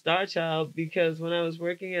nickname Star Child, because when I was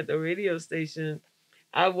working at the radio station,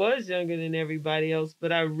 I was younger than everybody else,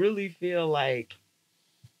 but I really feel like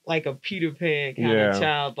a Peter Pan kind of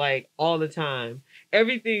child, like all the time.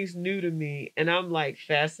 Everything's new to me, and I'm like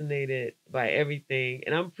fascinated by everything,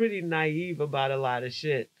 and I'm pretty naive about a lot of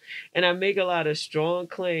shit. And I make a lot of strong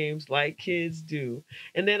claims like kids do,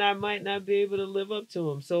 and then I might not be able to live up to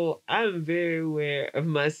them. So I'm very aware of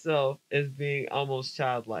myself as being almost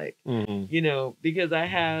childlike, you know, because I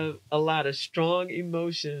have a lot of strong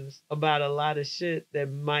emotions about a lot of shit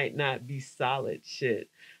that might not be solid shit.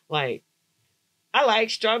 Like, I like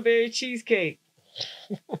strawberry cheesecake.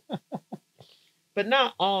 But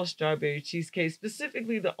not all strawberry cheesecake,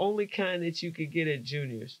 specifically the only kind that you could get at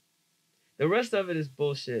Junior's. The rest of it is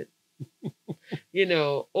bullshit. You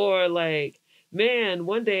know, or like, man,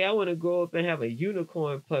 one day I want to grow up and have a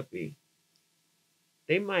unicorn puppy.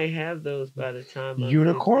 They might have those by the time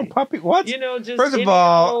unicorn puppy? What? You know, just first of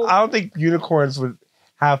all, I don't think unicorns would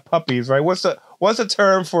have puppies, right? What's the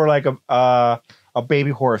term for like a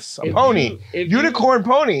baby horse? A pony. Unicorn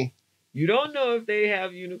pony. You don't know if they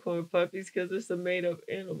have unicorn puppies because it's a made-up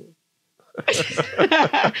animal.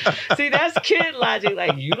 See, that's kid logic.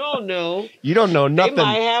 Like, you don't know. You don't know nothing. They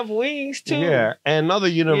might have wings too. Yeah, and another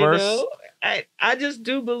universe. You know? I just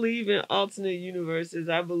do believe in alternate universes.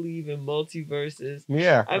 I believe in multiverses.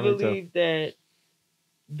 Yeah, I believe that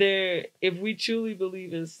if we truly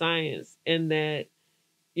believe in science and that,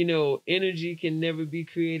 you know, energy can never be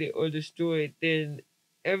created or destroyed, then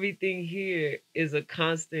everything here is a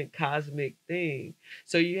constant cosmic thing.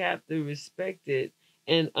 So you have to respect it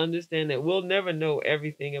and understand that we'll never know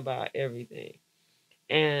everything about everything.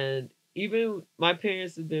 And even my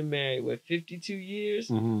parents have been married, 52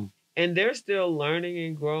 years? And they're still learning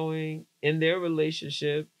and growing in their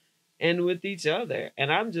relationship. and with each other.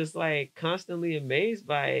 And I'm just like constantly amazed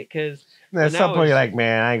by it because at some point you're like,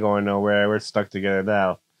 man, I ain't going nowhere. We're stuck together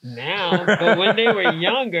now. But when they were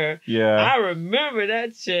younger, yeah, I remember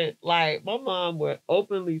that shit. Like, my mom would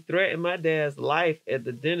openly threaten my dad's life at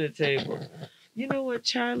the dinner table. You know what,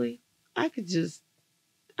 Charlie? I could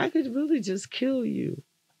really just kill you.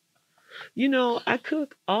 You know, I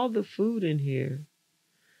cook all the food in here.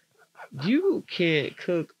 You can't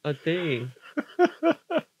cook a thing.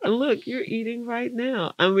 And look, you're eating right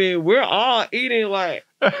now. I mean, we're all eating like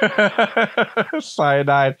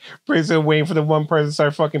cyanide. Pretty waiting for the one person to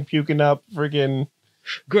start fucking puking up. Freaking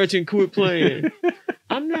Gretchen, quit playing.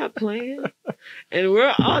 I'm not playing. And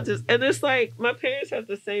we're all just, and it's like my parents have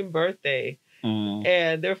the same birthday,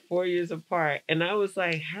 and they're 4 years apart. And I was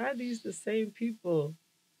like, how are these the same people?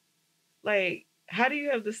 Like, how do you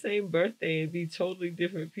have the same birthday and be totally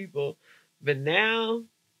different people? But now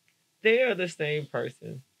they are the same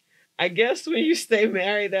person. I guess when you stay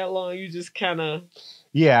married that long, you just kind of...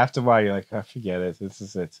 Yeah, after a while, you're like, I forget it. This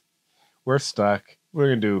is it. We're stuck. We're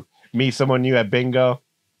going to do meet someone new at bingo.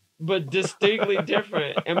 But distinctly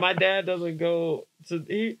different. And my dad doesn't go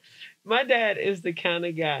to... My dad is the kind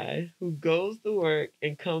of guy who goes to work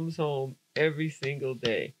and comes home every single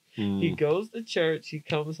day. He goes to church, he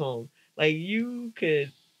comes home. Like, you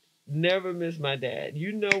could never miss my dad.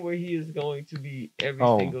 You know where he is going to be every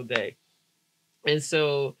single day. And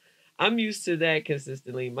so I'm used to that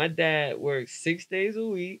consistently. My dad works 6 days a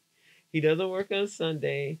week. He doesn't work on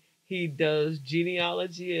Sunday. He does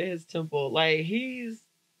genealogy at his temple. Like, he's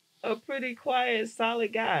a pretty quiet,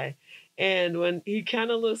 solid guy. And when he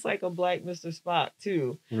kind of looks like a black Mr. Spock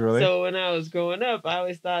too. Really? So when I was growing up, I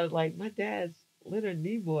always thought like my dad's Leonard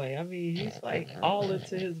Nimoy. I mean, he's like all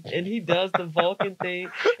into his, and he does the Vulcan thing,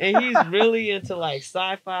 and he's really into like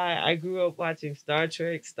sci-fi. I grew up watching Star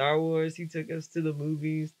Trek, Star Wars. He took us to the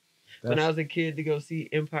movies when I was a kid to go see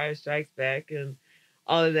Empire Strikes Back and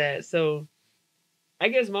all of that. So I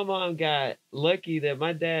guess my mom got lucky that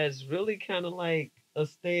my dad's really kind of like a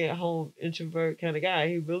stay-at-home introvert kind of guy.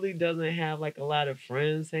 He really doesn't have like a lot of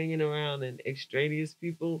friends hanging around and extraneous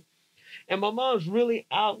people. And my mom's really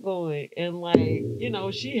outgoing and like, you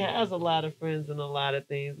know, she has a lot of friends and a lot of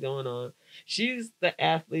things going on. She's the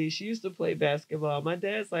athlete. She used to play basketball. My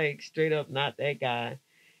dad's like straight up not that guy.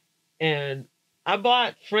 And I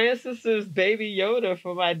bought Francis's Baby Yoda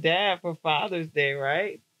for my dad for Father's Day,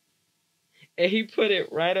 right? And he put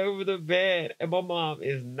it right over the bed. And my mom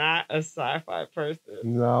is not a sci-fi person.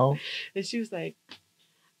 No. And she was like,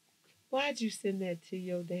 why'd you send that to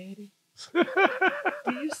your daddy? Do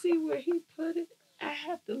you see where he put it? I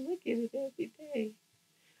have to look at it every day.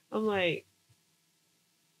 I'm like,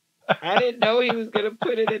 I didn't know he was going to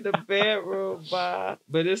put it in the bedroom, Bob,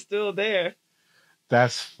 but it's still there.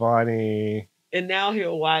 That's funny. And now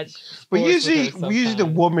he'll watch. But usually the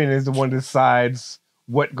woman is the one that decides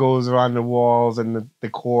what goes around the walls and the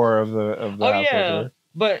core of the house. Oh yeah,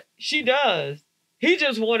 but she does. He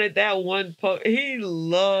just wanted that one he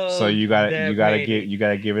loves. So you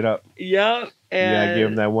gotta give it up. Yep. And you gotta give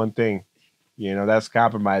him that one thing. You know, that's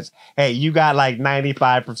compromise. Hey, you got like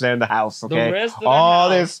 95% of the house, okay? The rest of the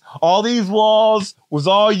house. All these walls was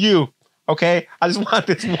all you. Okay? I just want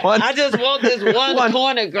this one. I just want this one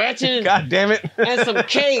corner, Gretchen. God damn it. And some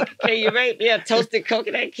cake. Can you make me a toasted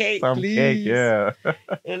coconut cake, some please? Cake, yeah.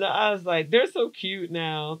 And I was like, they're so cute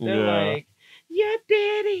now. They're like, yeah,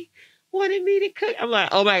 daddy wanted me to cook. I'm like,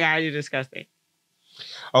 oh my God, you're disgusting.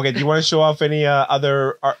 Okay, do you want to show off any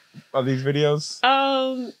other art of these videos?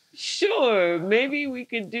 Sure. Maybe we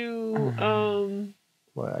could do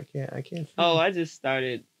Well, I can't see. Oh, I just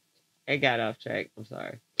started. I got off track. I'm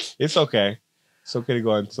sorry. It's okay. It's okay to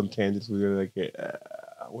go on some tangents. We're like,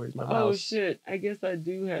 where's my mouse? Oh shit! I guess I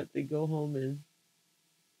do have to go home and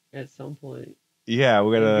at some point. Yeah,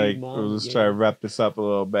 we're gonna let's try to wrap this up a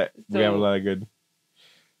little bit. So, we have a lot of good.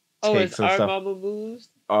 It's artmamamoves.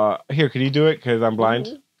 Here, can you do it? Because I'm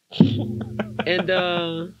blind. And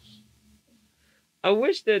I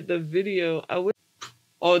wish that the video.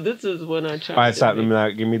 Oh, this is when I tried. All right, stop.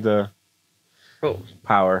 Give me the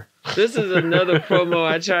power. This is another promo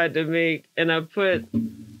I tried to make, and I put.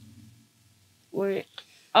 Wait.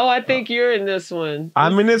 Oh, I think you're in this one.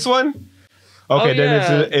 I'm in this one. Okay,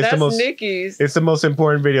 then it's the most. Nikki's. It's the most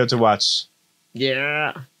important video to watch.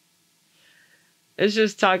 Yeah. It's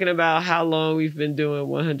just talking about how long we've been doing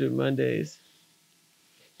 100 Mondays.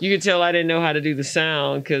 You can tell I didn't know how to do the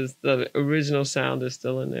sound because the original sound is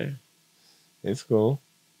still in there. It's cool.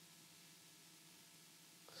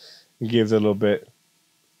 It gives a little bit.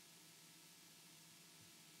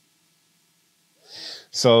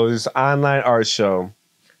 So this online art show.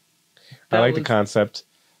 I like the concept.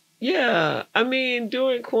 Yeah, I mean,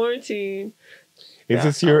 during quarantine. Is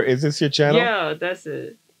this your channel? Yeah, that's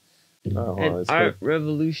it. Oh, and Art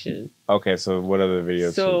Revolution. Okay, so what other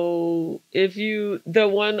videos? So if the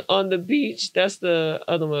one on the beach, that's the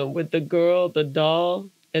other one with the girl, the doll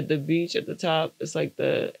at the beach at the top. It's like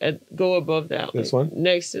go above that one. This one?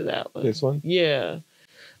 Next to that one. This one? Yeah.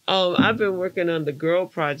 I've been working on the girl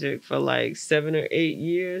project for like 7 or 8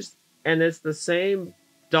 years, and it's the same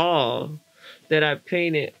doll that I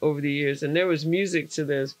painted over the years. And there was music to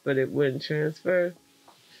this, but it wouldn't transfer.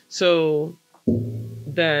 So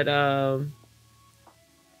that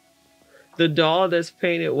the doll that's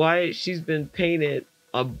painted white, she's been painted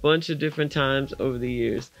a bunch of different times over the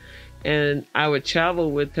years. And I would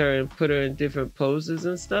travel with her and put her in different poses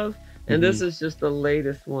and stuff. And this is just the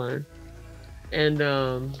latest one.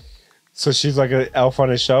 And so she's like an elf on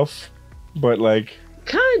a shelf, but like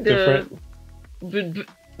kind of. But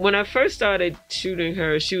when I first started shooting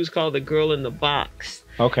her, she was called the girl in the box.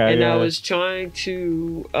 Okay. And I was trying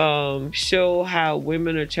to show how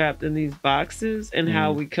women are trapped in these boxes and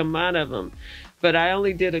how we come out of them. But I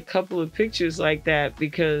only did a couple of pictures like that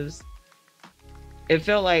because it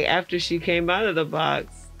felt like after she came out of the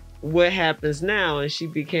box, what happens now? And she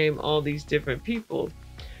became all these different people.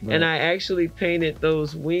 Right. And I actually painted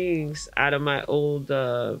those wings out of my old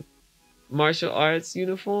martial arts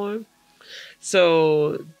uniform.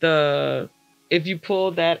 So if you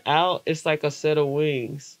pull that out, it's like a set of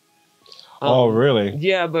wings. Oh, really?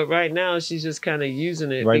 Yeah, but right now she's just kind of using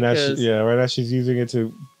it. Right now she's using it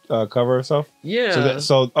to cover herself. Yeah.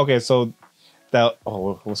 So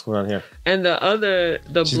what's going on here? And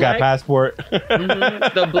she's got a passport.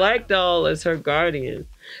 The black doll is her guardian.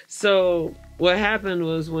 So what happened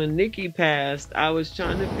was when Nikki passed, I was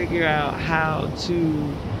trying to figure out how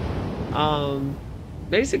to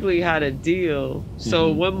basically how to deal.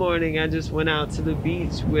 So one morning I just went out to the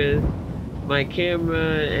beach with my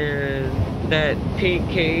camera and that pink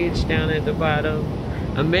cage down at the bottom.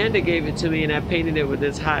 Amanda gave it to me and I painted it with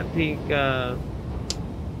this hot pink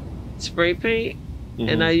spray paint.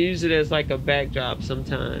 And I use it as like a backdrop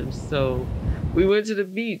sometimes. So we went to the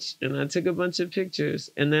beach and I took a bunch of pictures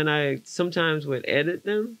and then I sometimes would edit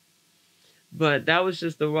them. But that was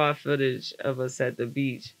just the raw footage of us at the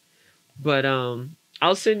beach. But I'll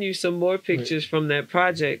send you some more pictures from that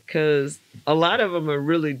project because a lot of them are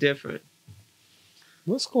really different.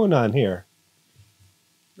 What's going on here?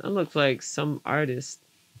 That looks like some artist,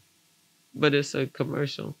 but it's a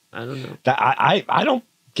commercial. I don't know. I don't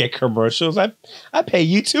get commercials. I pay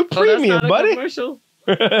YouTube Premium, that's not buddy. A commercial?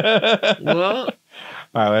 Well,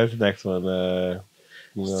 all right. That's the next one.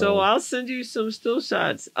 So I'll send you some still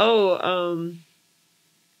shots.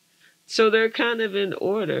 So they're kind of in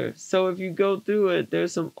order. So if you go through it,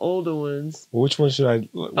 there's some older ones. Which one should I?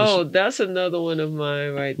 That's another one of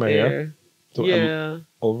mine right there. So yeah.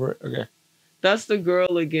 Over it? Okay. That's the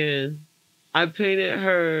girl again. I painted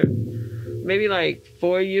her maybe like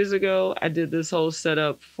 4 years ago. I did this whole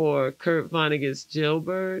setup for Kurt Vonnegut's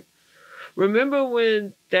Jailbird. Remember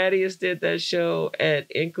when Thaddeus did that show at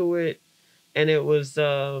Inklewood? And it was...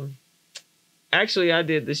 Actually, I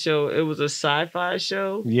did the show. It was a sci-fi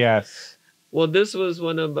show. Yes. Well, this was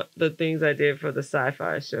one of the things I did for the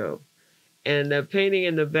sci-fi show. And the painting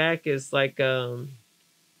in the back is like a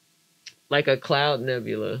cloud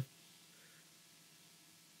nebula.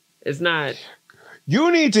 It's not...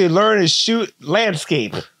 You need to learn to shoot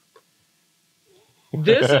landscape.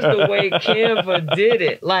 This is the way Canva did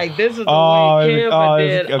it. Like, this is the way Canva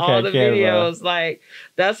did all the videos. Like,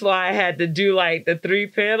 that's why I had to do, like, the 3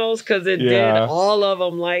 panels, because it did all of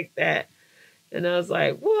them like that. And I was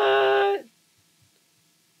like, what?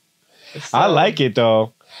 So, I like it,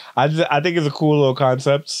 though. I think it's a cool little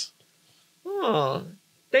concept. Oh,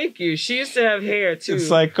 thank you. She used to have hair, too. It's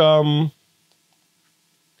like,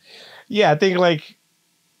 yeah, I think, like,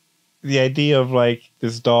 the idea of, like,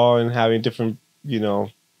 this doll and having different,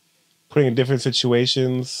 putting in different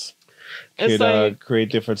situations could like,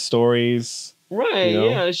 create different stories. Right,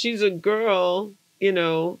 yeah. She's a girl,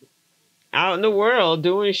 out in the world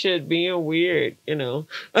doing shit, being weird, Wait,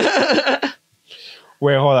 hold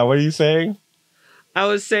on. What are you saying? I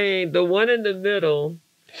was saying the one in the middle.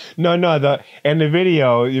 No, in the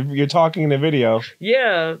video. You're talking in the video.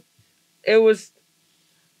 Yeah. It was...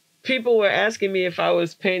 People were asking me if I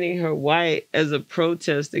was painting her white as a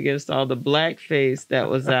protest against all the blackface that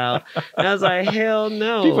was out. And I was like, hell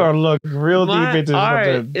no. People are looking real deep into art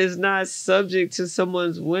something. Is not subject to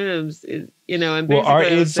someone's whims, and art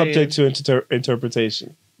is subject to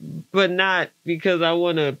interpretation. But not because I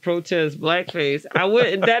want to protest blackface. I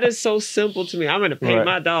wouldn't. That is so simple to me. I'm going to paint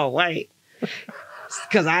my doll white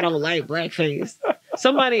because I don't like blackface.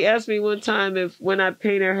 Somebody asked me one time if when I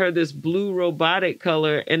painted her this blue robotic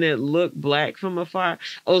color and it looked black from afar,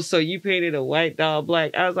 oh, so you painted a white doll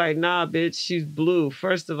black? I was like, nah, bitch, she's blue.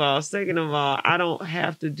 First of all. Second of all, I don't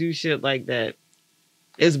have to do shit like that.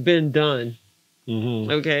 It's been done.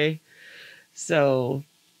 Mm-hmm. Okay? So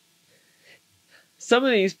some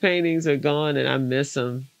of these paintings are gone and I miss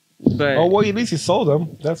them. But oh, well, at least you sold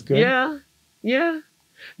them. That's good. Yeah. Yeah.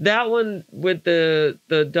 That one with the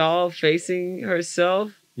doll facing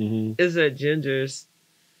herself is at Ginger's.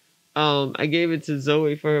 I gave it to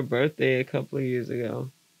Zoe for her birthday a couple of years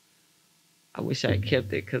ago. I wish I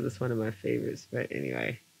kept it because it's one of my favorites. But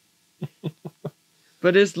anyway.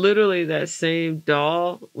 But it's literally that same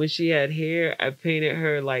doll. When she had hair, I painted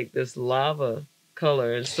her like this lava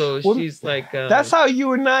color, and so she's like. That's how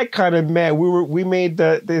you and I kind of met. We made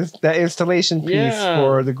that installation piece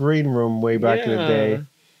for the green room way back in the day.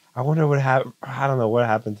 I wonder what happened. I don't know what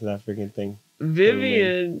happened to that freaking thing.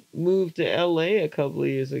 Vivian moved to LA a couple of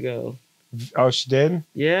years ago. Oh, she did?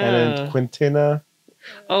 Yeah. And then Quintina.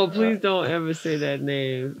 Oh, please don't ever say that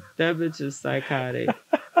name. That bitch is psychotic.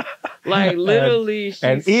 Like literally,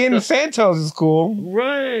 and Ian Santos is cool,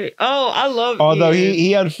 right? Oh, I love. Although Ian.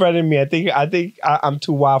 he unfriended me, I think I'm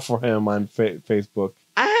too wild for him on Facebook.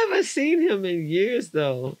 I haven't seen him in years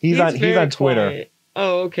though. He's on Twitter. Quiet.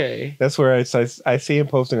 Oh, okay. That's where I see him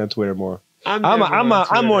posting on Twitter more. I'm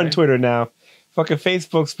more on Twitter now. Fucking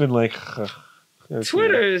Facebook's been like.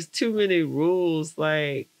 Twitter is too many rules.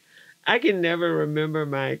 Like, I can never remember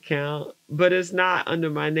my account, but it's not under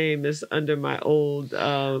my name. It's under my old.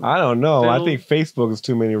 I don't know. Film. I think Facebook is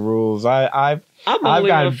too many rules. I'm only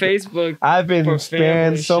on Facebook. I've been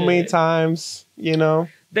spammed so many times. You know.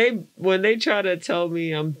 When they try to tell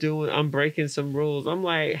me I'm breaking some rules, I'm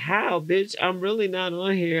like, how, bitch? I'm really not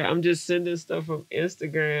on here. I'm just sending stuff from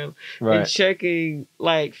Instagram and checking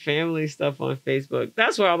like family stuff on Facebook.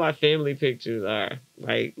 That's where all my family pictures are,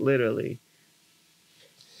 like literally.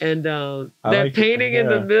 And that like painting in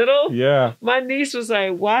the middle, my niece was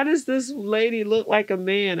like, why does this lady look like a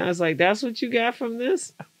man? I was like, that's what you got from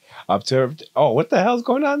this? What the hell's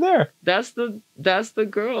going on there? That's the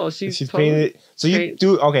girl. She's painted. So you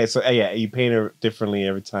do okay. So you paint her differently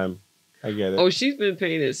every time. I get it. Oh, she's been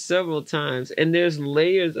painted several times, and there's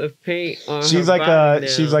layers of paint on. She's her like body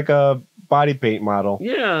she's like a body paint model.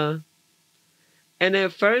 Yeah. And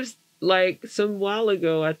at first, like some while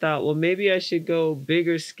ago, I thought, well, maybe I should go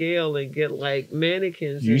bigger scale and get like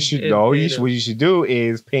mannequins. What you should do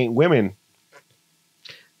is paint women.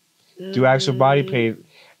 Do actual body paint.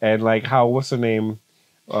 And like what's her name?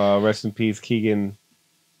 Rest in peace, Keegan.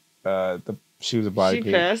 She was a body paint.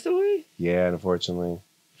 She passed away? Yeah, unfortunately.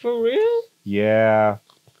 For real? Yeah.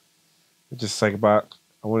 Just like about,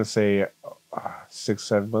 I want to say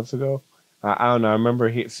 6-7 months ago. I don't know. I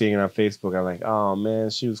remember seeing it on Facebook. I'm like, oh man,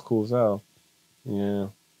 she was cool as hell. Yeah.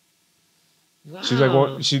 Wow.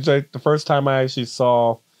 She's like the first time I actually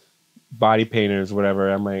saw body painters, whatever.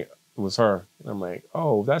 I'm like, it was her. I'm like,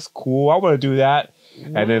 oh, that's cool. I want to do that.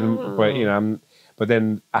 Wow. And then, but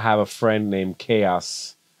then I have a friend named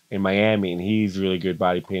Chaos in Miami, and he's really good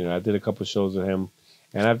body painter. I did a couple shows with him,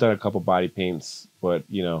 and I've done a couple body paints. But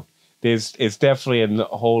it's definitely a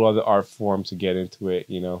whole other art form to get into it.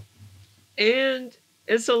 And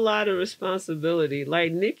it's a lot of responsibility.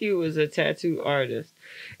 Like Nikki was a tattoo artist,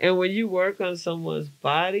 and when you work on someone's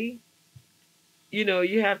body,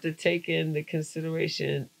 you have to take into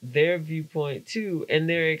consideration their viewpoint too and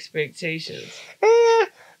their expectations.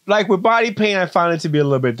 Like with body paint, I found it to be a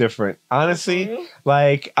little bit different. Honestly,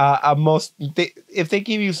 like if they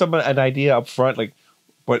give you an idea up front, like,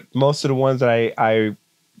 but most of the ones that I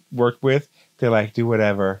worked with, they're like, do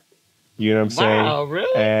whatever. You know what I'm saying? Wow,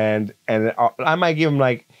 really? And I might give them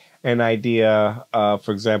like an idea.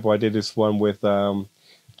 For example, I did this one with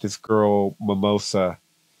this girl Mimosa.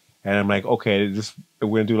 And I'm like, okay, we're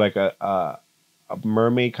gonna do like a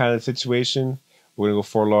mermaid kind of situation. We're gonna go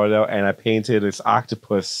Fort Lauderdale, and I painted this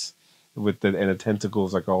octopus and the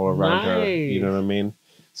tentacles like all around her. You know what I mean?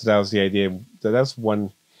 So that was the idea. So that's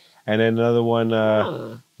one, and then another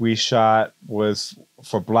one we shot was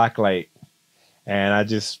for Blacklight, and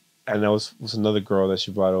that was another girl that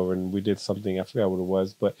she brought over, and we did something. I forgot what it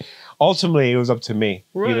was, but ultimately it was up to me.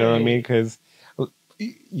 Right. You know what I mean? Because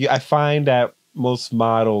I find that most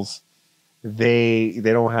models, they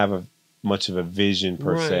don't have much of a vision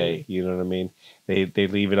per se. You know what I mean? They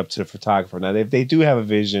leave it up to the photographer. Now they do have a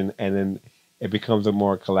vision, and then it becomes a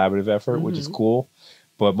more collaborative effort, which is cool.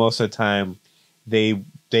 But most of the time,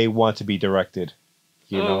 they want to be directed.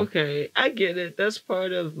 You know? Okay, I get it. That's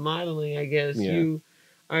part of modeling, I guess. Yeah. You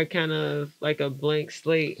are kind of like a blank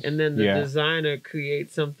slate, and then the designer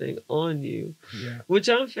creates something on you, which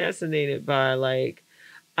I'm fascinated by. Like,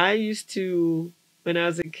 I used to, when I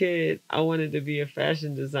was a kid, I wanted to be a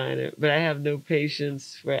fashion designer, but I have no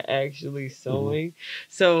patience for actually sewing.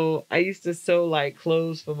 So I used to sew like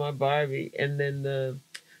clothes for my Barbie. And then the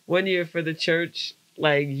one year for the church,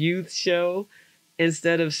 like youth show,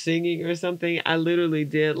 instead of singing or something, I literally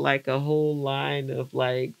did like a whole line of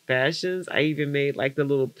like fashions. I even made like the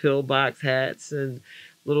little pillbox hats and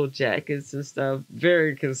little jackets and stuff.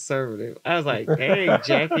 Very conservative. I was like, dang,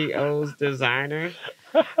 Jackie O's designer.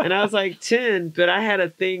 And I was like 10, but I had a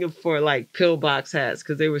thing for like pillbox hats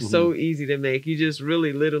because they were so easy to make. You just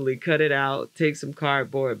really literally cut it out, take some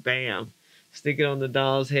cardboard, bam, stick it on the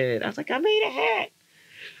doll's head. I was like, I made a hat.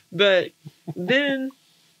 But then,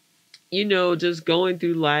 you know, just going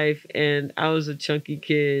through life, and I was a chunky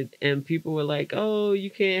kid, and people were like, oh,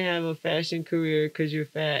 you can't have a fashion career because you're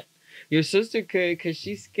fat. Your sister could because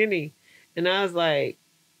she's skinny. And I was like,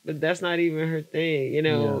 but that's not even her thing. You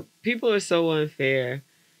know, people are so unfair.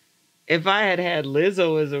 If I had had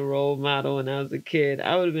Lizzo as a role model when I was a kid,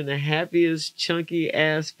 I would have been the happiest, chunky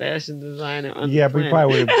ass fashion designer on the planet. We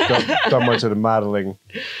probably would have done much of the modeling,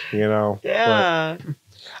 you know. Yeah. But,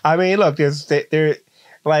 I mean, look, there,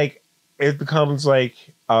 like, it becomes like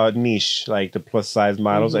a niche, like the plus size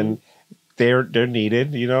models, and they're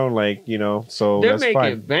needed, you know, like, you know, so they're that's making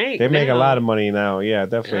fine. Bank they make now. A lot of money now. Yeah,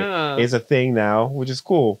 definitely. Yeah. It's a thing now, which is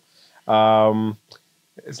cool.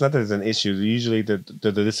 It's not that it's an issue. Usually the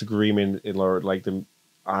disagreement or like the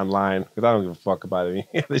online, because I don't give a fuck about any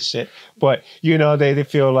of this shit. But, you know, they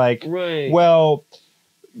feel like, well,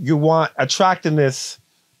 you want attractiveness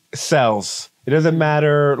sells. It doesn't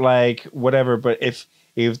matter, like, whatever. But if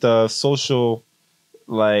the social,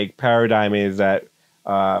 like, paradigm is that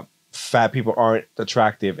fat people aren't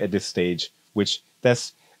attractive at this stage, which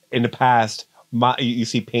that's in the past. You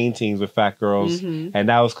see paintings with fat girls, and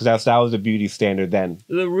that was because that was the beauty standard then.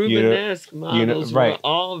 The Rubenesque models were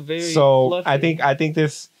all very fluffy. I think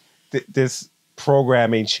this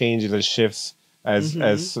programming changes and shifts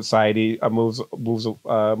as society moves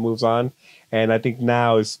on, and I think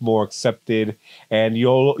now it's more accepted. And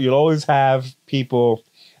you'll always have people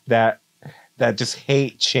that just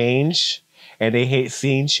hate change, and they hate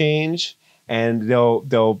seeing change, and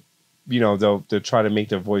they'll try to make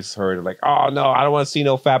their voice heard, like, oh no, I don't want to see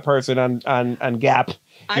no fat person on Gap.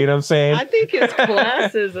 You know what I'm saying? I think it's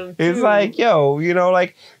classism too. It's like, yo, you know,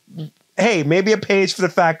 like, hey, maybe a page for the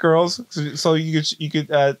fat girls, so you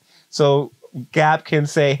could so Gap can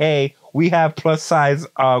say, hey, we have plus size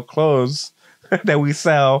clothes that we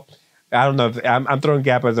sell. I don't know if I'm throwing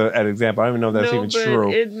Gap as an example. I don't even know if that's even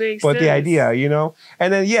true. It makes but sense. The idea, you know,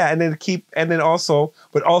 and then also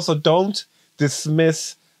don't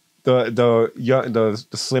dismiss the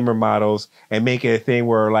slimmer models and make it a thing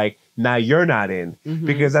where, like, now you're not in,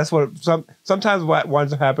 because that's what sometimes what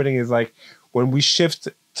winds up happening is, like, when we shift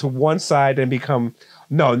to one side and become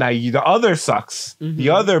now the other sucks. The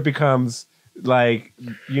other becomes, like,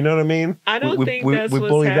 you know what I mean? I don't think that's what's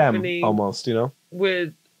bully happening them almost, you know,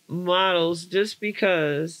 with models, just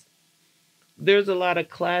because there's a lot of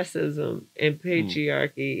classism and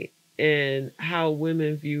patriarchy in how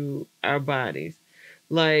women view our bodies.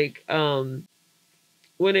 Like, when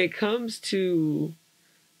it comes to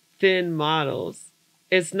thin models,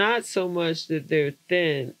 it's not so much that they're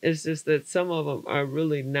thin, it's just that some of them are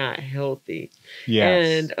really not healthy. Yes.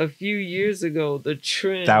 And a few years ago, the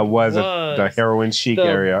trend was the heroin chic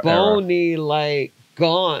area. Bony, like,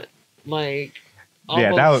 gaunt, like,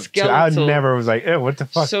 yeah, that was skeletal. I never was like, what the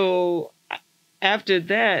fuck? So after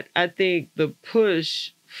that, I think the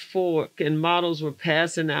push and models were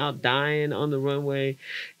passing out, dying on the runway,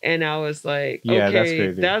 and I was like,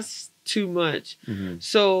 okay, that's too much.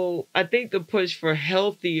 So I think the push for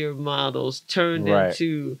healthier models turned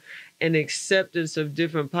into an acceptance of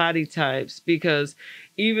different body types, because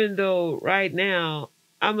even though right now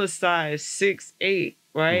I'm a size 6'8",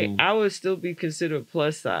 right, I would still be considered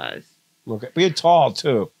plus size. Okay, but you're tall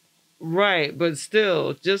too. Right, but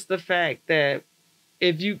still, just the fact that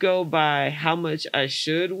if you go by how much I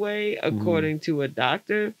should weigh according to a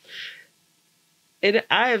doctor,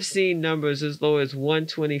 I have seen numbers as low as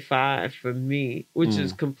 125 for me, which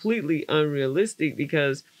is completely unrealistic,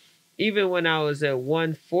 because even when I was at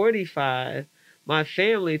 145, my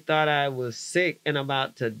family thought I was sick and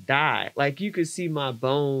about to die. Like, you could see my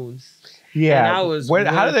bones. Yeah. And I was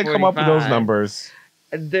how did they come up with those numbers?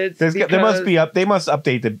 They must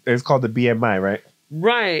update it's called the BMI, right?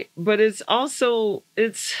 Right. But it's also,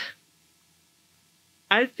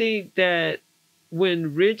 I think that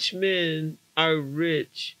when rich men are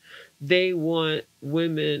rich, they want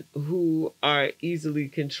women who are easily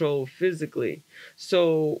controlled physically.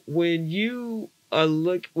 So when you're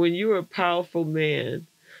a powerful man,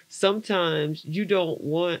 sometimes you don't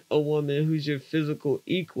want a woman who's your physical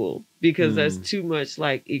equal because that's too much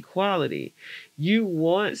like equality. You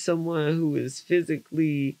want someone who is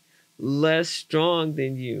physically less strong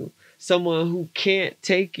than you, someone who can't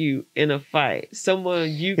take you in a fight, someone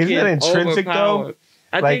you Isn't can that intrinsic overpower. though?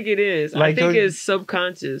 I think it is. I think it's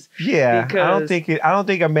subconscious. Yeah, I don't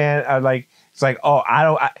think a man it's like, oh,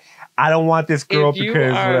 I don't want this girl because whatever.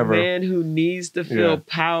 If you are a man who needs to feel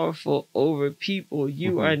powerful over people,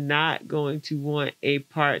 you are not going to want a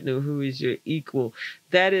partner who is your equal.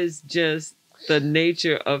 That is just the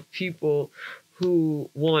nature of people who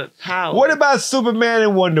want power. What about Superman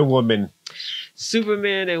and Wonder Woman?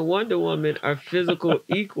 Superman and Wonder Woman are physical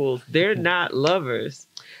equals. They're not lovers.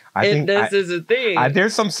 I think this is a thing.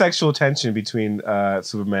 There's some sexual tension between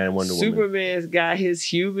Superman and Wonder Woman. Superman's got his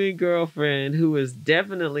human girlfriend who is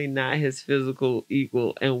definitely not his physical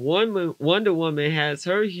equal. And Wonder Woman has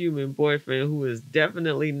her human boyfriend who is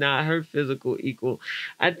definitely not her physical equal.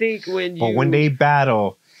 I think But when they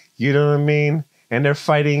battle, you know what I mean? And they're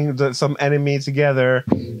fighting some enemy together,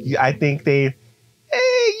 I think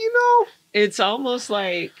it's almost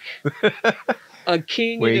like a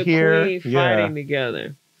king and a queen fighting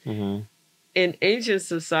together. Mm-hmm. In ancient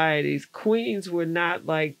societies, queens were not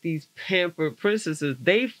like these pampered princesses.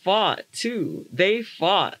 They fought too. They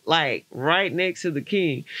fought like right next to the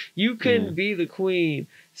king. You couldn't be the queen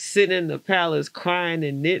sitting in the palace crying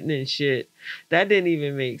and knitting and shit. That didn't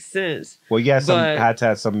even make sense. Well, yes, had to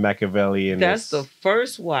have some Machiavelli in that's the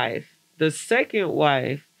first wife. The second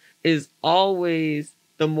wife is always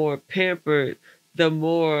the more pampered, the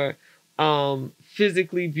more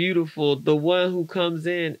physically beautiful. The one who comes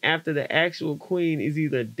in after the actual queen is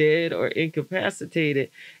either dead or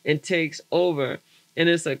incapacitated and takes over. And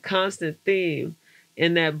it's a constant theme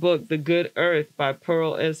in that book, The Good Earth by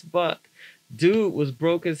Pearl S. Buck. Dude was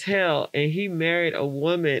broke as hell and he married a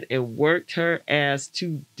woman and worked her ass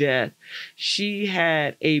to death. She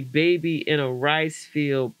had a baby in a rice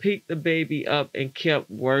field, picked the baby up and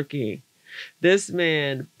kept working. This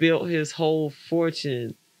man built his whole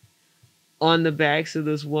fortune on the backs of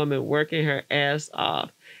this woman working her ass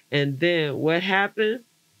off. And then what happened?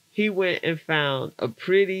 He went and found a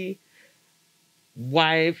pretty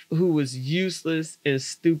wife who was useless and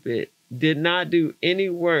stupid, did not do any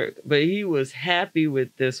work, but he was happy with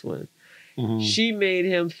this one. Mm-hmm. She made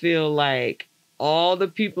him feel like all the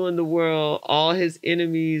people in the world, all his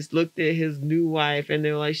enemies looked at his new wife and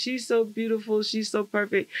they were like, she's so beautiful, she's so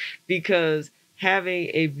perfect, because having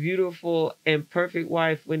a beautiful and perfect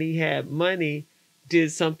wife when he had money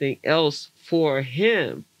did something else for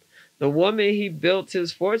him. The woman he built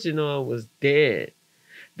his fortune on was dead.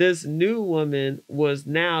 This new woman was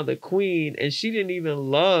now the queen, and she didn't even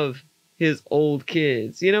love his old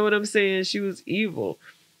kids. You know what I'm saying? She was evil,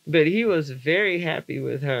 but he was very happy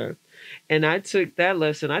with her. And I took that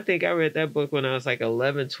lesson. I think I read that book when I was like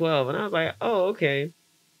 11, 12, and I was like, oh, okay.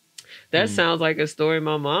 That sounds like a story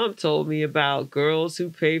my mom told me about girls who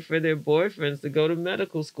pay for their boyfriends to go to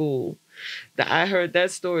medical school. I heard that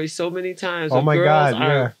story so many times. Oh my God,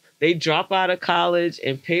 yeah. They drop out of college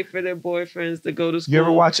and pay for their boyfriends to go to school. You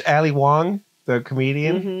ever watch Ali Wong, the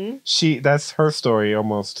comedian? Mm-hmm. That's her story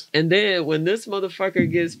almost. And then when this motherfucker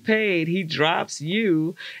gets paid, he drops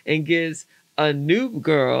you and gets a new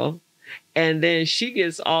girl. And then she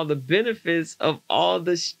gets all the benefits of all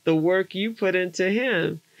the work you put into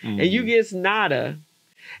him. And you get nada.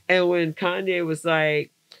 And when Kanye was like,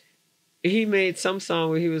 he made some song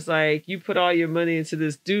where he was like, you put all your money into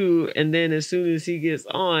this dude, and then as soon as he gets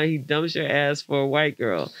on, he dumps your ass for a white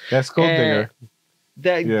girl. That's Gold Digger.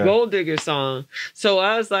 That Gold Digger song. So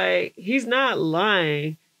I was like, he's not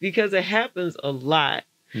lying, because it happens a lot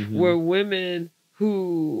where women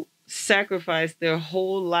who sacrifice their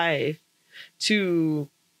whole life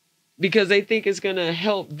because they think it's going to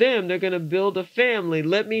help them. They're going to build a family.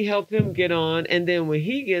 Let me help him get on. And then when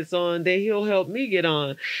he gets on, then he'll help me get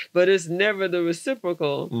on. But it's never the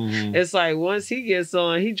reciprocal. It's like once he gets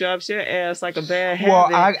on, he drops your ass like a bad habit.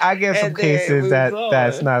 Well, I get some cases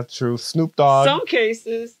that's not true. Snoop Dogg. Some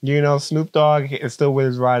cases. Snoop Dogg is still with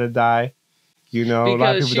his ride or die. A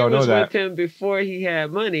lot of people don't know that. Because she was with him before he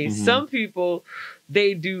had money. Some people,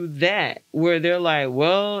 they do that where they're like,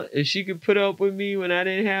 well, if she could put up with me when I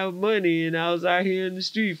didn't have money and I was out here in the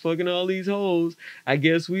street fucking all these hoes, I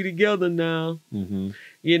guess we together now.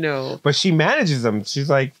 But she manages them. She's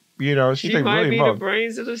like, she might be the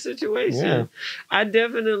brains of the situation. Yeah. I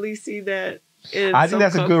definitely see that. I think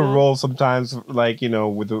that's a good role sometimes. Like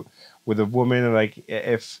with a woman, like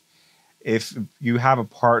if if you have a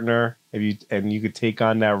partner, and you could take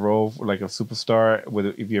on that role like a superstar,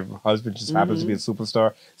 if your husband just happens to be a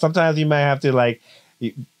superstar, sometimes you might have to like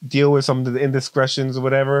deal with some of the indiscretions or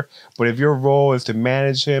whatever. But if your role is to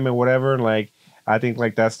manage him and whatever, like I think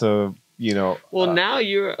like that's the now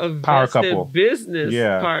you're a power couple business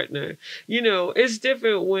partner. It's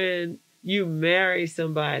different when you marry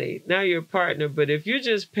somebody. Now you're a partner, but if you're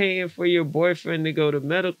just paying for your boyfriend to go to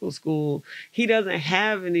medical school, he doesn't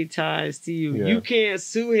have any ties to you. Yeah. You can't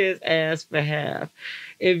sue his ass for half.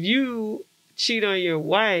 If you cheat on your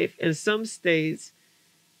wife, in some states,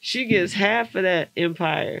 she gets half of that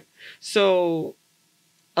empire. So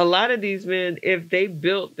a lot of these men, if they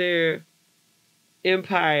built their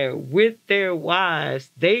empire with their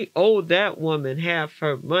wives, they owe that woman half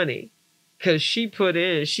her money. Because she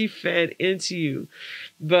fed into you.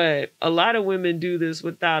 But a lot of women do this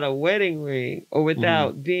without a wedding ring or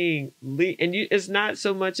without being it's not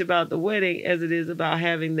so much about the wedding as it is about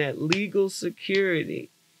having that legal security.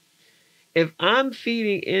 If I'm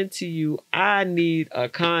feeding into you, I need a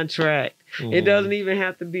contract. It doesn't even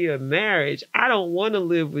have to be a marriage. I don't want to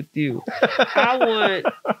live with you. I want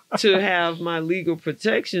to have my legal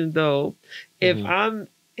protection, though. If I'm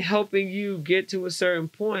helping you get to a certain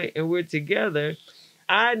point and we're together,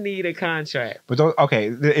 I need a contract. But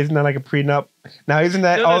isn't that like a prenup? Now, isn't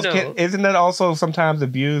that isn't that also sometimes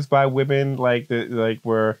abused by women? Like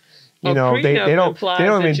where they don't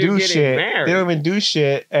even do shit. Married. They don't even do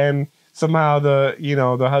shit, and somehow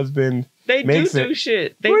the husband. They do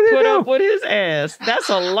shit. They put up with his ass. That's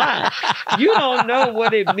a lot. You don't know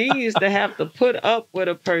what it means to have to put up with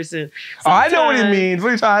a person. Sometimes, I know what it means. What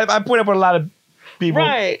are you talking? I put up with a lot of people.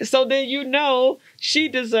 Right. So then she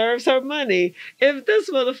deserves her money. If this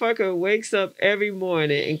motherfucker wakes up every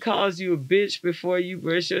morning and calls you a bitch before you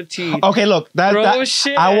brush your teeth. Okay, look.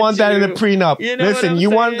 I want that in the prenup. Listen,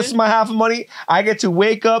 you want this my half of money? I get to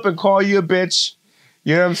wake up and call you a bitch.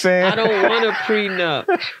 You know what I'm saying? I don't want a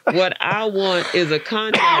prenup. What I want is a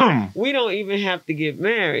contract. We don't even have to get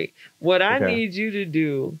married. What I need you to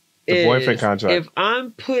do is, boyfriend contract. If I'm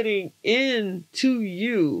putting into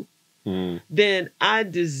you, then I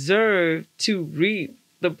deserve to reap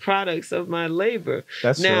the products of my labor.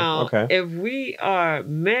 That's now, true. Okay. If we are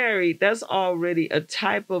married, that's already a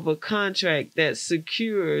type of a contract that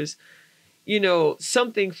secures,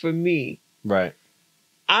 something for me. Right.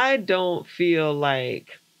 I don't feel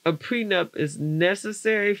like a prenup is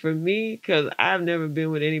necessary for me because I've never been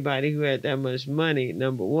with anybody who had that much money,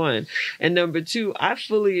 number one. And number two, I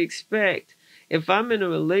fully expect if I'm in a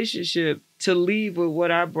relationship to leave with what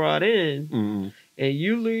I brought in and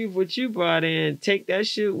you leave what you brought in, take that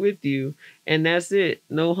shit with you. And that's it.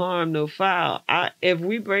 No harm, no foul. If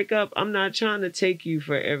we break up, I'm not trying to take you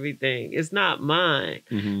for everything. It's not mine.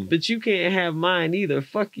 But you can't have mine either.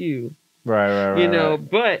 Fuck you. Right.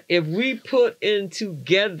 But if we put in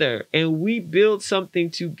together and we build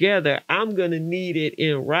something together, I'm going to need it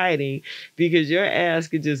in writing because your ass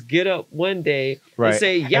could just get up one day and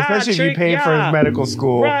say, yeah, especially if you pay for his medical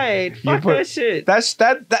school. Right. Fuck that shit.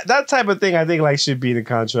 That type of thing I think like should be in the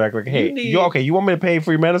contract. Like, hey, you want me to pay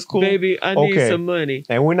for your medical school? Baby, I need some money.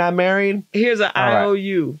 And we're not married? Here's an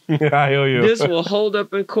IOU. I owe you. This will hold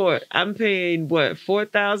up in court. I'm paying,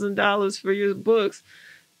 $4,000 for your books.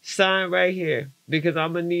 Sign right here because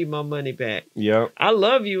I'm going to need my money back. Yep. I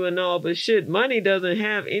love you and all, but shit, money doesn't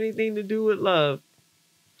have anything to do with love.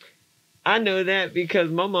 I know that because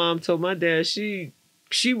my mom told my dad she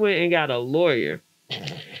went and got a lawyer.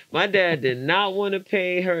 My dad did not want to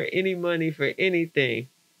pay her any money for anything.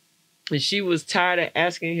 And she was tired of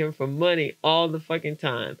asking him for money all the fucking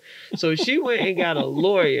time. So she went and got a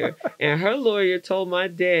lawyer. And her lawyer told my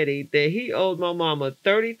daddy that he owed my mama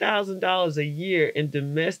 $30,000 a year in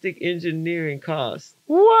domestic engineering costs.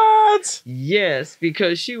 What? Yes,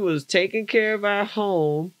 because she was taking care of our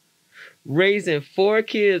home, raising 4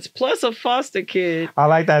 kids, plus a foster kid. I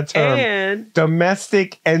like that term. And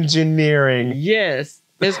domestic engineering. Yes.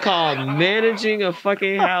 It's called managing a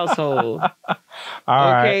fucking household.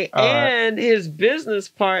 All right. And his business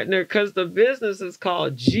partner, because the business is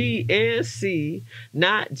called G and C,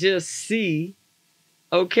 not just C.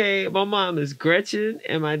 Okay, my mom is Gretchen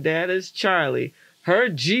and my dad is Charlie. Her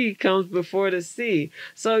G comes before the C.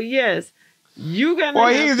 So yes, you gonna.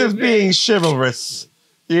 Well, he's just being chivalrous.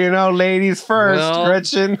 Ladies first,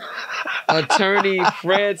 Gretchen. Attorney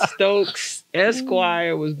Fred Stokes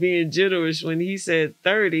Esquire was being generous when he said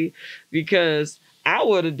 30 because I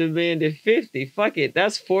would have demanded 50. Fuck it.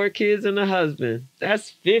 That's 4 kids and a husband.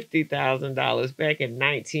 That's $50,000 back in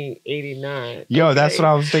 1989. Yo, okay? That's what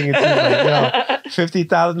I was thinking too. Like, yo,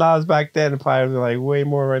 $50,000 back then, probably like way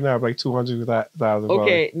more right now, like $200,000.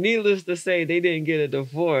 Okay, needless to say, they didn't get a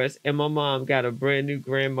divorce, and my mom got a brand new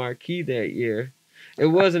Grand Marquis that year. It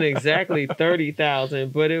wasn't exactly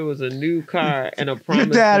 30,000, but it was a new car and a promise.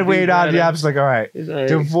 Your dad weighed out the options like, all right,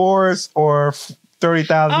 divorce or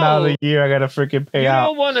 $30,000 a year, I gotta freaking pay out. You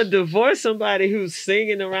don't want to divorce somebody who's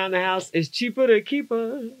singing around the house. It's cheaper to keep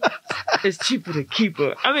her. It's cheaper to keep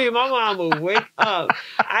her. I mean, my mom would wake up.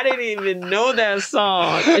 I didn't even know that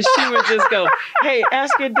song, and she would just go, "Hey,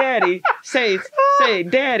 ask your daddy. Say,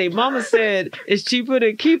 Daddy. Mama said it's cheaper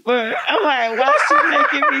to keep her." I'm like, why is she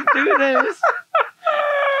making me do this?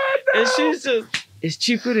 And she's just, it's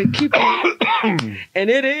cheaper to keep it. And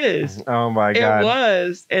it is. Oh my God. It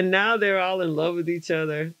was. And now they're all in love with each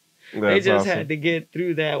other. They just had to get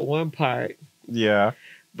through that one part. Yeah.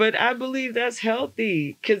 But I believe that's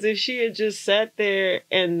healthy. Because if she had just sat there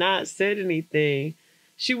and not said anything,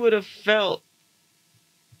 she would have felt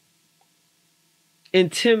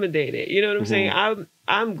intimidated. You know what I'm saying?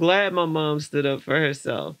 I'm glad my mom stood up for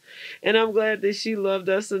herself. And I'm glad that she loved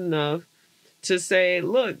us enough to say,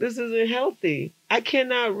 look, this isn't healthy. I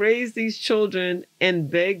cannot raise these children and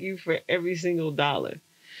beg you for every single dollar,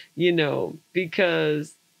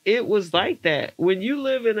 because it was like that. When you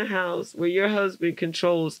live in a house where your husband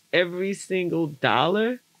controls every single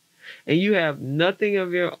dollar and you have nothing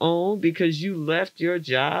of your own because you left your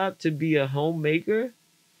job to be a homemaker,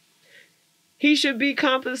 he should be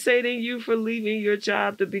compensating you for leaving your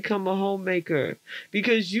job to become a homemaker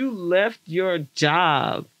because you left your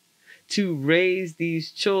job to raise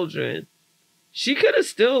these children. She could have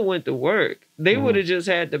still went to work. They would have just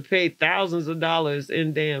had to pay thousands of dollars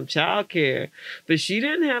in damn childcare. But she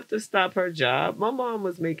didn't have to stop her job. My mom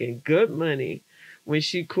was making good money when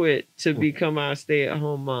she quit to become our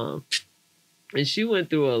stay-at-home mom. And she went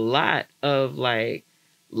through a lot of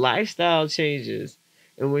lifestyle changes.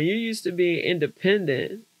 And when you're used to being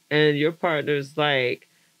independent and your partner's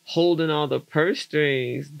holding all the purse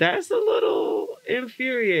strings, that's a little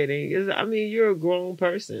infuriating. I mean, you're a grown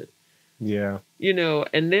person. Yeah.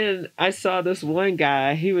 And then I saw this one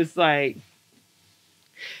guy, he was like,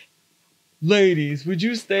 ladies, would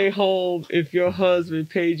you stay home if your husband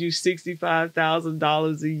paid you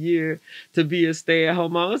 $65,000 a year to be a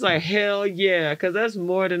stay-at-home mom? I was like, hell yeah, because that's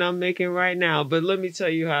more than I'm making right now. But let me tell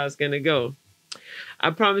you how it's going to go.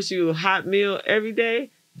 I promise you a hot meal every day.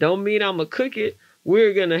 Don't mean I'm going to cook it.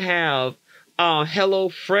 We're going to have Hello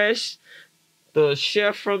Fresh, the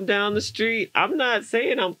chef from down the street. I'm not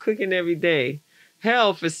saying I'm cooking every day.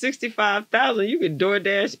 Hell, for $65,000, you can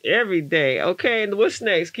DoorDash every day. Okay, and what's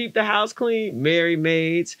next? Keep the house clean. Marry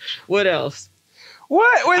maids. What else?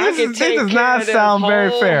 What? Wait, this does not sound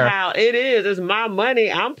very fair. House. It is. It's my money.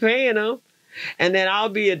 I'm paying them. And then I'll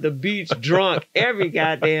be at the beach drunk every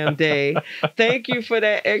goddamn day. Thank you for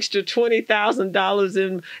that extra $20,000.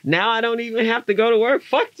 And now I don't even have to go to work.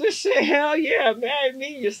 Fuck this shit. Hell yeah. Marry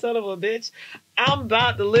me, you son of a bitch. I'm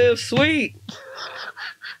about to live sweet.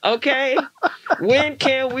 Okay? When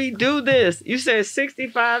can we do this? You said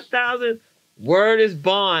 $65,000. Word is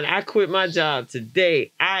bond. I quit my job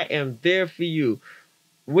today. I am there for you.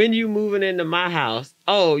 When you moving into my house,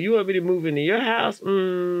 oh, you want me to move into your house?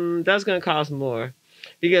 That's going to cost more.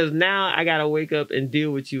 Because now I got to wake up and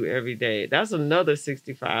deal with you every day. That's another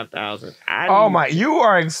 $65,000. Oh my, you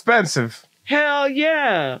are expensive. Hell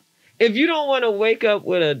yeah. If you don't want to wake up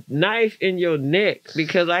with a knife in your neck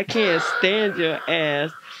because I can't stand your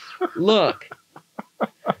ass, look,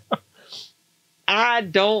 I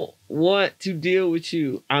don't want to deal with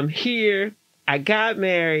you. I'm here. I got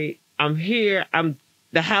married. I'm here.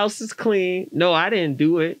 The house is clean. No, I didn't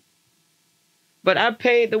do it. But I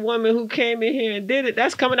paid the woman who came in here and did it.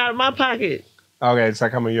 That's coming out of my pocket. Okay, it's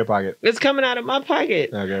not coming in your pocket. It's coming out of my pocket.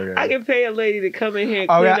 Okay. I can pay a lady to come in here and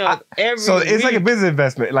clean up every So it's week. like a business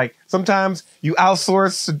investment. Like sometimes you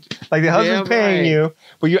outsource, like the husband's paying you,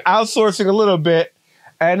 but you're outsourcing a little bit,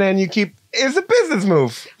 and then you keep. It's a business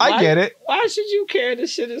move. I get it. Why should you care the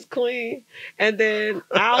shit is clean? And then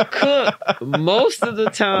I'll cook most of the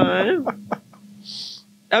time.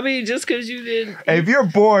 I mean, just because you didn't. Hey, if you're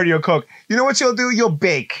bored, you'll cook. You know what you'll do? You'll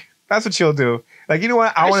bake. That's what you'll do. Like, you know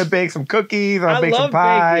what? I want to bake some cookies. I bake some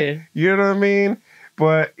pie. Baking. You know what I mean?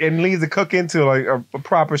 And leave the cooking to like a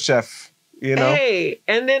proper chef. You know? Hey,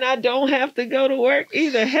 and then I don't have to go to work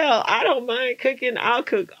either. Hell, I don't mind cooking. I'll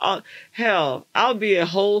cook. Hell, I'll be at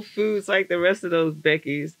Whole Foods like the rest of those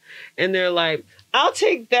Beckys. And they're like, I'll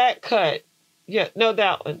take that cut. Yeah, no,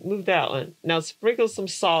 that one. Move that one. Now sprinkle some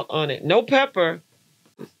salt on it. No pepper.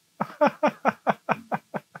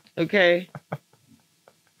 Okay?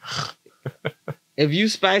 If you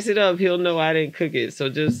spice it up, he'll know I didn't cook it. So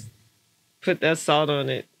just put that salt on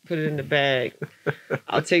it. Put it in the bag.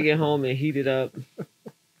 I'll take it home and heat it up.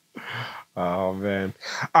 Oh man!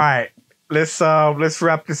 All right, let's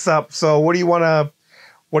wrap this up. So, what do you want to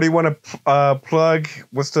plug?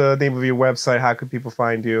 What's the name of your website? How can people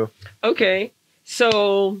find you? Okay,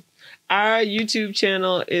 so our YouTube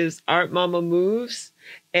channel is artmamamoves,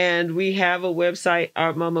 and we have a website,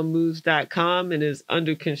 artmamamoves.com, and is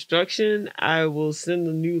under construction. I will send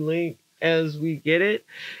the new link as we get it.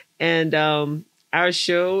 And our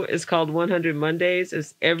show is called 100 Mondays.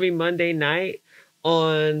 It's every Monday night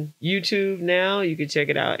on YouTube now. You can check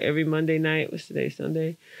it out every Monday night. What's today?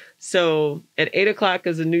 Sunday. So at 8 o'clock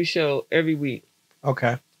is a new show every week.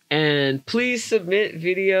 Okay. And please submit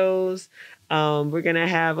videos. We're going to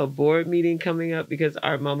have a board meeting coming up because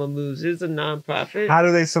Art Mama Moves is a nonprofit. How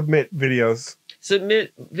do they submit videos?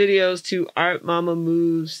 Submit videos to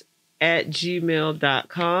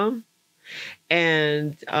artmamamoves@gmail.com.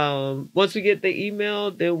 And once we get the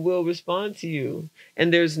email, then we'll respond to you.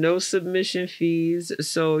 And there's no submission fees,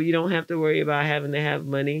 so you don't have to worry about having to have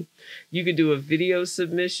money. You can do a video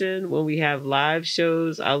submission when we have live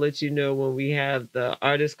shows. I'll let you know when we have the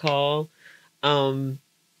artist call. And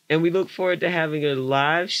we look forward to having a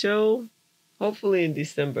live show, hopefully in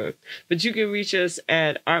December. But you can reach us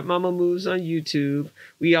at Art Mama Moves on YouTube.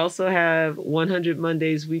 We also have 100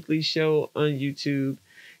 Mondays weekly show on YouTube.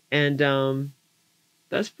 And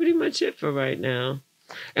that's pretty much it for right now.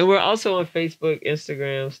 And we're also on Facebook,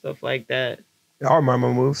 Instagram, stuff like that. Art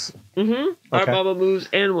Mama Moves. Mm-hmm. Okay. Art Mama Moves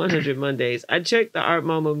and 100 Mondays. I check the Art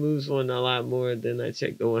Mama Moves one a lot more than I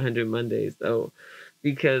check the 100 Mondays, though,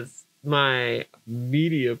 because my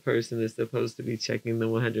media person is supposed to be checking the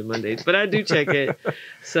 100 Mondays. But I do check it.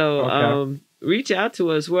 So okay. Reach out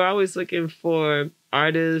to us. We're always looking for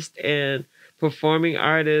artists and performing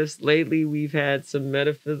artists. Lately, we've had some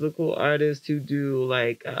metaphysical artists who do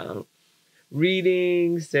like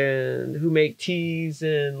readings and who make teas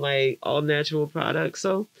and like all natural products.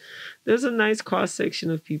 So there's a nice cross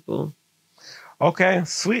section of people. Okay,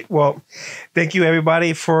 sweet. Well, thank you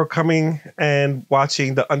everybody for coming and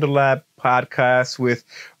watching the Underlab podcast with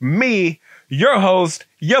me, your host,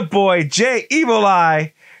 your boy, Jay Evil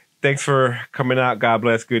Eye. Thanks for coming out. God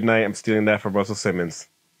bless. Good night. I'm stealing that from Russell Simmons.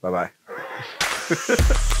 Bye-bye.